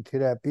lowering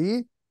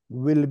therapy,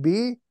 will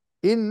be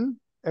in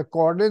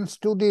accordance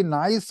to the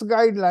NICE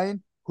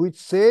guideline, which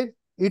says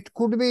it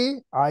could be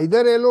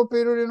either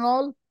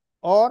allopurinol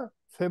or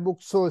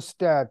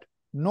febuxostat.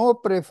 No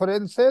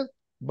preferences,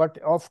 but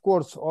of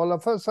course, all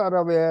of us are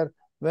aware,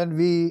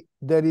 when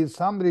there is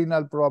some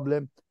renal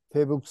problem,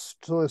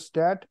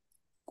 febuxostat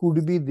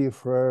could be the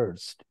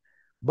first.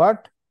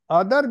 But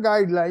other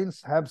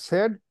guidelines have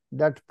said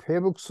that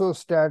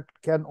febuxostat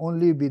can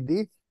only be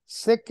the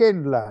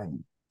second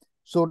line.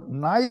 So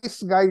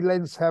NICE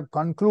guidelines have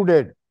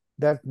concluded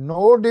that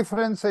no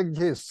difference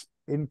exists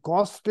in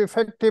cost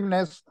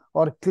effectiveness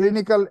or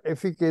clinical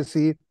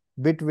efficacy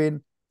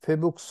between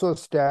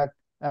febuxostat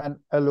and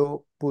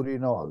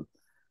allopurinol.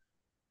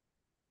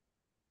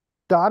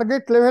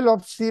 Target level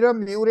of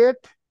serum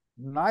urate,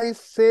 NICE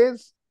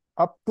says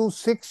up to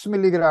 6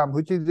 milligram,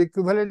 which is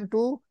equivalent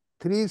to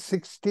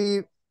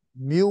 360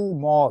 mu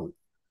mol.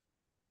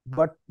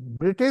 But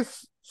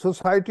British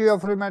Society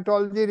of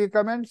Rheumatology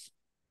recommends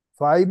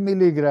 5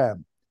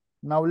 milligram.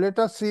 Now let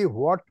us see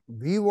what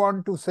we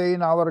want to say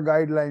in our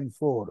guideline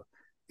 4.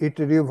 It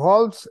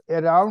revolves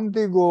around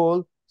the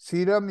goal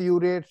serum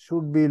urate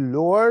should be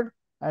lowered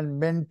and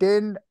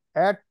maintained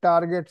at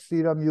target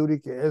serum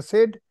uric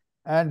acid,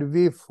 and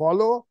we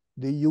follow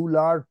the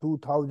EULAR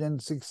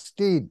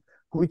 2016,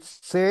 which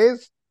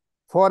says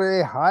for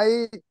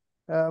a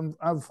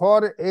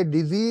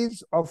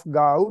disease of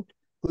gout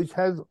which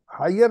has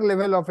higher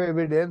level of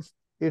evidence,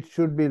 it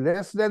should be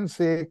less than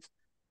 6,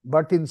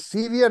 but in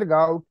severe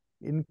gout,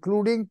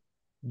 including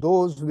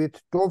those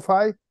with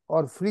tophi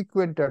or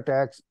frequent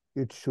attacks,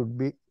 it should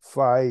be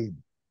 5.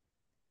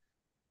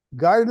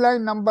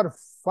 Guideline number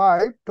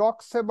 5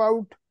 talks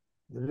about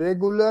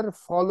regular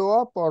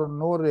follow-up or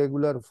no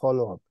regular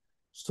follow-up.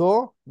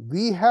 So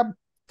we have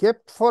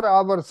kept for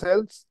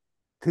ourselves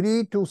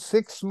 3 to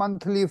 6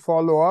 monthly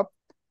follow-up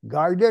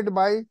guided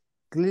by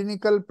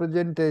clinical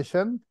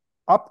presentation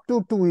up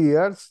to 2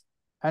 years,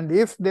 and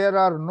if there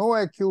are no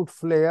acute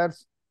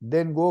flares,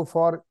 then go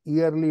for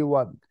yearly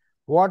one.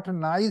 What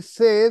NICE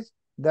says,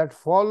 that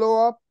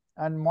follow up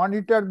and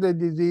monitor the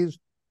disease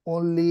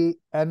only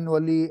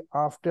annually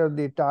after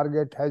the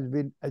target has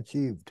been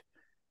achieved.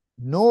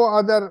 No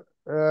other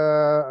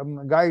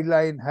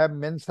guideline have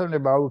mentioned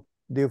about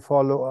the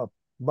follow-up,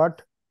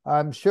 but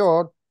I'm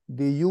sure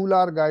the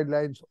EULAR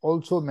guidelines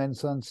also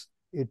mentions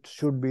it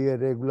should be a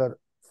regular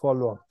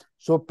follow-up.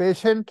 So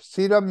patient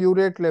serum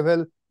urate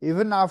level,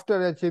 even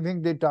after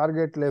achieving the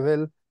target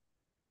level,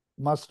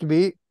 must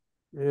be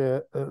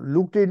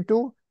looked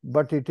into,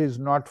 but it is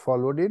not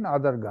followed in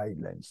other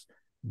guidelines.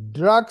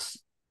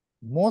 Drugs,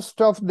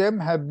 most of them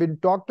have been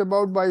talked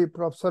about by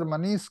Professor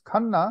Manish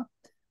Khanna,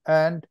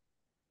 and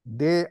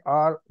they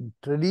are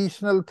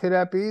traditional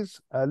therapies,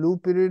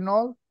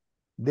 allopurinol.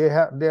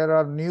 There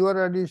are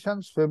newer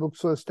additions,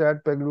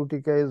 febuxostat,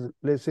 pegloticase,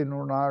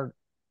 lesinurad,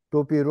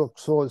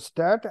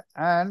 topiroxostat,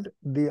 and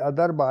the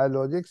other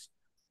biologics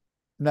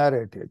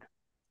narrated.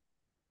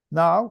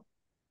 Now,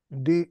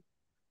 the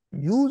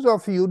use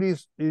of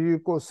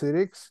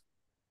uricosurics,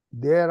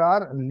 there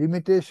are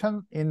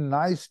limitations in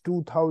NICE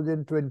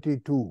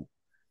 2022.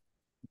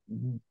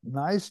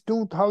 NICE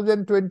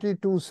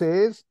 2022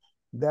 says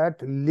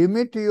that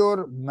limit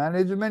your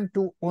management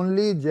to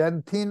only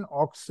xanthine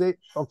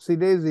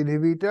oxidase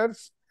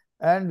inhibitors,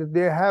 and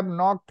they have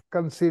not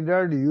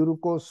considered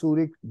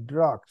uricosuric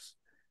drugs.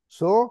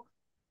 So,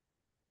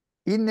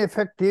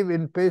 ineffective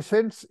in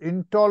patients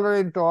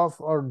intolerant of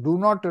or do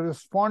not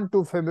respond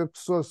to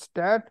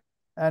febuxostat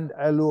and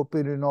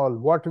allopurinol.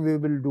 What we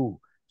will do?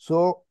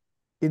 So,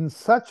 in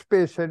such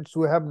patients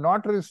who have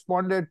not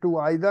responded to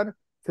either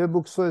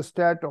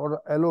febuxostat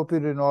or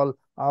allopurinol,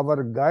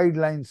 our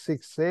guideline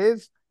 6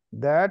 says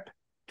that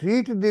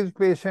treat these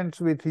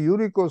patients with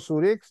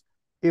uricosurics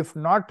if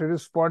not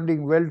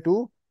responding well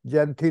to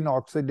xanthine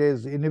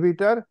oxidase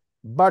inhibitor,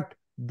 but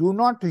do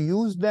not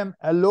use them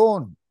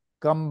alone.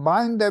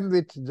 Combine them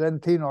with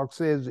xanthine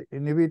oxidase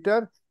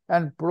inhibitor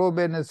and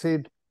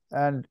probenecid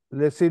and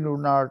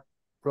lesinurad.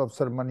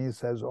 Professor Manish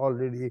has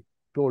already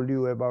told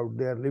you about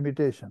their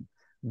limitation.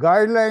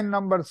 Guideline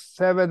number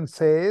 7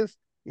 says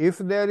if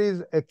there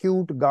is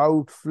acute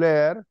gout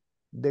flare,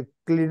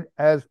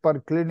 as per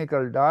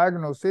clinical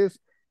diagnosis,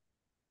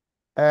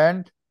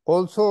 and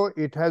also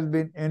it has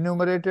been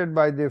enumerated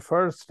by the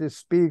first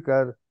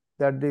speaker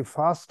that the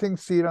fasting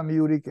serum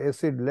uric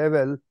acid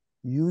level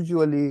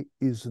usually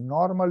is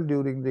normal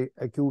during the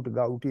acute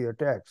gouty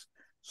attacks.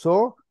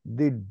 So,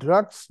 the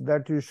drugs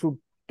that you should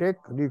take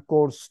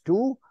recourse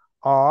to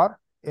are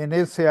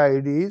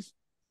NSAIDs,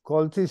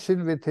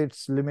 colchicine with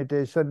its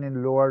limitation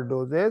in lower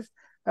doses,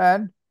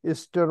 and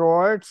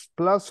steroids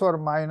plus or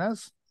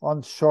minus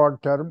on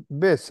short-term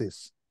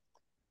basis.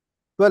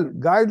 Well,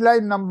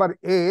 guideline number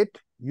 8,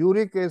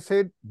 uric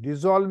acid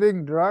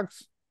dissolving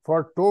drugs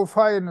for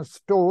tophi and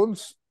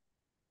stones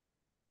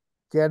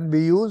can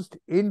be used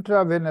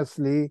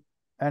intravenously,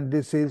 and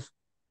this is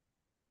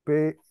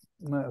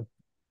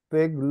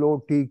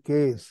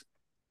pegloticase.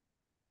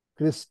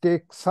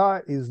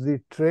 Cristexa is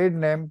the trade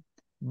name,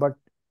 but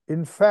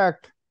in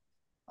fact,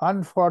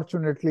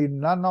 unfortunately,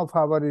 none of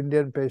our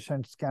Indian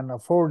patients can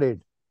afford it.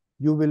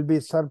 You will be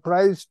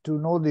surprised to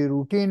know the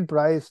routine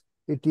price.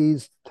 It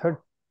is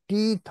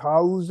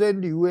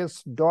 $30,000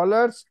 US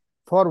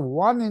for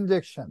one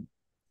injection.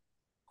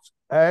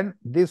 And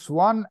this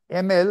 1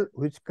 ml,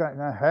 which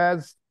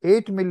has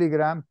 8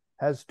 milligram,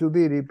 has to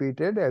be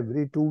repeated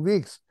every 2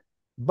 weeks.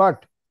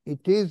 But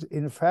it is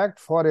in fact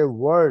for a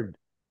word.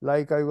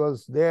 Like I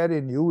was there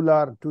in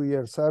EULAR 2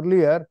 years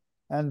earlier,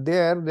 and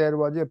there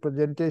was a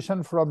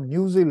presentation from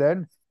New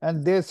Zealand,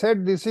 and they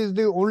said this is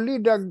the only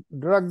drug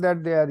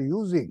that they are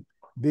using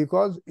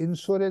because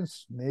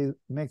insurance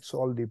makes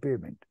all the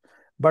payment.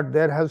 But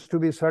there has to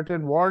be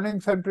certain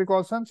warnings and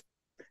precautions.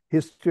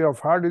 History of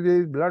heart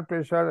disease, blood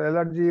pressure,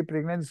 allergy,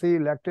 pregnancy,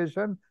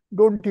 lactation,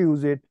 don't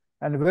use it.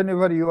 And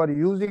whenever you are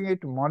using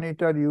it,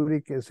 monitor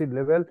uric acid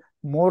level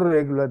more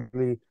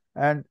regularly,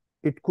 and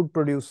it could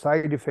produce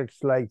side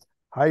effects like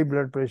high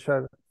blood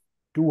pressure,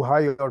 too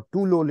high or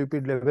too low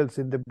lipid levels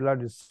in the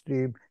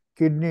bloodstream,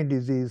 kidney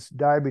disease,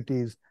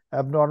 diabetes,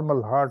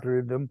 abnormal heart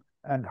rhythm,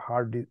 and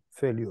heart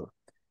failure.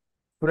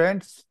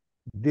 Friends,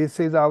 this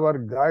is our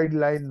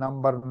guideline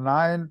number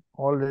 9,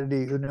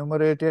 already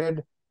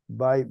enumerated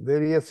by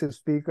various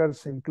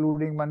speakers,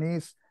 including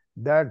Manish,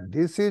 that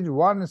this is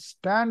one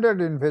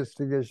standard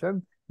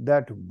investigation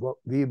that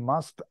we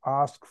must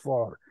ask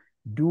for.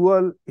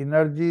 Dual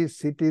energy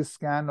CT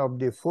scan of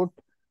the foot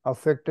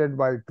affected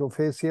by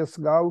tophaceous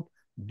gout,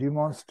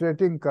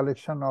 demonstrating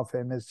collection of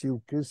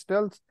MSU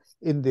crystals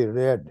in the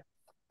red.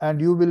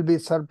 And you will be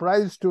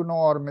surprised to know,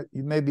 or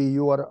maybe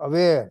you are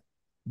aware,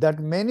 that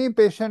many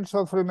patients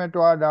of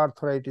rheumatoid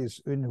arthritis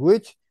in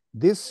which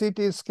this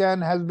CT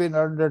scan has been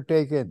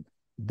undertaken,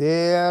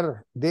 they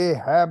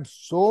have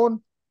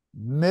shown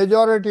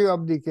majority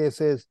of the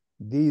cases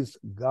these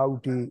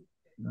gouty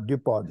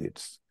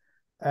deposits.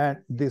 And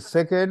the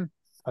second,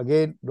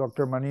 again,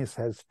 Dr. Manish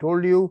has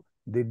told you,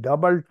 the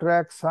double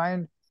track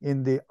sign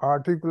in the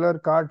articular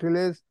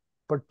cartilage,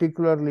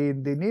 particularly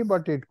in the knee,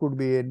 but it could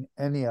be in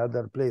any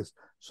other place.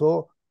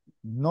 So,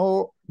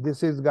 no,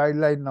 this is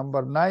guideline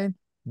number 9.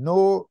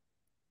 No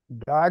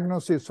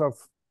diagnosis of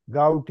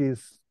gout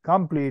is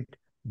complete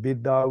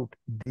without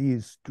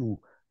these two.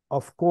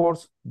 Of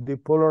course, the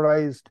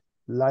polarized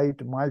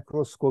light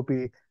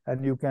microscopy,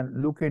 and you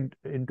can look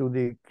into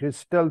the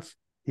crystals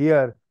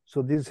here,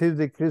 So this is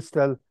the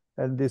crystal,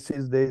 and this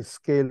is the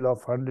scale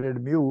of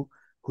 100 mu,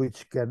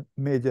 which can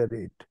measure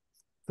it.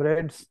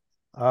 Friends,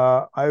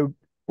 I would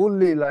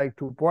only like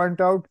to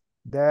point out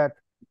that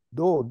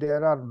though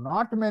there are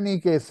not many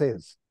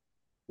cases,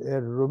 a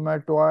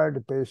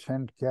rheumatoid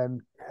patient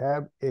can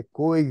have a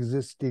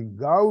coexisting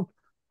gout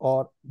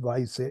or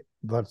vice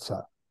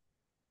versa.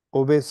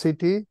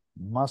 Obesity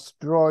must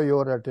draw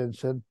your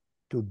attention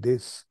to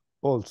this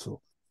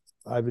also.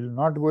 I will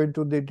not go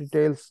into the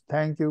details.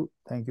 Thank you.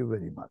 Thank you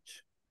very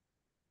much.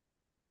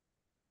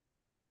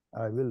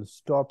 I will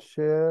stop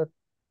share.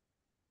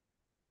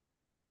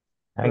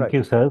 Thank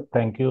you, sir.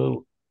 Thank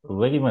you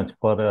very much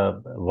for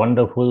a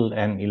wonderful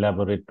and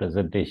elaborate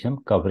presentation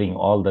covering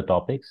all the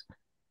topics.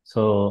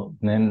 So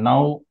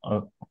now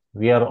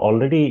we are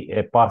already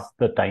past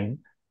the time,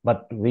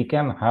 but we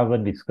can have a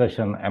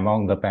discussion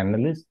among the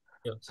panelists.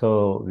 Yeah.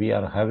 So we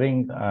are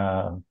having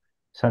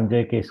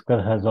Sanjay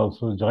Keshkar has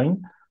also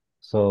joined.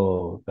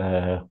 So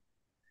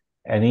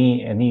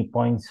any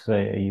points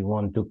you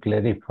want to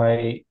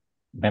clarify,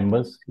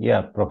 members?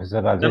 Yeah,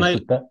 Professor Rajesh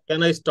Gupta.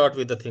 Can I start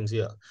with the things?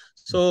 Yeah.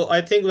 So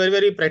I think very,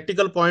 very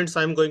practical points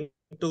I'm going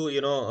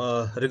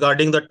to,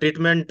 regarding the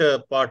treatment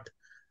part.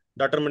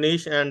 Dr.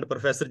 Manish and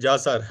Professor Jha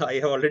sir, I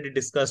have already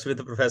discussed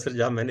with Professor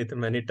Jha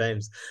many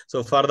times.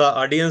 So for the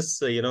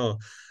audience,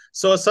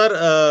 so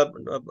sir,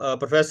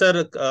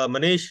 Professor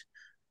Manish,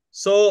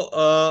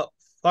 so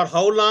for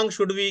how long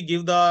should we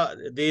give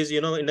these,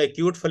 in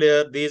acute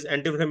flare, these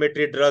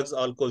anti-inflammatory drugs,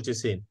 all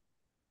colchicine?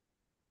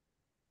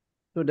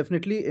 So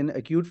definitely in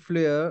acute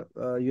flare,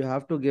 you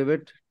have to give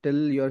it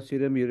till your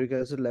serum uric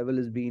acid level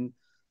is being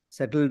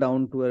settled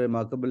down to a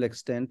remarkable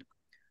extent.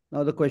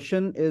 Now the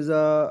question is,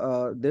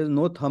 there's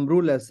no thumb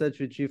rule as such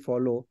which we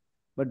follow,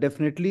 but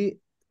definitely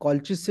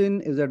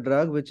colchicine is a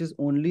drug which is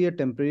only a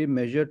temporary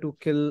measure to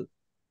kill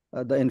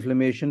the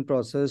inflammation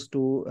process,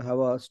 to have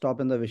a stop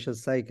in the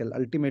vicious cycle.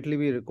 Ultimately,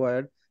 we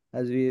required,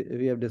 as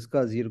we have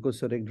discussed,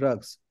 uricosuric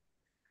drugs.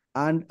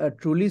 And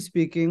truly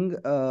speaking,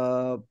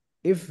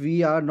 if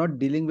we are not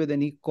dealing with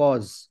any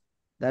cause,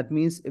 that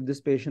means if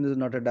this patient is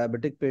not a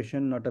diabetic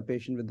patient, not a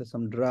patient with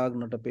some drug,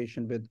 not a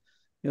patient with,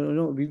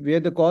 where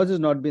the cause has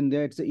not been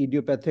there, it's an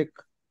idiopathic,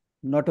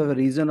 not a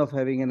reason of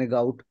having any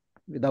gout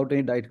without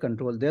any diet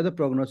control. There, the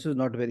prognosis is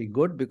not very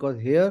good, because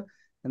here,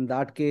 in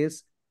that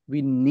case,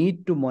 we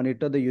need to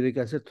monitor the uric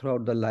acid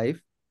throughout the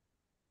life,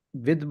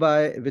 with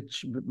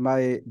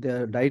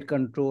their diet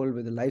control,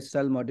 with the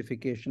lifestyle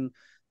modification,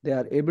 they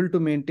are able to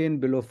maintain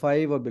below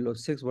 5 or below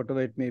 6,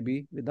 whatever it may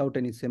be, without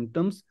any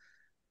symptoms.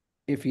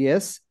 If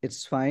yes,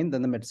 it's fine,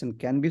 then the medicine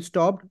can be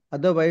stopped.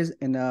 Otherwise,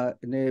 in a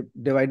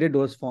divided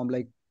dose form,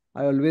 like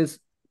I always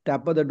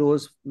taper the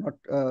dose,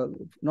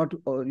 not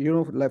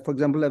like for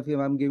example, if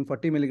I'm giving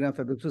 40 milligram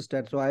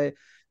febuxostat, so I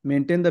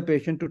maintain the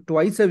patient to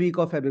twice a week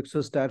of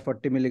febuxostat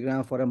 40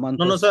 milligram for a month.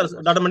 No, sir,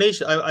 Dr.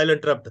 Manish, I'll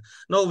interrupt.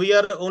 No, we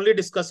are only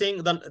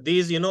discussing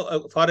these,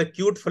 for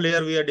acute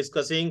flare, we are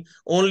discussing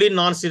only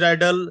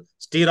non-steroidal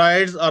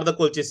steroids or the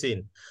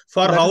colchicine.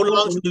 For how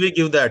long should we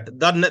give that?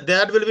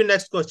 That will be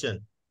next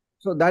question.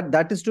 So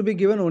that is to be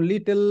given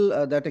only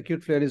till that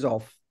acute flare is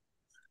off.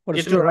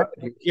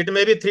 It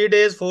may be 3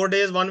 days, 4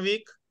 days, 1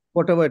 week.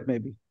 Whatever it may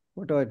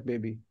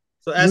be.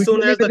 So as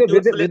soon as to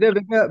interrupt,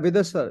 with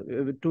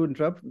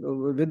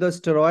the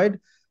steroid,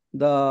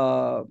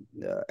 the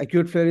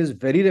acute flare is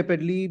very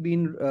rapidly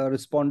being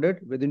responded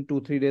within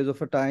 2-3 days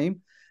of a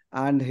time,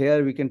 and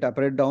here we can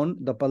taper it down,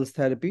 the pulse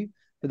therapy.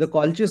 With the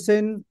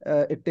colchicine,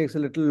 it takes a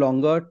little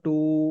longer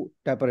to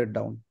taper it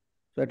down.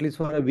 So at least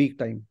for a week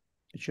time.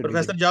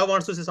 Professor Jha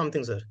wants to say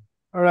something, sir.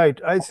 All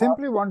right. I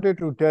simply wanted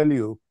to tell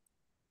you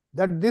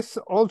that this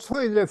also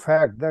is a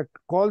fact that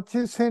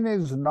colchicine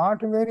is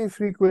not very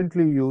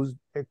frequently used,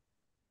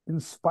 in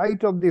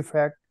spite of the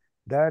fact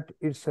that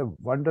it's a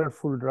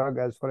wonderful drug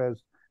as far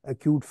as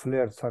acute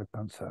flares are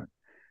concerned.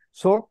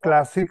 So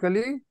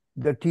classically,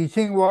 the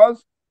teaching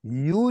was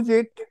use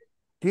it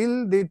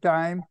till the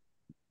time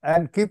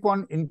and keep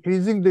on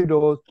increasing the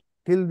dose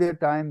till the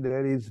time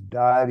there is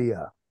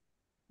diarrhea.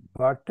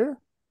 But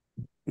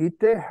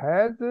it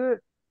has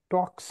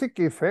toxic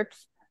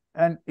effects,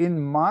 and in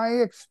my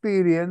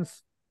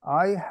experience,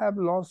 I have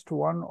lost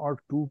 1 or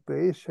 2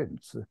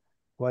 patients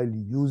while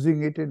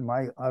using it in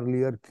my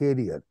earlier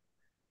career.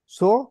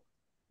 So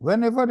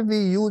whenever we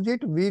use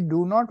it, we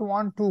do not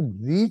want to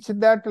reach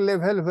that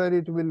level where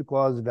it will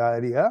cause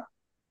diarrhea.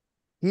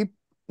 Keep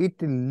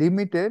it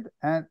limited,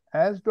 and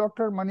as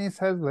Dr. Manish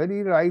has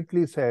very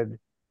rightly said,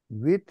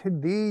 with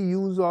the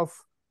use of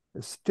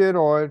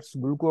steroids,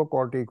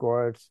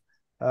 glucocorticoids,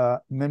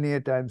 many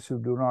a times you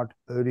do not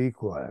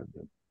require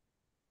them.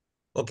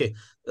 Okay.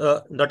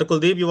 Dr.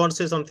 Kudeep, you want to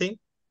say something?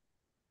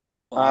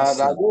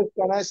 Rajesh,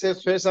 can I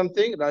say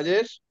something,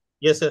 Rajesh?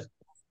 Yes, sir.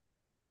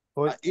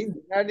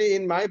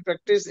 In my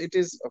practice, it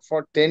is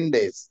for 10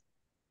 days.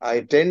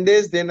 10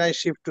 days, then I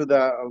shift to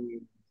the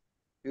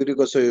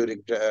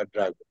uricosuric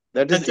drug.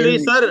 That is Actually,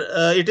 in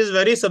sir, it is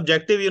very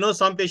subjective.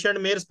 Some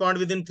patient may respond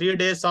within 3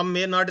 days, some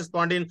may not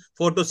respond in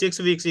 4 to 6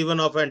 weeks even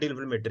of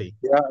anti-inflammatory.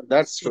 yeah,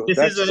 that's So true.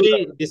 That's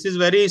true. this is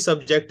very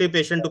subjective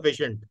patient to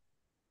patient.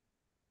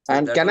 So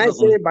And that can was I the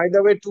say, only. by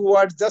the way, two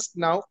words just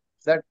now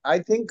that I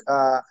think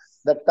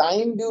the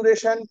time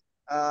duration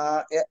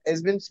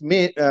has been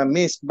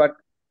missed, but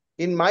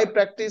in my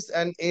practice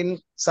and in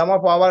some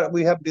of our,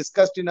 we have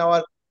discussed in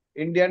our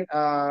Indian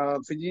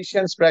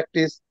physicians'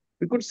 practice,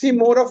 we could see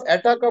more of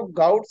attack of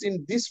gouts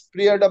in this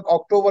period of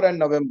October and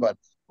November.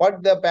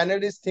 What the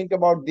panelists think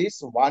about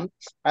this one,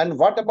 and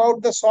what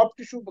about the soft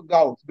tissue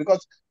gouts?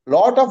 Because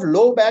lot of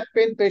low back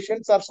pain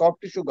patients are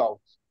soft tissue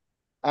gouts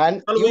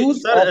and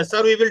use of.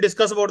 Sir, we will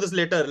discuss about this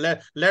later.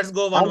 Let's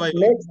go one And by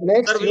one.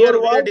 next Sir,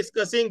 your we are word.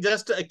 discussing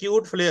just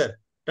acute flare.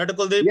 Dr.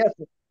 Kuldeep? Yes,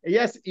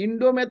 yes,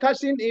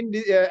 indomethacin in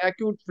the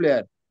acute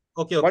flare.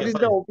 Okay, What okay, is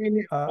the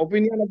fine.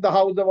 opinion of the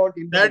house about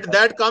indomethacin?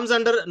 That comes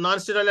under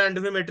non-steroidal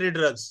anti-inflammatory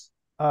drugs.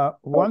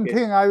 One Okay.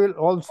 thing I will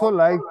also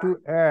like to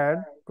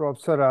add,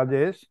 Professor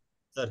Rajesh,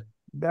 Sir.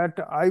 that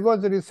I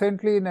was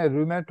recently in a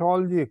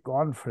rheumatology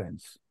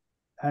conference,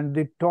 and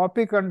the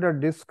topic under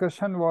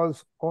discussion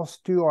was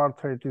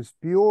osteoarthritis,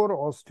 pure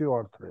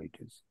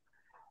osteoarthritis.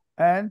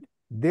 And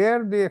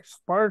there the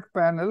expert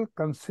panel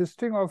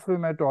consisting of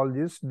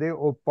rheumatologists, they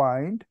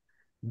opined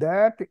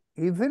that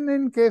even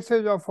in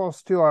cases of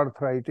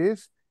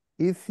osteoarthritis,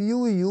 if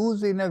you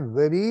use in a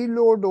very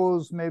low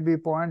dose, maybe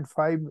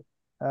 0.5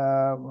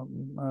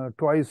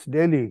 twice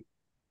daily,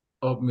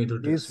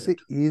 this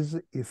is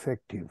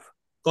effective.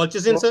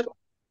 Colchicine, sir?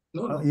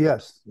 No.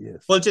 Yes,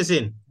 yes.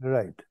 Colchicine.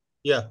 Right.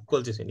 Yeah,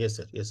 colchicine. Yes,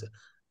 sir. Yes, sir.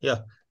 Yeah.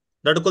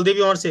 Dr. Kuldeep,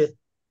 you want to say?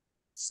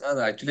 Sir,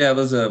 actually, I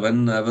was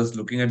when I was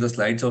looking at the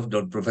slides of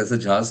Professor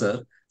Jha,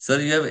 sir,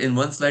 you have in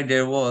one slide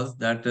there was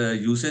that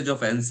usage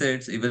of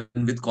NSAIDs even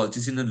with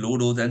colchicine and low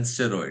dose and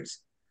steroids.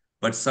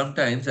 But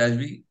sometimes, as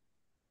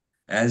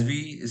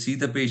we see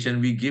the patient,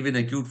 we give in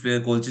acute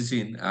flare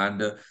colchicine,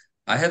 and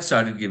I have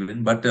started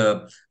giving, but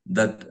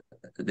that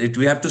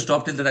we have to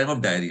stop till the time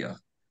of diarrhea.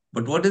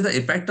 But what is the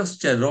effect of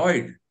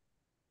steroid?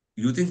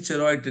 Using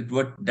steroid at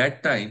what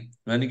that time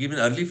when you give an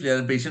early flare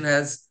and patient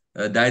has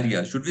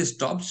diarrhea, should we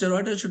stop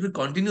steroid or should we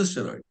continue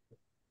steroid?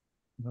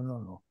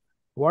 No.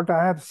 What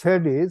I have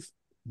said is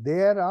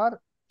there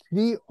are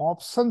 3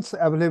 options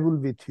available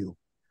with you.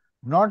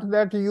 Not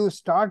that you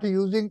start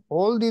using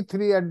all the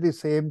 3 at the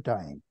same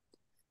time.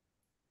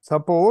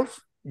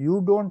 Suppose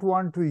you don't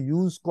want to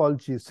use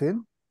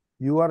colchicine,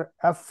 you are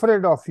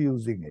afraid of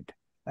using it.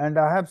 And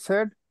I have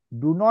said,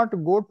 do not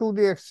go to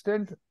the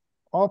extent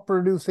of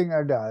producing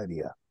a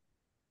diarrhea.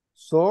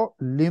 So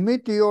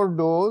limit your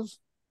dose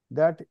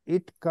that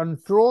it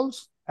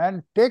controls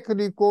and take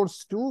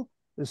recourse to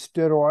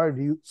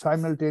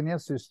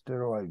simultaneous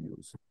steroid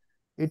use.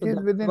 It is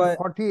within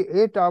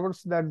 48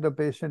 hours that the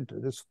patient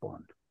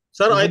respond.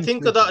 Sir, I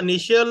think the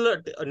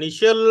initial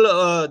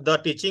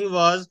the teaching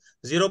was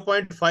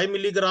 0.5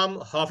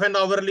 milligram half an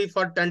hourly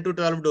for 10 to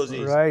 12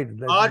 doses. Right.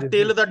 Or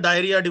till the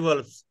diarrhea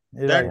develops.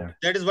 Right.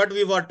 That is what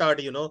we were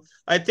taught,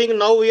 I think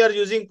now we are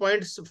using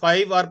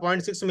 0.5 or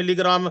 0.6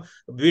 milligram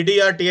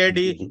VD or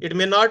TID. It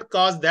may not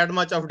cause that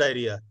much of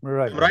diarrhea.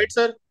 Right. Right,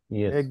 sir?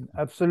 Yes.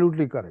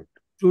 Absolutely correct.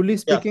 Truly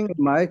speaking, in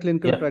my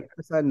clinical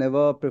practice, I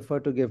never prefer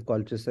to give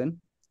colchicine.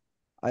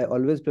 I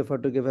always prefer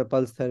to give a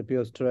pulse therapy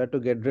or steroid to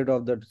get rid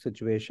of that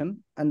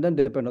situation and then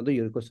depend on the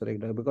uricosuric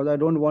drug, because I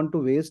don't want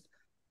to waste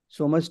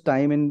so much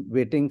time in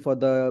waiting for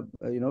the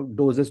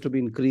doses to be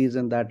increased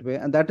in that way.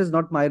 And that is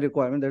not my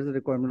requirement. That is the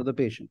requirement of the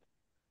patient.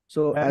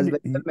 So as I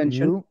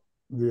mentioned,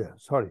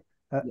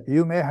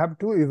 you may have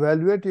to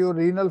evaluate your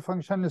renal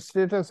function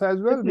status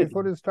as well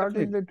before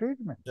starting the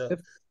treatment.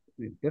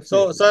 Definitely.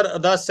 So, sir,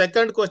 the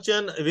second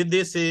question with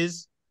this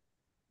is,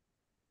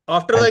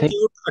 after the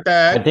acute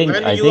attack,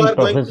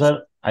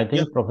 I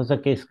think Professor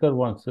Keshkar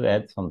wants to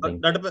add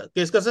something.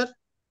 Keshkar, sir?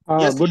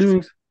 Yes, good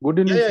evening. Good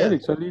evening, sir.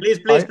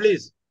 Actually,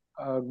 please.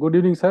 Good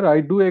evening, sir.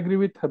 I do agree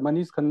with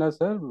Manish Khanna,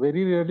 sir.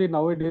 Very rarely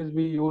nowadays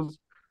we use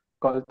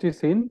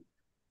colchicine.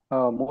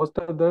 Most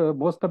of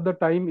the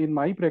time in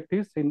my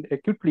practice, even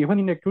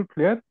in acute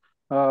flare,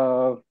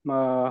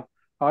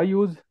 I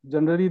use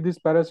generally this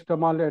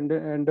paracetamol and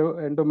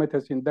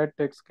endomethacin. That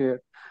takes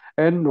care.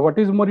 And what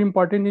is more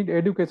important in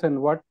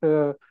education, what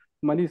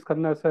Manish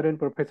Khanna sir and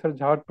Professor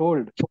Jha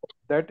told,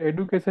 that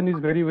education is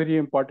very, very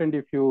important.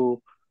 If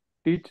you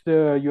teach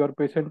your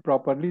patient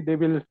properly, they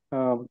will,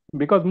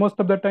 because most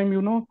of the time,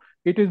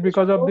 it is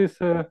because of this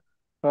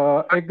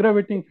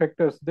aggravating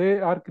factors. They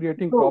are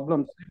creating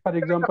problems. For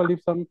example,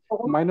 if some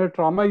minor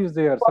trauma is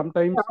there,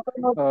 sometimes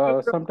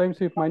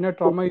if minor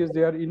trauma is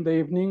there in the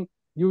evening,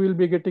 you will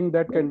be getting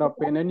that kind of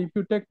pain. And if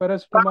you take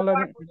paracetamol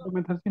and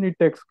endomethacin, it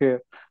takes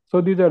care. So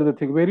these are the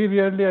things. Very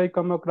rarely I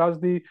come across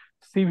the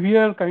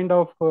severe kind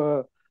of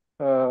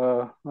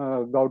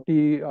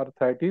gouty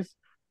arthritis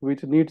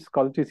which needs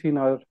colchicine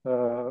or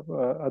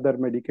other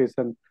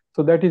medication.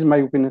 So that is my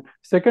opinion.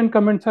 Second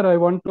comment, sir, I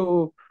want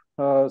to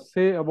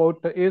say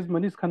about, as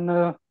Manish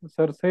Khanna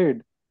sir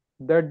said,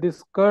 that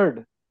this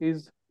curd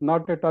is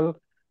not at all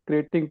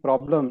creating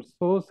problems.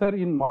 So, sir,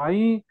 in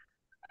my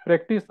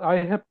practice, I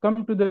have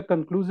come to the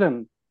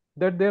conclusion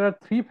that there are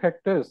three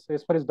factors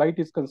as far as diet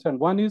is concerned.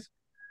 One is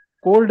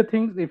cold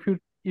things. If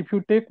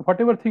you take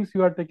whatever things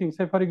you are taking,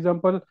 say for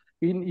example,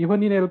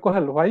 even in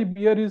alcohol, why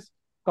beer is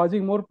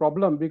causing more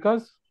problem?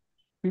 Because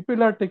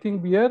people are taking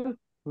beer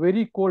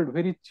very cold,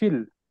 very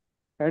chill.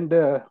 And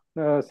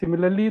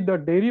similarly, the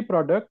dairy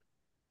product,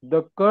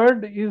 the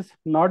curd is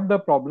not the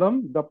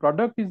problem, the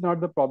product is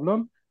not the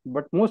problem,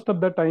 but most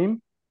of the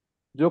time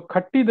जो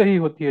खट्टी दही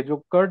होती है, जो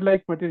curd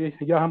like material,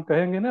 या हम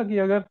कहेंगे ना कि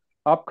अगर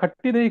आप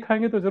खट्टी दही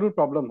खाएंगे तो जरूर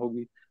प्रॉब्लम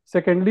होगी.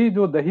 सेकेंडली,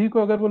 जो दही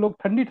को अगर वो लोग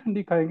ठंडी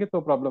ठंडी खाएंगे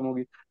तो प्रॉब्लम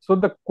होगी. So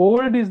the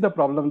cold is the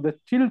problem, the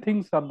chill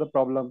things are the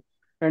problem.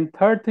 And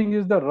third thing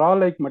is the raw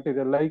like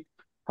material, like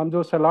हम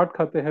जो सलाद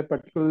खाते हैं,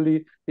 particularly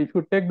if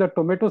you take the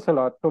tomato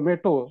salad,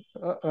 tomato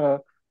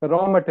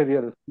raw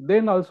material,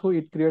 then also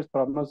it creates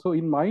problem. So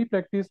in my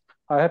practice,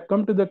 I have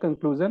come to the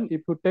conclusion,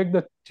 if you take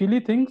the chili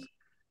things,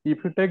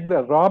 if you take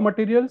the raw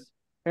materials,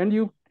 and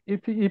you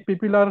if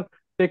people are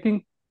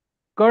taking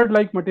curd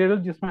like material,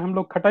 जिसमें हम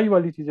लोग खटाई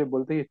वाली चीजें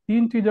बोलते हैं,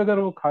 तीन चीज अगर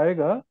वो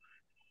खाएगा,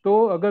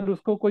 तो अगर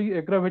उसको कोई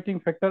एग्रावेटिंग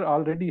फैक्टर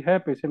ऑलरेडी है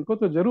पेशेंट को,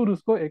 तो जरूर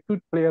उसको एक्यूट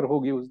फ्लेयर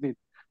होगी उस दिन.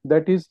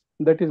 That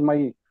is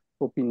my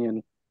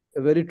opinion.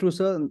 Very true,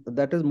 sir.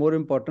 That is more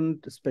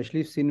important,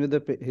 especially seen with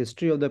the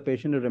history of the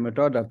patient with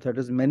rheumatoid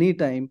arthritis. Many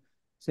times,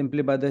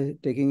 simply by the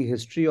taking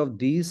history of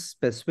these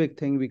specific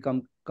thing, we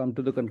come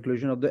to the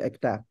conclusion of the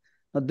attack.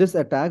 Now, this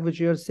attack,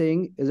 which you are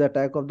saying, is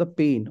attack of the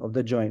pain of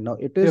the joint. Now,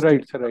 it is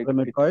Right, due to right.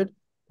 rheumatoid.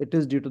 It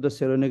is due to the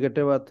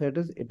seronegative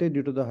arthritis. It is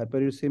due to the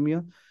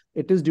hyperuricemia.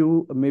 It is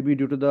due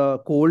maybe due to the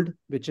cold,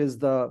 which is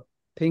the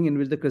thing in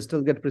which the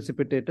crystals get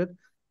precipitated.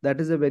 That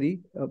is a very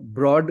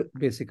broad,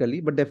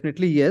 basically, but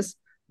definitely yes.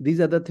 These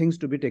are the things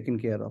to be taken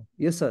care of.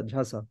 Yes, sir.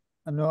 Jha, sir.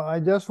 No, I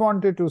just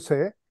wanted to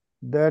say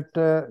that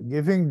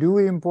giving due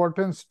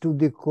importance to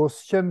the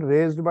question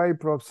raised by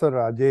Professor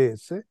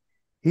Rajesh,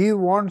 he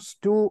wants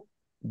to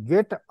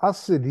get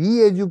us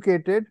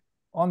re-educated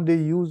on the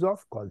use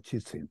of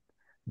colchicine.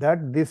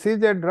 That this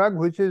is a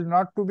drug which is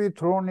not to be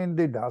thrown in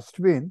the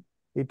dustbin.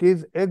 It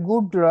is a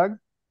good drug.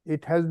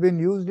 It has been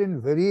used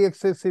in very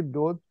excessive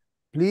dose.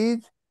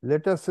 Please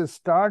let us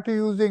start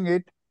using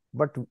it,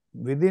 but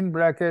within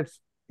brackets,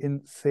 in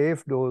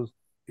safe dose,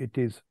 it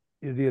is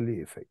really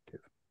effective.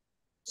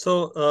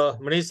 So,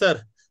 Manish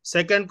sir,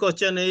 second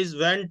question is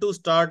when to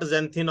start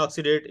xanthine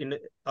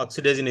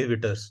oxidase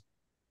inhibitors?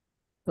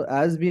 So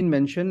as been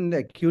mentioned, in the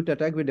acute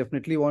attack, we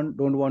definitely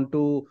don't want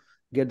to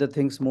get the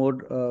things more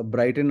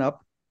brighten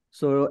up.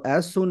 So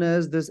as soon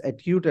as this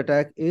acute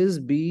attack is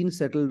being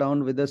settled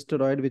down with a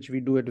steroid, which we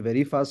do it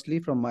very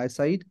fastly from my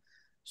side.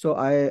 So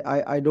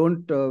I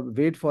don't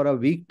wait for a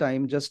week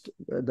time, just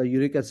the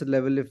uric acid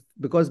level,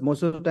 because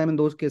most of the time in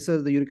those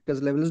cases, the uric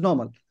acid level is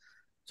normal.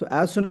 So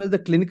as soon as the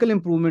clinical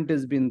improvement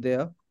has been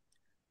there,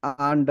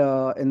 and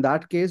in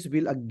that case,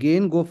 we'll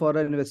again go for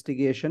an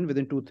investigation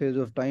within 2 days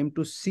of time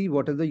to see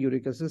what is the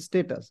uric acid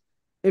status.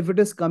 If it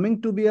is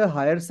coming to be a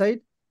higher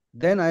side,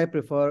 then I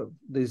prefer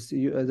this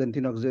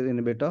xanthine oxidase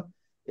inhibitor.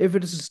 If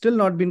it is still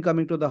not been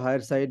coming to the higher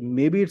side,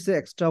 maybe it's an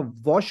extra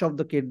wash of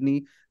the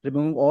kidney,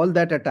 removing all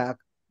that attack,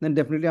 then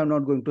definitely I'm not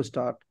going to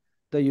start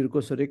the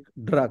uricosuric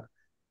drug.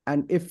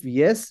 And if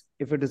yes,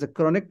 if it is a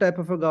chronic type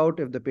of a gout,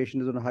 if the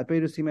patient is on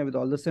hyperuricemia with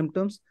all the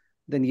symptoms,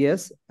 then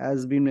yes,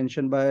 as been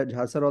mentioned by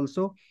Jhasar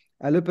also,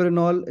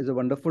 allopurinol is a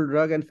wonderful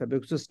drug and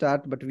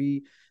febuxostat, but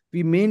we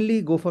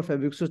mainly go for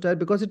febuxostat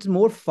because it's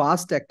more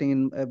fast acting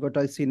in what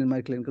I've seen in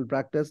my clinical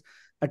practice,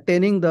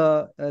 attaining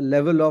the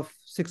level of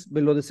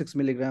below the 6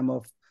 milligram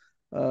of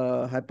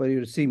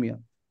hyperuricemia.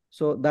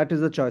 So that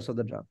is the choice of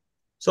the drug.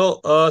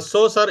 So,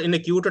 sir, in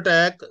acute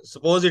attack,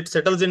 suppose it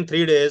settles in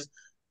 3 days,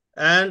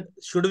 and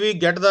should we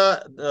get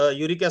the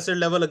uric acid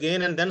level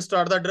again and then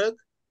start the drug?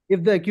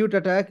 If the acute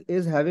attack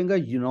is having a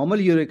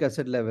normal uric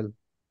acid level,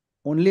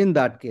 only in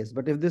that case.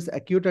 But if this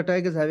acute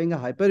attack is having a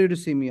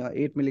hyperuricemia,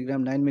 8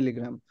 milligram, 9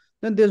 milligram,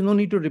 then there's no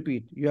need to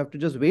repeat. You have to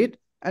just wait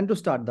and to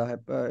start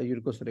the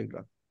uricosuric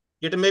drug.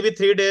 It may be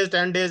 3 days,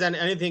 10 days, and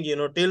anything,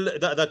 till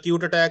the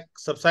acute attack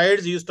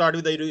subsides, you start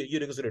with the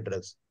uricosuric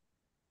drugs.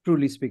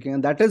 Truly speaking.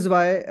 And that is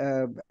why,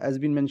 as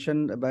been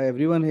mentioned by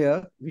everyone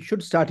here, we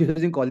should start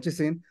using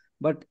colchicine.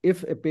 But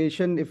if a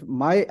patient,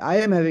 I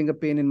am having a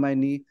pain in my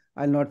knee,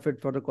 I'll not fit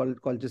for the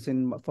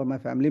colchicine for my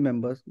family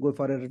members. Go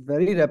for a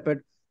very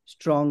rapid,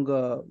 strong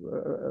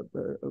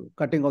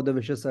cutting of the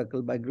vicious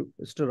circle by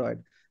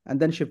steroid, and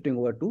then shifting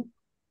over to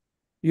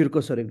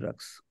uricosuric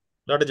drugs.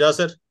 Dr.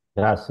 Jasser?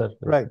 Yes, sir.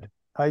 Right.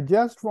 I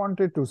just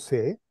wanted to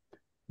say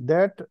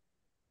that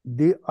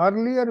the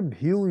earlier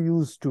view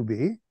used to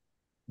be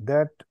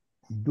that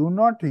do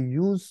not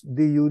use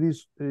the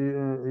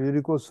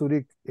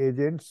uricosuric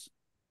agents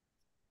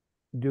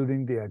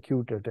during the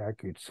acute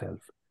attack itself.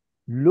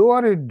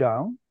 Lower it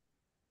down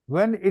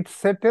when it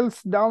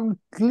settles down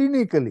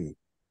clinically.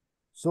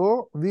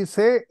 So we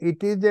say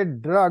it is a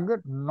drug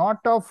not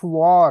of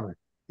war,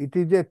 it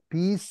is a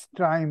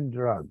peacetime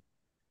drug.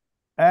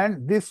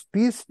 And this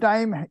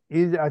peacetime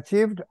is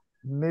achieved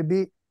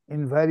maybe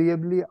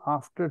invariably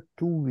after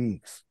 2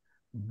 weeks.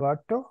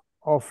 But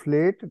of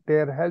late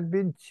there has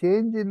been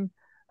change in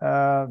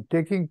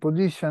taking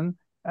position,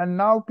 and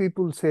now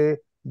people say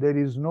there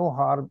is no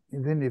harm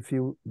even if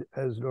you,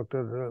 as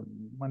Dr.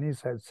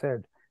 Manish has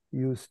said,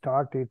 you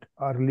start it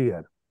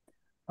earlier.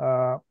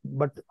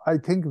 But I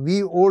think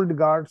we old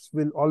guards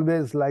will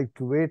always like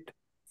to wait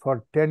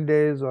for 10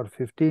 days or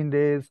 15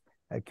 days,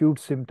 acute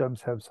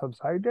symptoms have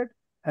subsided,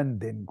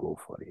 and then go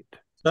for it.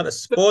 Sir,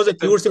 suppose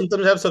acute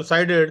symptoms have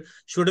subsided,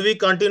 should we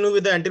continue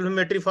with the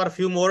anti-inflammatory for a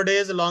few more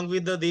days along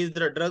with these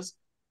drugs,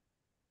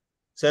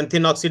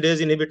 xanthine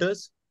oxidase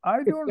inhibitors?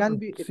 I don't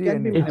see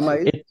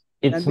any.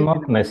 It's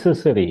not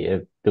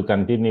necessary to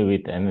continue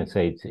with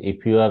NSAIDs.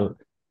 If you are,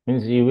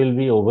 means you will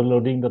be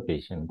overloading the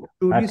patient.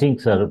 I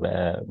think, sir,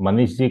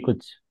 Manish ji,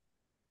 kuch.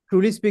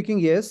 Truly speaking,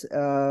 yes,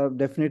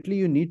 definitely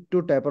you need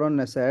to taper on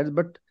NSAIDs,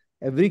 but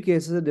every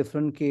case is a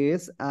different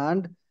case,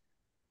 and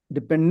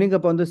depending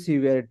upon the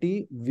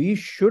severity, we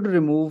should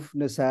remove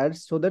NSAIDs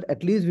so that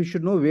at least we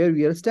should know where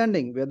we are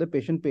standing, where the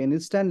patient pain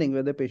is standing,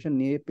 where the patient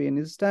knee pain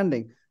is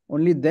standing.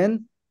 Only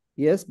then,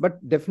 yes,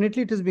 but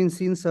definitely it has been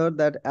seen, sir,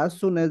 that as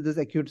soon as this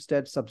acute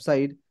state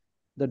subside,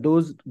 the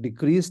dose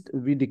decreased,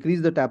 we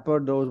decrease the taper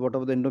dose,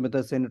 whatever the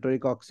indomethacin,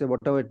 nitric oxide,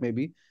 whatever it may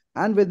be,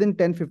 and within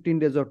 10-15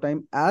 days of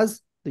time,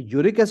 as the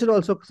uric acid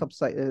also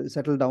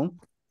settle down,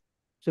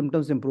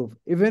 symptoms improve,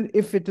 even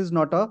if it is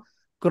not a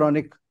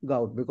chronic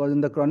gout, because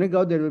in the chronic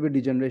gout, there will be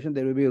degeneration,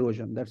 there will be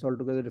erosion. That's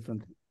altogether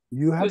different thing.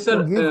 You have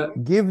to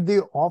give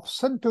the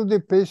option to the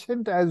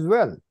patient as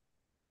well,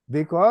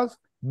 because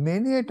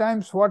many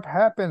times what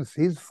happens,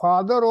 his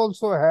father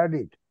also had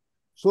it.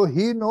 So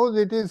he knows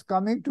it is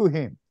coming to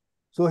him.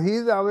 So he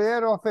is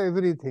aware of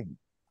everything.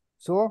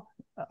 So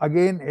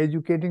again,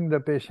 educating the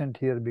patient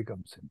here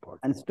becomes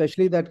important. And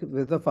especially that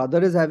if the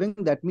father is having,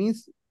 that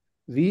means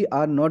we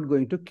are not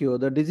going to cure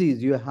the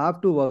disease. You have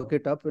to work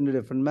it up in a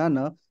different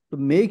manner to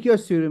make your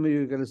serum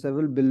uric acid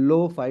level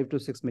below 5 to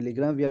 6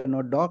 milligrams. We are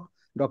not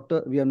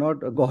doctor, we are not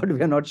God,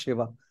 we are not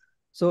Shiva.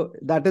 So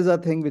that is a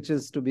thing which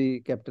is to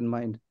be kept in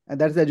mind. And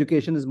that's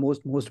education is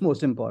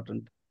most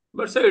important.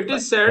 But sir, it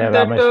is said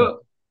that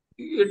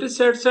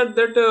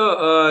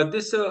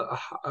this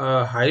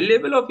high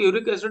level of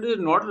uric acid is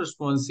not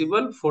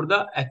responsible for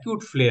the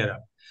acute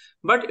flare-up,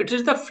 but it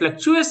is the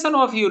fluctuation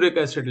of uric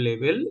acid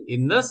level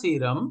in the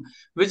serum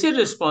which is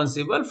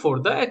responsible for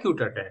the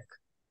acute attack,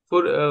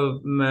 for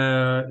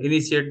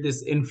initiate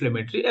this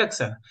inflammatory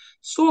action.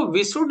 So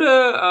we should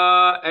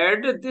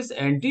add this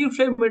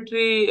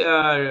anti-inflammatory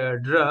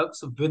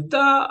drugs with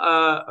the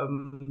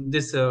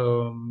this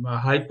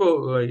uric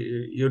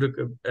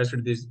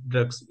acid, these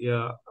drugs,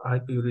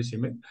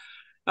 hypouricemic,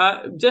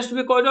 just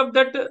because of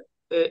that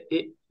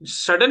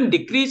sudden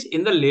decrease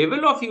in the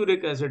level of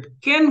uric acid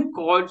can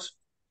cause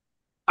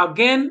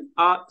again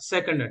a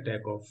second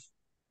attack of.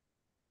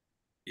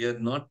 You're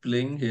not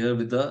playing here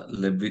with the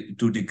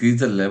to decrease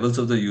the levels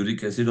of the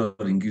uric acid or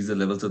increase the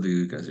levels of the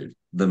uric acid.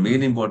 The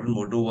main important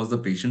motto was the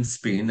patient's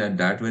pain at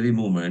that very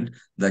moment.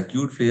 The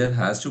acute flare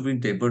has to be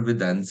tapered with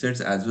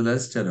NSAIDs as well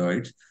as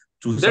steroids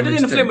to that some is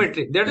extent.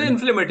 inflammatory. That is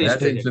inflammatory.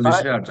 That's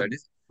inflammatory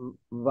arthritis.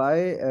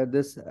 Why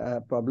this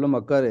problem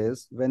occur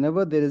is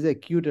whenever there is an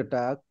acute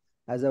attack,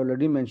 as I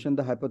already mentioned,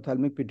 the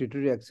hypothalamic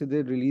pituitary axis,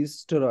 they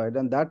release steroid,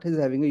 and that is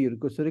having a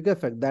uricosuric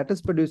effect. That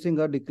is producing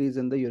a decrease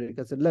in the uric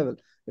acid level.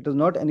 It is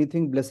not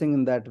anything blessing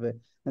in that way.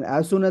 And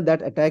as soon as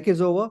that attack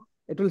is over,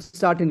 it will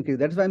start increase.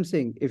 That's why I'm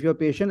saying, if your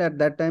patient at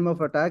that time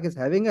of attack is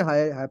having a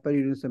high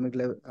hyperuricemic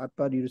level,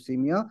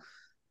 hyperuricemia,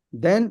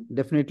 then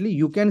definitely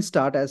you can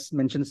start, as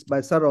mentioned by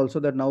sir also,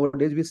 that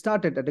nowadays we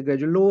start it at a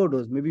gradual lower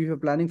dose. Maybe if you're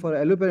planning for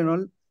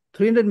allopurinol,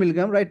 300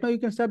 milligram, right now you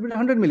can start with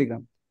 100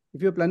 milligram.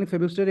 If you're planning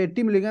febuxostat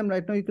 80 milligram,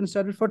 right now you can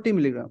start with 40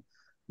 milligram.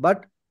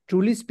 But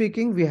truly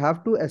speaking, we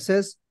have to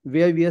assess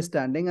where we are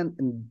standing,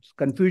 and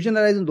confusion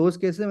arises in those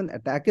cases when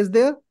attack is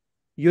there,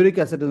 uric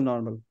acid is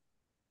normal.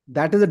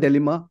 That is a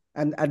dilemma.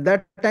 And at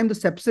that time, the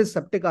sepsis,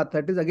 septic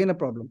arthritis, again a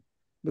problem.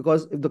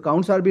 Because if the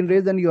counts are being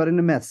raised, then you are in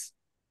a mess.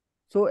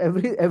 So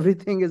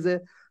everything is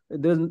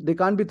they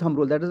can't be thumb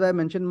rule. That is why I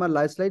mentioned in my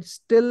last slide,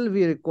 still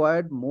we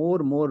required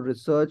more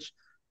research,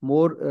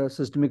 more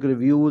systemic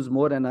reviews,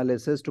 more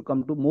analysis to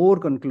come to more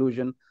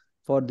conclusion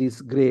for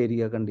these gray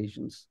area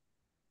conditions.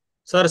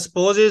 Sir,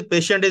 suppose his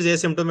patient is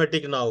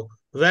asymptomatic now.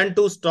 When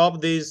to stop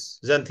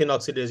these xanthine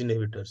oxidase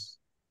inhibitors?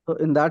 So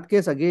in that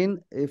case, again,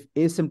 if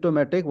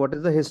asymptomatic, what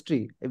is the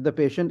history? If the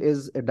patient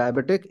is a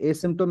diabetic,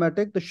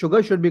 asymptomatic, the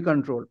sugar should be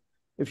controlled.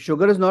 If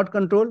sugar is not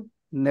controlled,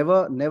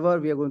 never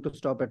we are going to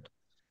stop it.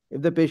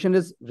 If the patient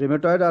is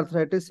rheumatoid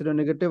arthritis,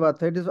 seronegative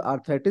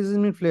arthritis is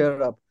in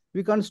flare up,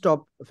 we can't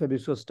stop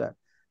febuxostat.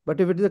 But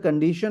if it is a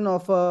condition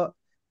of a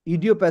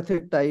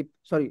idiopathic type,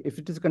 if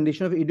it is a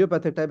condition of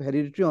idiopathic type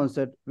hereditary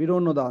onset, we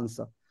don't know the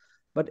answer.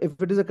 But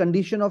if it is a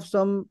condition of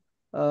some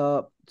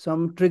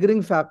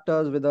triggering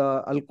factors with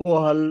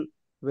alcohol,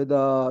 with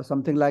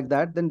something like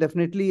that, then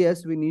definitely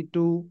yes, we need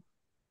to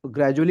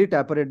gradually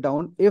taper it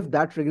down if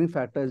that triggering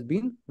factor has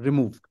been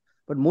removed.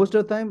 But most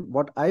of the time,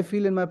 what I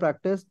feel in my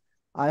practice,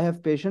 I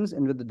have patients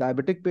and with the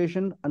diabetic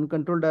patient,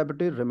 uncontrolled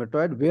diabetes,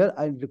 rheumatoid, where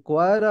I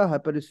require a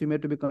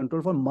hyperuricemia to be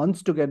controlled for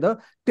months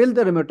together till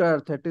the rheumatoid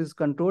arthritis is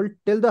controlled,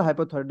 till the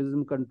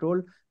hypothyroidism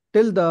controlled,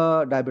 till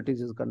the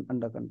diabetes is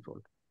under control.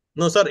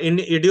 No, sir. In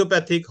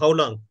idiopathic, how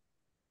long?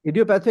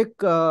 Idiopathic,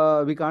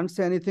 we can't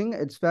say anything.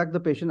 It's fact the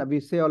patient, we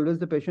say always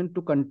the patient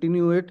to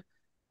continue it.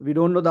 We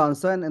don't know the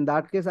answer. And in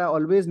that case, I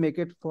always make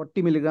it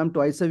 40 milligram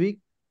twice a week.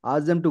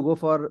 Ask them to go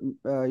for,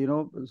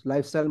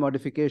 lifestyle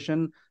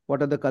modification.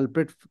 What are the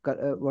culprit?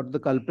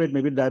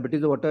 Maybe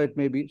diabetes or whatever it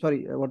may be.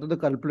 Sorry, what are the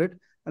culprit?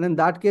 And in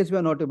that case, we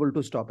are not able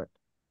to stop it.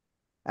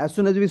 As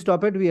soon as we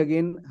stop it, we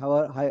again have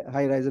a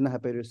high rise in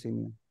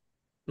hyperuricemia.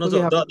 No,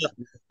 so the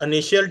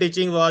initial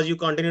teaching was you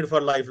continued for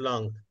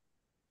lifelong.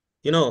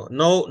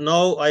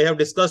 Now I have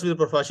discussed with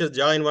Professor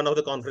Jha in one of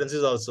the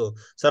conferences also.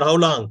 Sir, how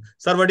long?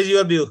 Sir, what is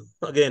your view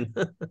again?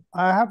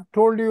 I have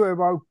told you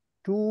about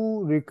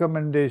 2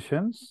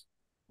 recommendations.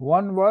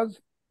 One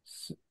was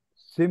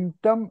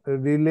symptom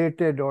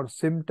related or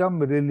symptom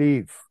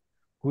relief,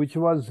 which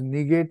was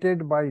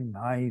negated by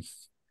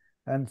NICE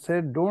and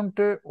said, don't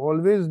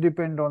always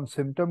depend on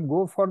symptom,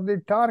 go for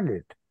the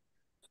target.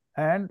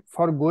 And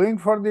for going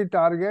for the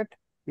target,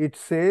 it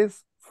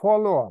says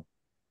follow up.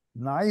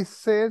 NICE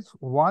says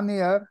 1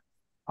 year.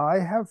 I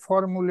have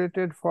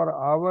formulated for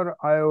our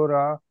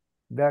IORA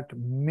that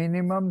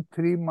minimum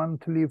 3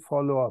 monthly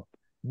follow-up,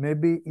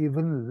 maybe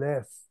even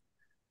less,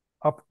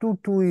 up to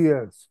 2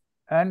 years.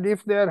 And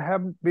if there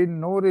have been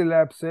no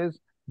relapses,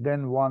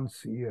 then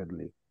once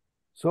yearly.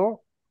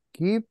 So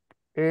keep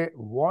a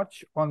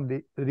watch on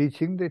the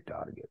reaching the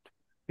target.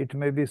 It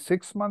may be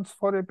 6 months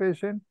for a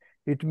patient.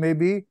 It may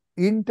be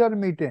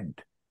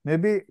intermittent.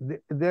 Maybe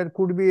there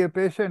could be a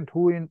patient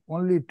who in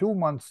only 2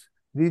 months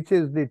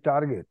reaches the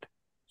target.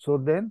 So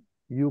then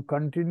you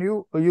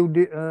discontinue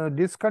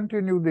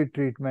the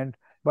treatment,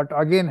 but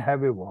again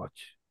have a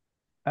watch.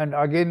 And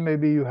again,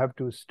 maybe you have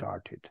to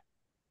start it.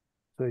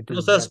 So it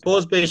is. So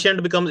suppose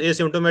patient becomes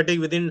asymptomatic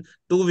within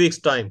 2 weeks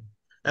time.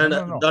 And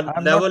I'm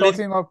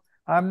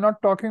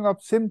not talking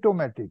of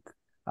symptomatic.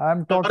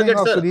 I'm talking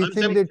of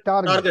reaching the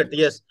target.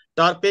 Yes.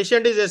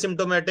 Patient is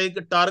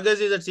asymptomatic. Target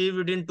is achieved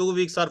within 2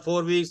 weeks or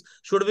 4 weeks.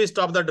 Should we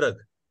stop the drug?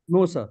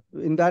 No, sir.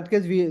 In that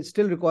case, we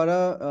still require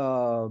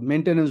a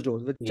maintenance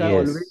dose, which I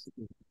always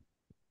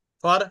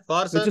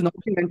which is not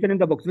been mentioned in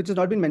the books. Which has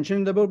not been mentioned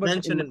in the book, but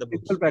in the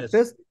clinical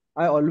practice,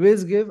 I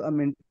always give a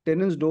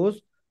maintenance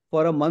dose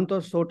for a month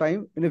or so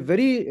time in a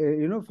very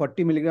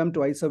 40 milligram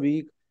twice a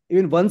week,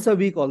 even once a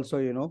week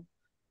also,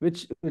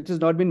 which has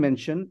not been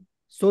mentioned,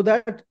 so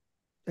that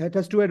it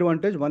has 2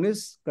 advantages. One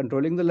is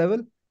controlling the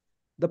level.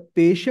 The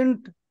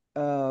patient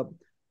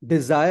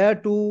desire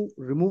to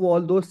remove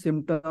all those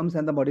symptoms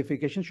and the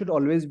modification should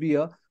always be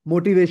a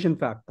motivation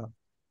factor,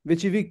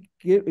 which if we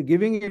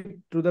giving it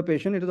to the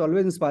patient, it will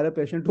always inspire a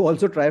patient to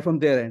also try from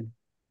their end.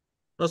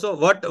 So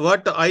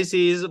what I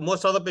see is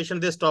most of the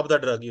patients, they stop the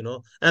drug,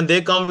 and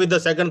they come with the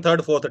second,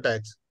 third, fourth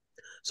attacks.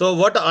 So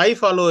what I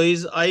follow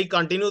is I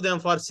continue them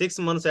for 6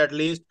 months at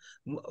least,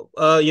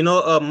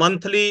 a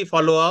monthly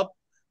follow-up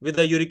with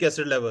the uric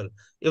acid level.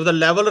 If the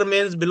level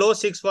remains below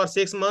 6 for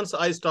 6 months,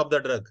 I stop the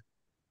drug.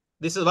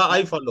 This is what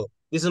I follow.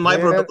 This is my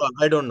protocol.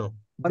 I don't know.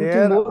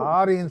 There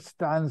are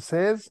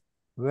instances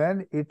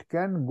when it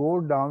can go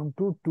down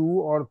to 2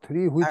 or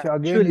 3, which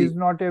again is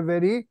not a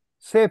very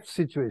safe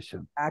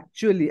situation.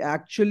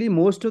 Actually,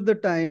 most of the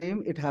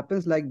time it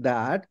happens like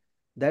that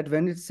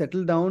when it's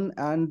settled down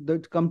and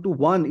it come to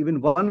 1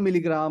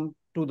 milligram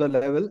to the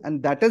level,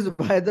 and that is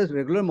why the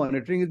regular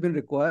monitoring has been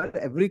required.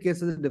 Every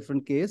case is a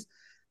different case.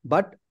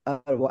 But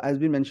as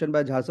been mentioned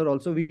by Jha sir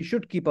also, we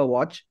should keep a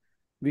watch.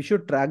 We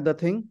should track the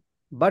thing.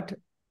 But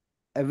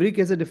every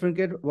case is a different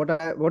case.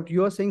 What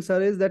you are saying, sir,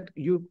 is that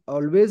you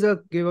always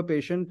give a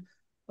patient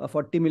a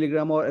 40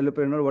 milligram or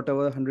allopurinol or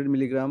whatever, 100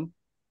 milligram.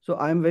 So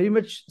I'm very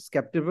much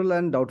skeptical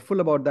and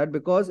doubtful about that,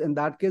 because in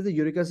that case, the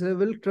uric acid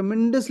will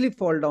tremendously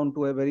fall down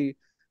to a very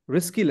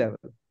risky level.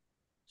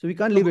 So we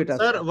can't leave it as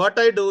sir, that. What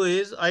I do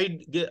is I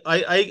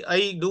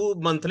do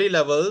monthly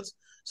levels.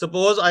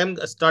 Suppose I'm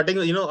starting,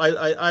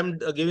 I'm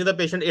giving the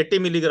patient 80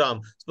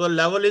 milligram. So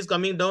level is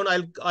coming down.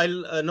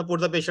 I'll put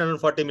the patient on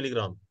 40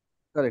 milligram.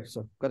 Correct,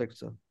 sir.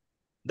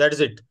 That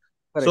is it.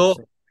 Correct, so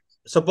sir.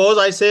 Suppose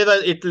I say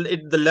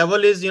that the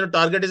level is,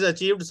 target is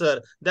achieved,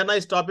 sir. Then I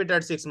stop it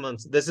at 6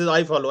 months. This is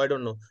I follow. I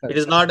don't know. Correct. It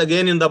is not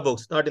again in the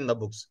books. Not in the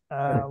books.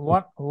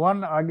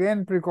 One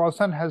again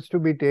precaution has to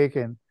be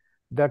taken,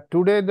 that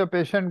today the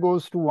patient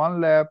goes to one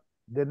lab,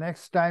 the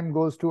next time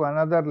goes to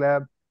another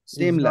lab.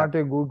 Same lab. Not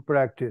a good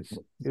practice.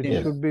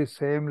 It should be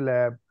same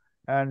lab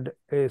and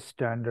a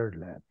standard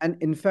lab.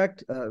 And in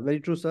fact,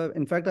 very true, sir.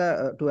 In fact,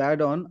 to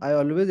add on, I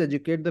always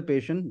educate the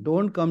patient,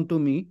 don't come to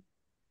me.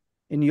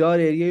 In your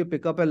area, you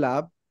pick up a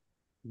lab,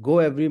 go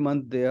every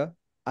month there.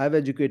 I've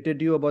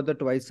educated you about the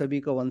twice a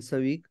week or once a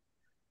week.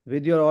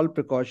 With your all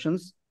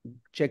precautions,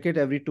 check it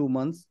every 2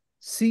 months,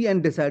 see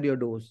and decide your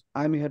dose.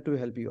 I'm here to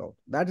help you out.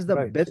 That is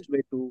the best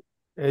way to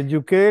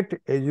educate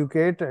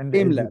and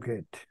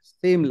educate.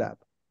 Same lab.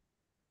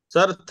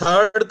 Sir,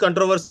 third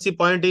controversy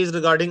point is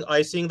regarding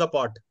icing the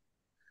pot.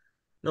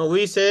 Now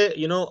we say,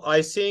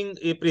 icing,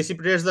 it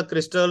precipitates the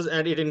crystals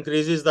and it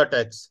increases the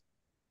attacks.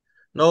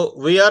 Now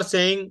we are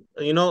saying,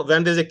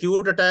 when there's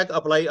acute attack,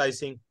 apply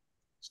icing.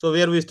 So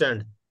where we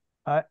stand?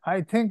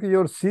 I think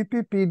your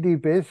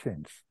CPPD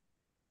patients,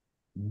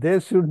 they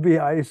should be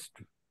iced,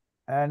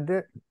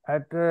 and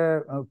at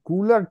a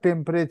cooler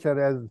temperature,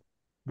 as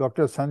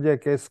Dr.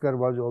 Sanjay Keshkar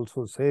was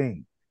also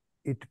saying,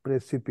 it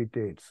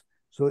precipitates.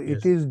 So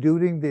it is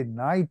during the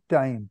night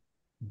time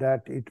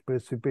that it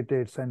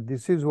precipitates, and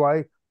this is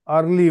why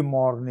early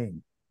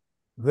morning,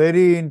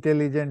 very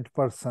intelligent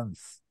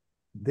persons,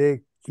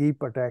 they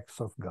keep attacks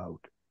of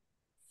gout.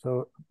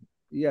 So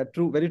yeah,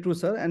 true, very true,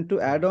 sir. And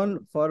to add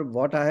on for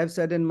what I have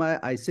said in my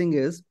icing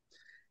is,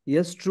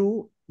 yes,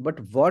 true, but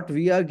what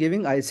we are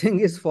giving icing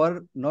is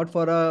for not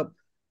for a,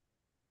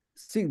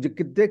 see,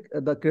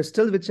 the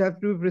crystals which have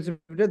to be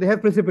precipitated, they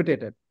have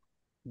precipitated.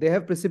 They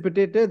have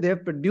precipitated, they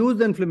have produced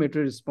the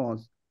inflammatory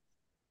response.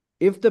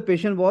 If the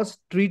patient was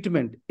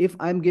treatment, if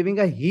I'm giving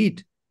a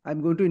heat,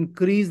 I'm going to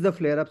increase the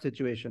flare-up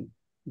situation.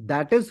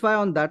 That is why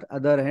on that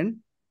other hand,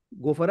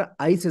 go for a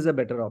ice is a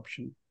better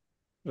option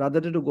rather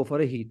than to go for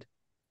a heat.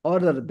 Or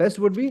the best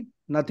would be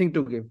nothing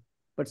to give.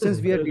 But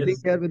since we are dealing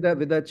here with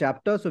a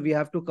chapter, so we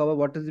have to cover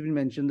what has been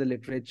mentioned in the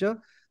literature.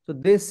 So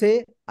they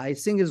say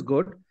icing is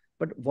good,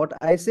 but what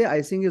I say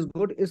icing is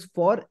good is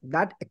for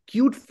that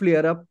acute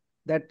flare-up,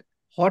 that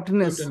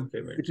hotness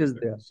which is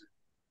there.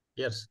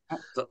 Yes.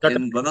 So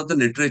in one of the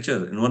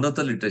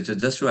literature,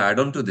 just to add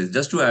on to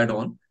this,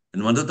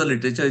 in one of the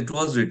literature, it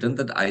was written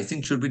that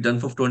icing should be done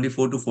for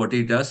 24 to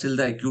 48 hours till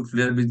the acute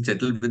flare be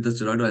settled with the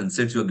steroid or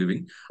NSAIDs you're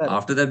giving. Correct.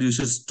 After that, you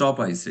should stop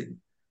icing.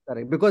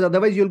 Correct. Because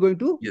otherwise you're going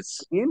to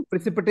again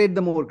precipitate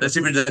the more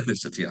crystals. Precipitate the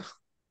crystals, yeah.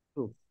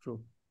 True,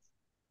 true.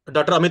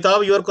 Dr.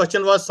 Amitabh, your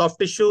question was soft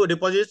tissue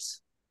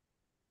deposits.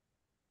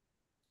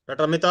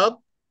 Dr. Amitabh,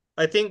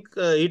 I think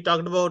he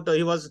talked about,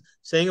 he was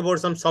saying about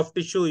some soft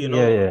tissue,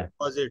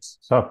 deposits.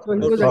 So he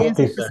was again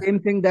saying the same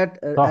thing that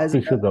soft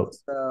tissue gout.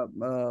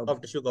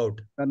 Soft tissue gout.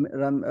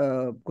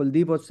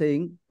 Kudeep was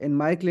saying, in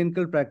my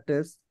clinical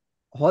practice,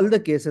 all the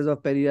cases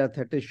of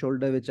periarthritis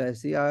shoulder which I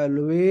see, I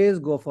always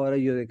go for a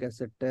uric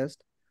acid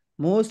test.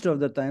 Most of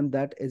the time,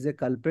 that is a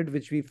culprit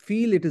which we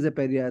feel it is a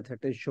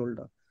periarthritis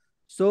shoulder.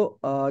 So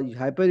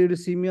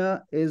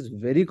hyperuricemia is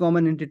very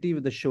common entity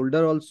with the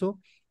shoulder also.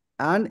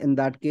 And in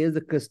that case,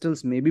 the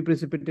crystals may be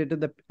precipitated,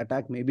 the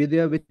attack may be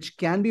there, which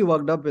can be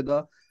worked up with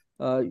a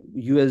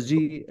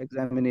USG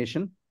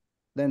examination.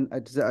 Then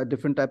it's a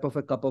different type of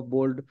a cup of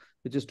gold,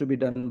 which is to be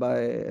done by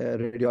a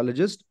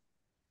radiologist.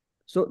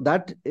 So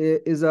that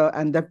is a,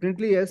 and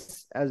definitely,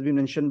 yes, as we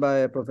mentioned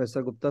by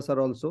Professor Gupta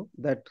sir also,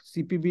 that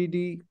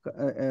CPBD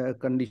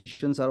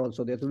conditions are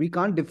also there. So we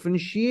can't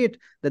differentiate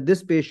that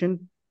this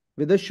patient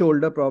with a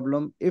shoulder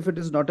problem, if it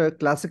is not a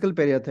classical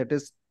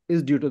periarthritis,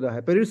 is due to the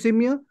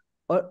hyperuricemia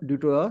or due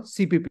to a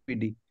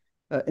CPPD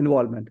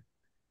involvement.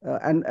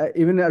 And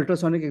even an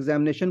ultrasonic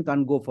examination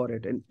can't go for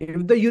it. And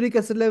if the uric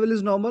acid level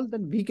is normal,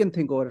 then we can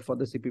think over it for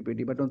the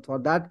CPPD. But for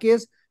that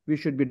case, we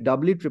should be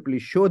doubly, triply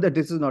sure that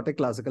this is not a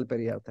classical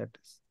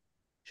periarthritis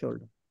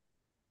shoulder.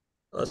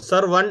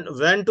 Sir,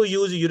 when to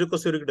use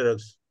uricosuric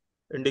drugs?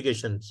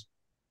 Indications.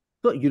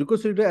 So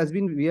uricosuric as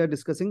we are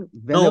discussing.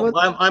 Whenever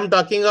no, I'm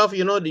talking of,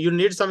 you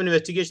need some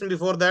investigation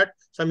before that,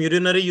 some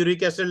urinary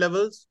uric acid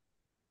levels.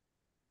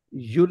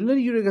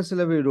 Urinary uric acid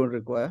level you don't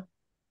require.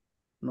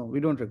 No,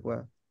 we don't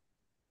require.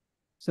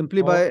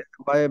 Simply by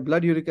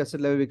blood uric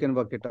acid level, we can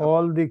work it out.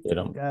 All the,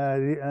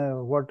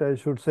 what I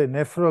should say,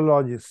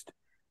 nephrologist,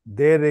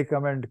 they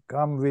recommend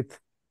come with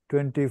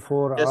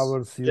 24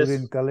 hours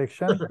urine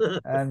collection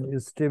and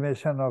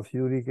estimation of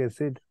uric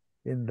acid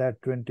in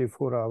that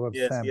 24-hour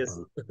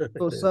sample.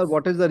 So, sir,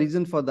 what is the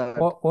reason for that?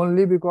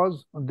 Only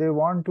because they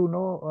want to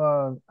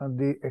know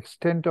the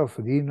extent of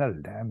renal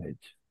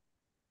damage.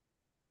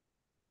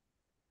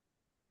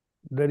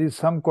 There is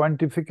some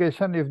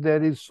quantification. If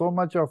there is so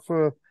much of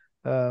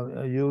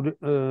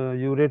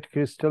urate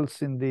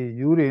crystals in the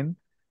urine,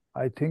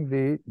 I think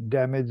the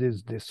damage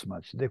is this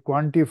much. They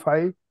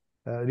quantify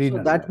renal.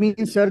 So that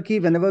means, sir, ki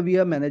whenever we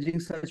are managing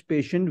such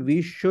patient,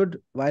 we should,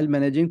 while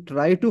managing,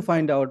 try to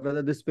find out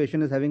whether this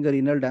patient is having a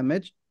renal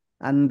damage.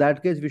 And in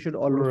that case, we should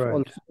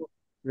also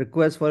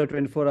request for a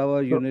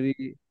 24-hour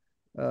urinary,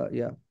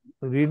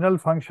 renal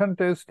function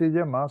test is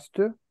a must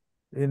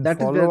in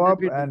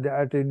follow-up and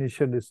at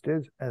initial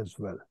stage as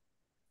well.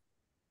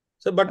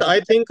 So, but I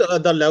think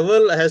the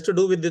level has to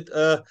do with it.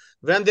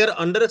 When they are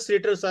under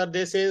excretors,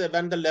 they say that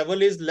when the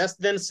level is less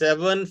than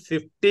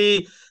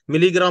 750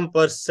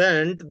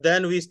 mg/%,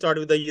 then we start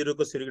with the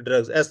uricosuric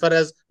drugs. As far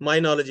as my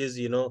knowledge is,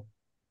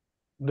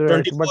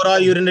 24-hour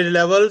urinary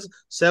levels,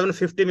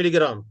 750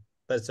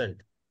 mg/%.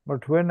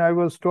 But when I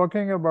was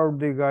talking about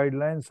the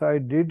guidelines, I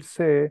did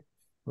say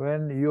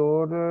when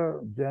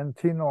your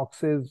xanthine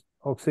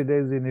oxidase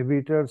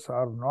inhibitors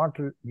are not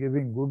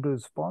giving good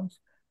response,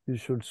 you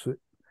should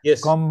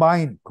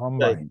combine.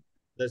 Right.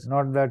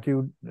 Not that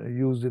you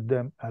use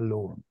them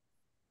alone.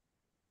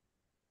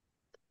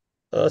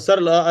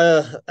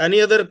 Sir,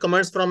 any other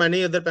comments from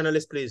any other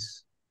panelists,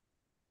 please?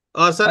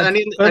 Sir,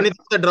 any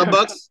the drop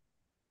box?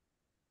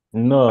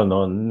 No,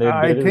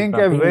 I there is think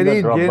a nothing in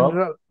the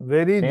drop-off.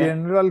 very Yeah.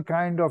 general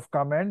kind of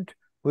comment,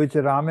 which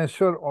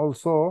Rameshwar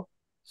also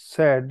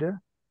said,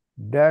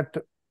 that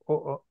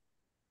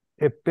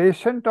a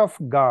patient of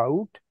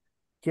gout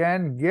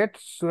can get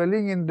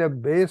swelling in the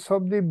base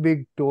of the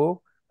big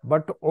toe,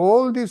 but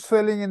all the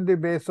swelling in the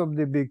base of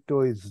the big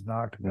toe is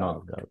not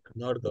Not gout. gout.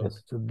 Not gout.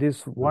 Yes. So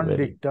this one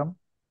Very- dictum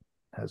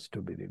has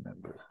to be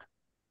remembered.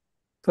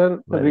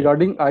 Sir, Very-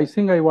 regarding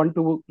icing, I want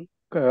to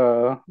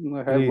have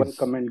one Please.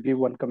 comment, give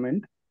one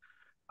comment.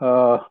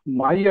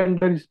 My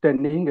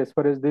understanding as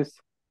far as this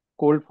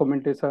cold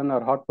fermentation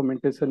or hot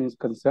fermentation is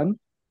concerned,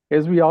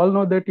 as we all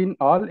know that in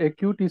all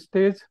acute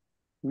stage,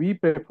 we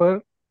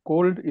prefer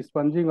cold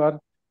sponging or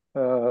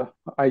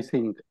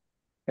icing.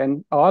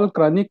 And all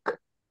chronic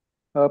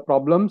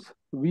problems,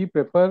 we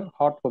prefer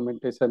hot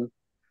fermentation.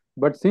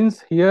 But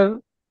since here,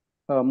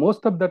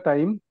 most of the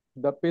time,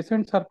 the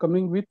patients are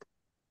coming with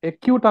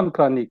acute and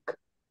chronic.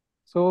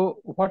 So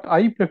what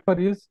I prefer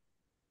is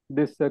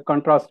this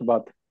contrast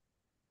bath.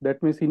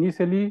 That means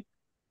initially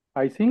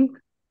icing,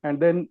 and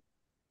then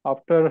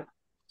after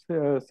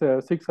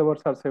 6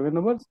 hours or 7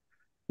 hours,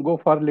 go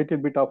for a little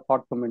bit of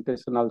hot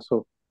fermentation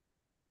also.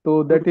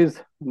 So that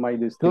is my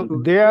this So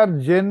thing. they are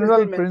general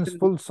mentioned-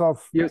 principles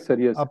of Yes, sir.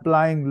 Yes.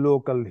 applying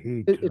local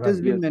heat. It has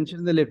right? been Yes. mentioned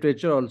in the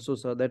literature also,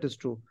 sir. That is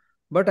true.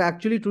 But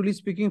actually, truly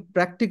speaking,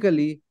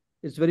 practically,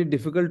 it's very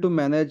difficult to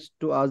manage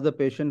to ask the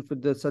patient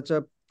with such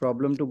a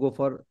problem to go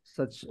for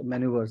such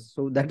maneuvers.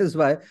 So that is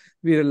why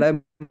we rely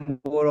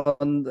more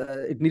on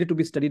it needed to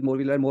be studied more.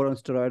 We rely more on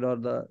steroid or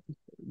the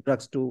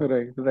drugs to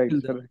Right. kill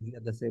the Sir. disease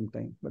at the same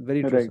time. But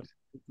very true, Right. sir.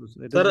 True,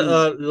 sir. It has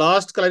Sir, been-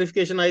 last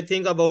clarification, I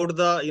think, about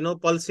the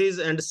pulses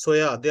and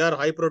soya. They are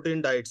high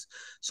protein diets.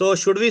 So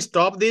should we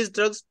stop these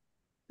drugs?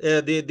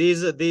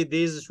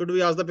 These should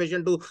we ask the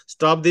patient to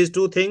stop these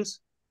two things?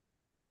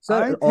 Sir,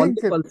 I all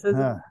think the pulses,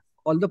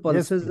 all the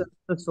pulses, please.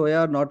 the soya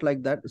are not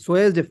like that.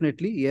 Soya is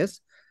definitely,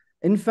 yes.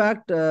 In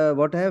fact,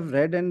 what I have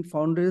read and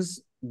found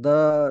is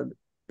the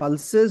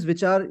pulses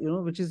which are,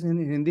 which is in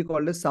Hindi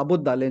called as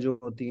sabut dalein jo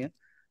hoti hain,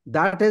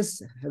 that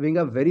is having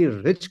a very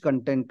rich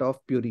content of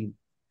purine.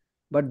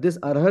 But this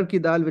arhar ki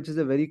dal, which is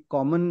a very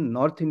common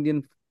North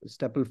Indian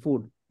staple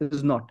food,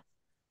 is not.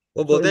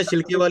 वो So बोलते in हैं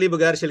छिलके वाली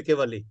बगैर छिलके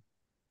वाली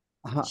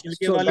हाँ,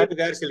 छिलके so वाली that,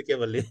 बगैर छिलके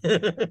वाली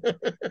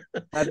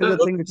that is the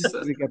thing which is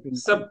to be kept in mind.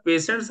 Some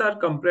patients are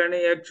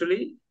complaining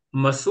actually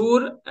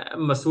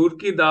मसूर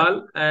की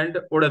दाल and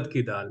उड़द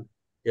की दाल.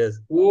 yes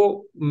वो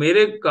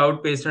मेरे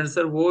गाउट पेशेंट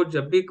सर वो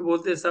जब भी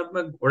बोलते सब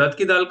मैं उड़द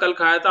की दाल कल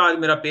खाया था आज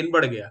मेरा पेन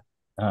बढ़ गया.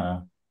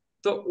 हाँ.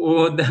 तो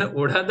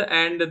उड़द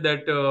एंड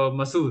दैट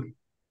मसूर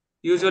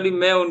यूजुअली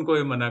मैं उनको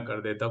ही मना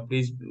कर देता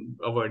please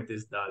avoid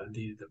this dal.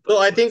 so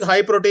I think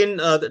high protein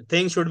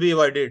things should be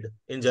avoided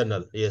in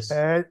general. Yes,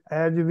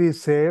 As we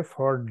say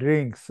for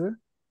drinks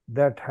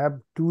that have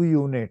 2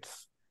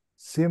 units,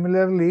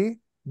 similarly,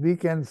 we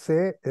can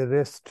say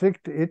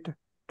restrict it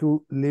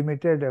to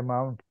limited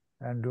amount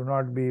and do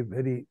not be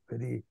very,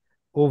 very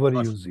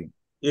overusing.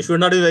 you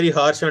should not be very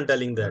harsh on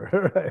telling that.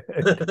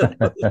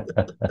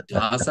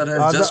 Sir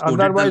has just quoted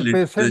the Otherwise,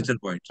 literature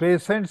point.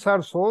 patients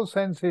are so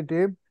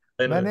sensitive.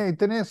 I know. मैंने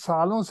इतने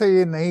सालों से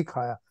ये नहीं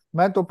खाया.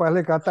 मैं तो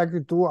पहले कहता कि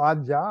तू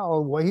आज जा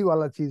और वही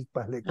वाला चीज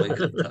पहले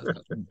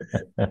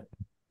खा.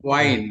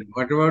 Wine.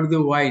 What about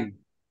the wine?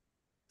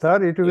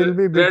 Sir, it will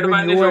be Red between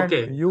wine is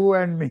okay. you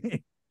and me.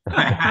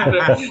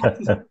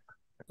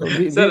 So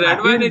Sir, red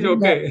wine is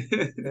okay.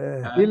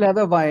 We'll have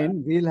a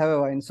wine. We'll have a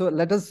wine. So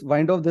let us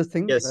wind off this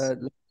thing. Yes.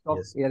 Let's stop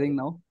Yes. airing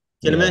now.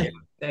 Chinmay?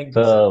 Thank you,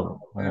 sir. So,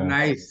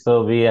 Nice.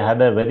 so we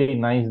had a very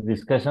nice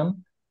discussion,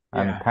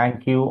 and Yeah.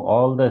 thank you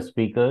all the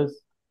speakers.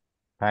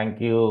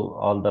 Thank you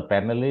all the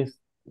panelists.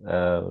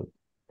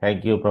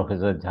 Thank you,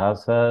 Professor Jha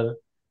sir,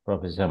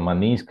 Professor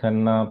Manish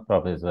Khanna,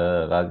 Professor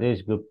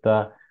Rajesh Gupta,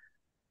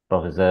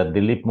 Professor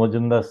Dilip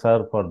Mojumdar sir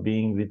for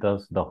being with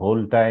us the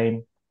whole time,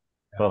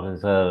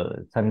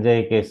 Professor Sanjay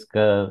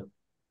Keshkar,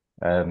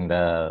 and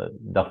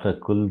Dr.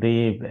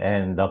 Kudeep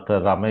and Dr.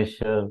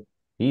 Rameshwar.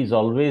 He is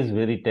always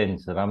very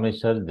tense.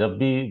 Rameshwar, जब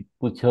भी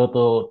पूछो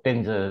तो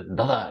tense,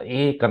 दादा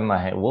ये करना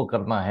है, वो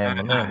करना है,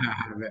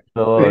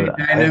 So Very I've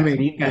dynamic.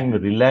 seen him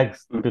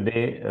relaxed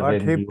today. But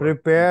when he was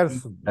prepares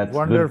speaking. That's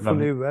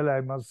wonderfully good, well,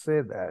 I must say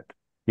that.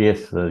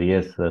 Yes, sir.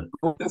 Yes, sir.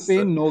 No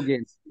pain, no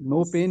gain.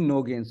 No pain,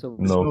 no gain. So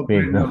No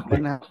pain, no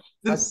gain.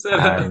 Sir,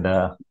 And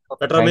Dr.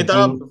 thank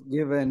Amitabh? you,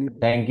 give any.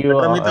 thank you,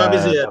 Dr. Amitabh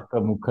is here.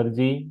 Dr.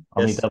 Mukherjee,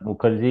 Yes. Amitabh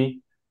Mukherjee,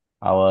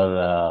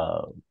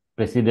 our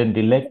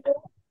president-elect.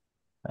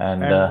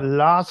 And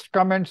last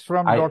comments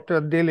from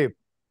Dr. Dilip.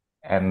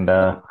 and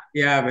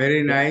Yeah,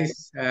 very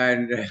nice.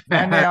 And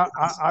नहीं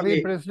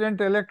अभी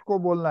president elect को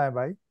बोलना है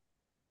भाई.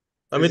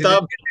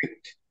 Amitabh?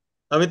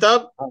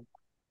 Amitabh?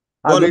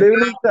 Good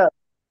evening, sir.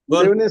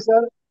 Good evening,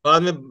 sir.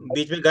 बाद में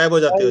बीच में गायब हो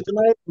जाते हो.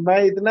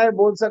 मैं इतना ही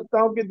बोल सकता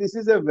हूँ कि this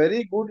is a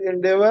very good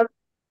endeavor,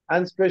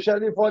 and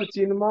especially for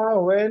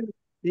Chinmoy when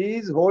he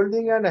is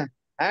holding an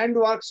hand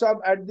workshop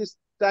at this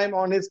time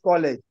on his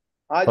college.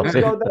 आज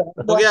उसका उधर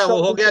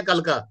हो गया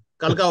कल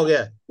का हो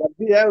गया. जब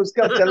भी है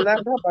उसका चल रहा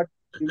है ना, but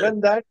even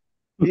that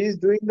he is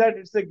doing that.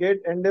 It's a great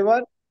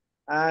endeavor,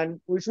 and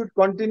we should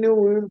continue.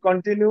 We will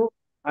continue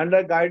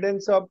under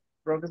guidance of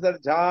Professor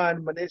Jha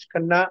and Manish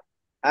Khanna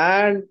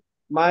and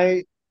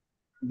my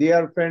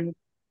dear friend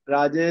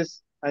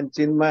Rajesh and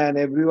Chinmoy and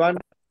everyone.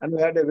 And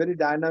we had a very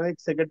dynamic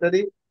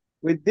secretary.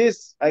 With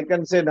this, I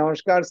can say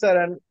Namaskar,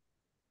 sir, and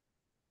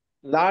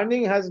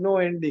learning has no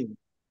ending.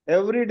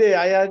 Every day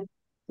I have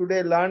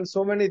today learned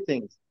so many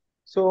things.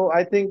 So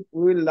I think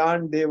we will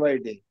learn day by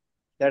day.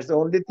 That's the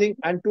only thing.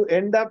 And to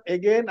end up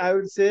again, I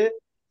would say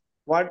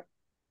what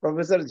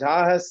Professor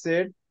Jha has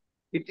said.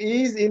 It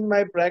is in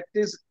my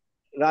practice.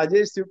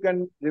 Rajesh, you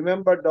can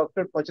remember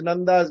Dr.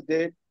 Pachananda's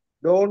date.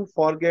 Don't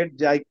forget,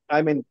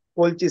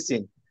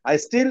 colchicine. I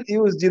still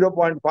use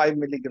 0.5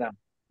 milligram.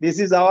 This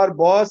is our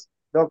boss,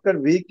 Dr.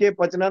 V.K.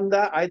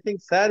 Pachananda. I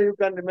think, sir, you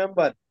can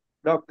remember.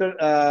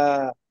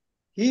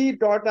 He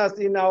taught us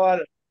in our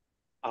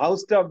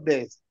house stuff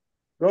days.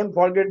 Don't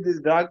forget this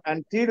drug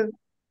until,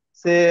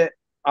 say,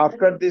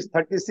 after this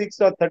 36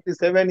 or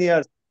 37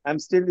 years, I'm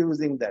still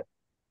using that.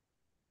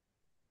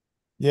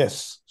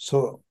 Yes.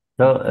 So,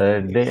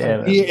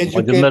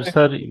 Majumdar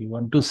sir, you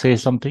want to say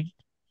something?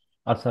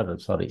 Sir,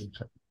 sorry.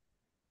 Sir.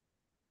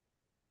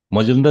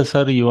 Majumdar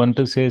sir, you want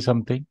to say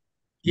something?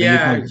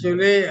 Yeah,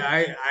 actually,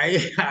 I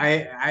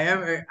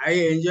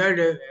enjoyed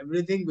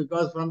everything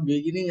because from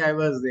beginning I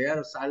was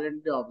there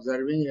silently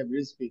observing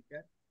every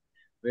speaker,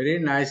 very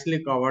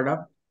nicely covered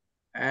up.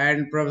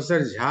 And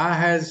Professor Jha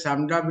has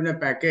summed up in a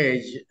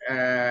package,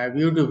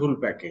 beautiful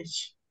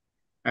package.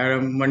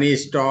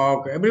 Manish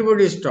talk,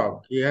 everybody's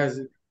talk. He has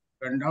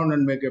run down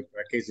and make a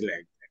package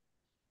like that.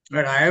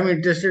 But I am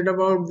interested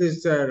about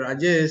this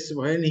Rajesh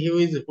when he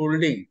is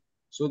holding,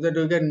 so that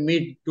we can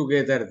meet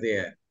together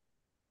there.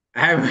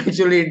 I am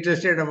actually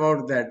interested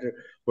about that.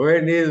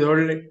 When he is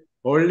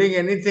holding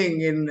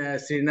anything in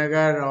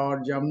Srinagar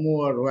or Jammu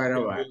or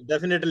wherever.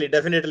 Definitely.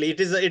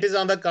 It is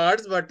on the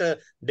cards, but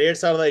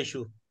dates are the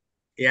issue.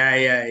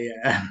 Yeah.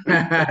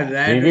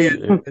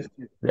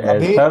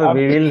 Sir,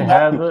 we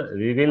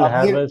will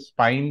have a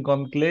spine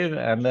conclave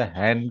and a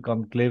hand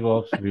conclave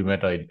of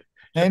rheumatoid.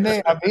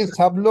 नहीं अभी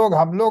सब लोग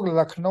हम लोग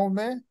लखनऊ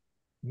में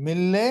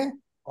मिलने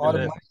और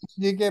मनीष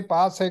जी के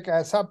पास एक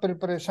ऐसा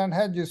प्रिपरेशन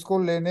है जिसको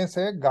लेने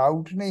से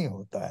गाउट नहीं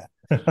होता है.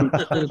 He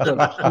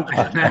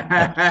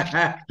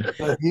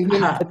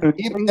will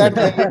keep that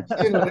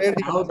elixir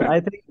ready. I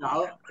think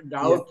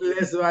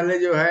doubtless वाले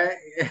जो है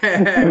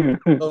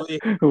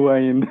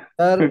वाइन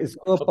सर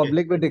इसको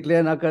पब्लिक में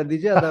डिक्लेयर ना कर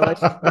दीजिए,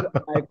 अदरवाइज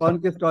आइकॉन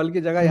के स्टॉल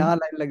की जगह यहाँ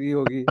लाइन लगी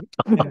होगी.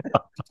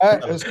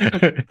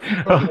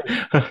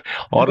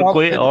 और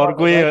कोई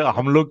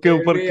हम लोग के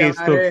ऊपर केस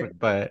तो हो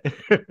सकता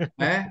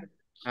है.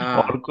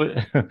 और कोई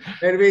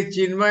फिर भी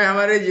चिन्मय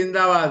हमारे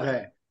जिंदाबाद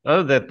है.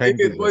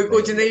 कोई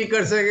कुछ नहीं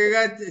कर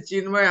सकेगा,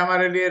 चिन्मय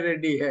हमारे लिए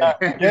रेडी है.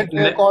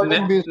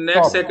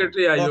 Next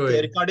secretary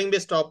IOA. Recording be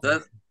stopped.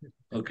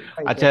 Okay.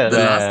 The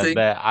last thing,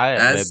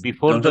 as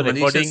before Dr. the Manish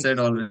recording has said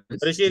always,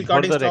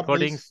 before the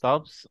recording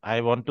stops,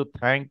 I want to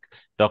thank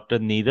Dr.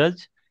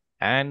 Neeraj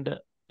and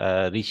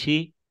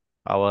Rishi,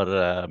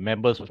 our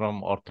members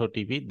from Ortho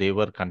TV. They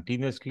were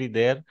continuously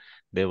there.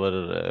 They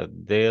were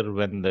there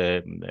when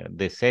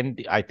they sent,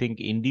 I think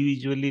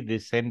individually they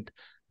sent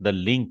the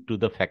link to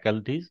the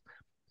faculties.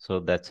 So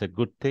that's a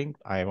good thing.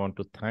 I want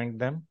to thank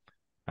them.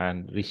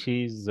 And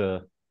Rishi's,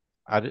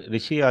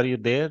 Rishi, are you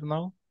there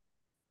now?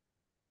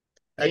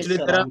 Actually,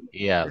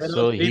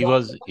 so he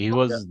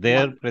was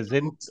there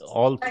present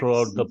all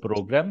throughout the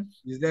program.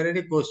 Is there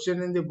any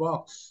question in the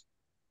box?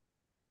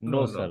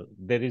 No, sir.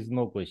 There is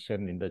no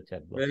question in the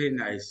chat box. Very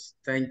nice.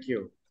 Thank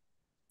you.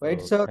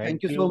 Right, sir.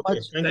 Thank you so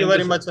much. Thank you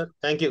very much, sir.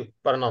 Thank you.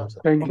 Pranam, sir.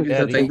 Thank you,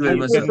 sir. Thank you very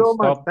much, Thank you so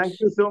much. Thank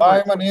you so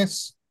much. Bye,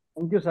 Manish.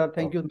 Thank you, sir.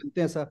 Thank you.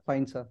 मिलते हैं, sir.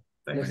 Fine, sir.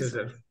 Thank you,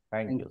 sir.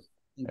 Thank you.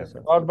 Thank you,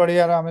 sir. बहुत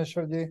बढ़िया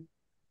Rameshwar ji.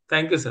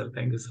 Thank you, sir.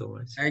 Thank you so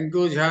much. Thank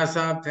you, Jha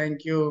Saab.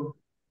 Thank you.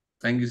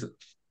 Thank you, sir.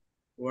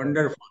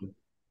 Wonderful.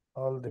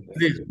 All the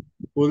best.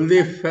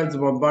 Kudeep felt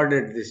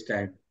bombarded this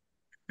time.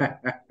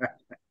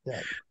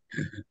 Yeah.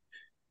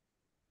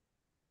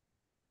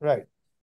 Right.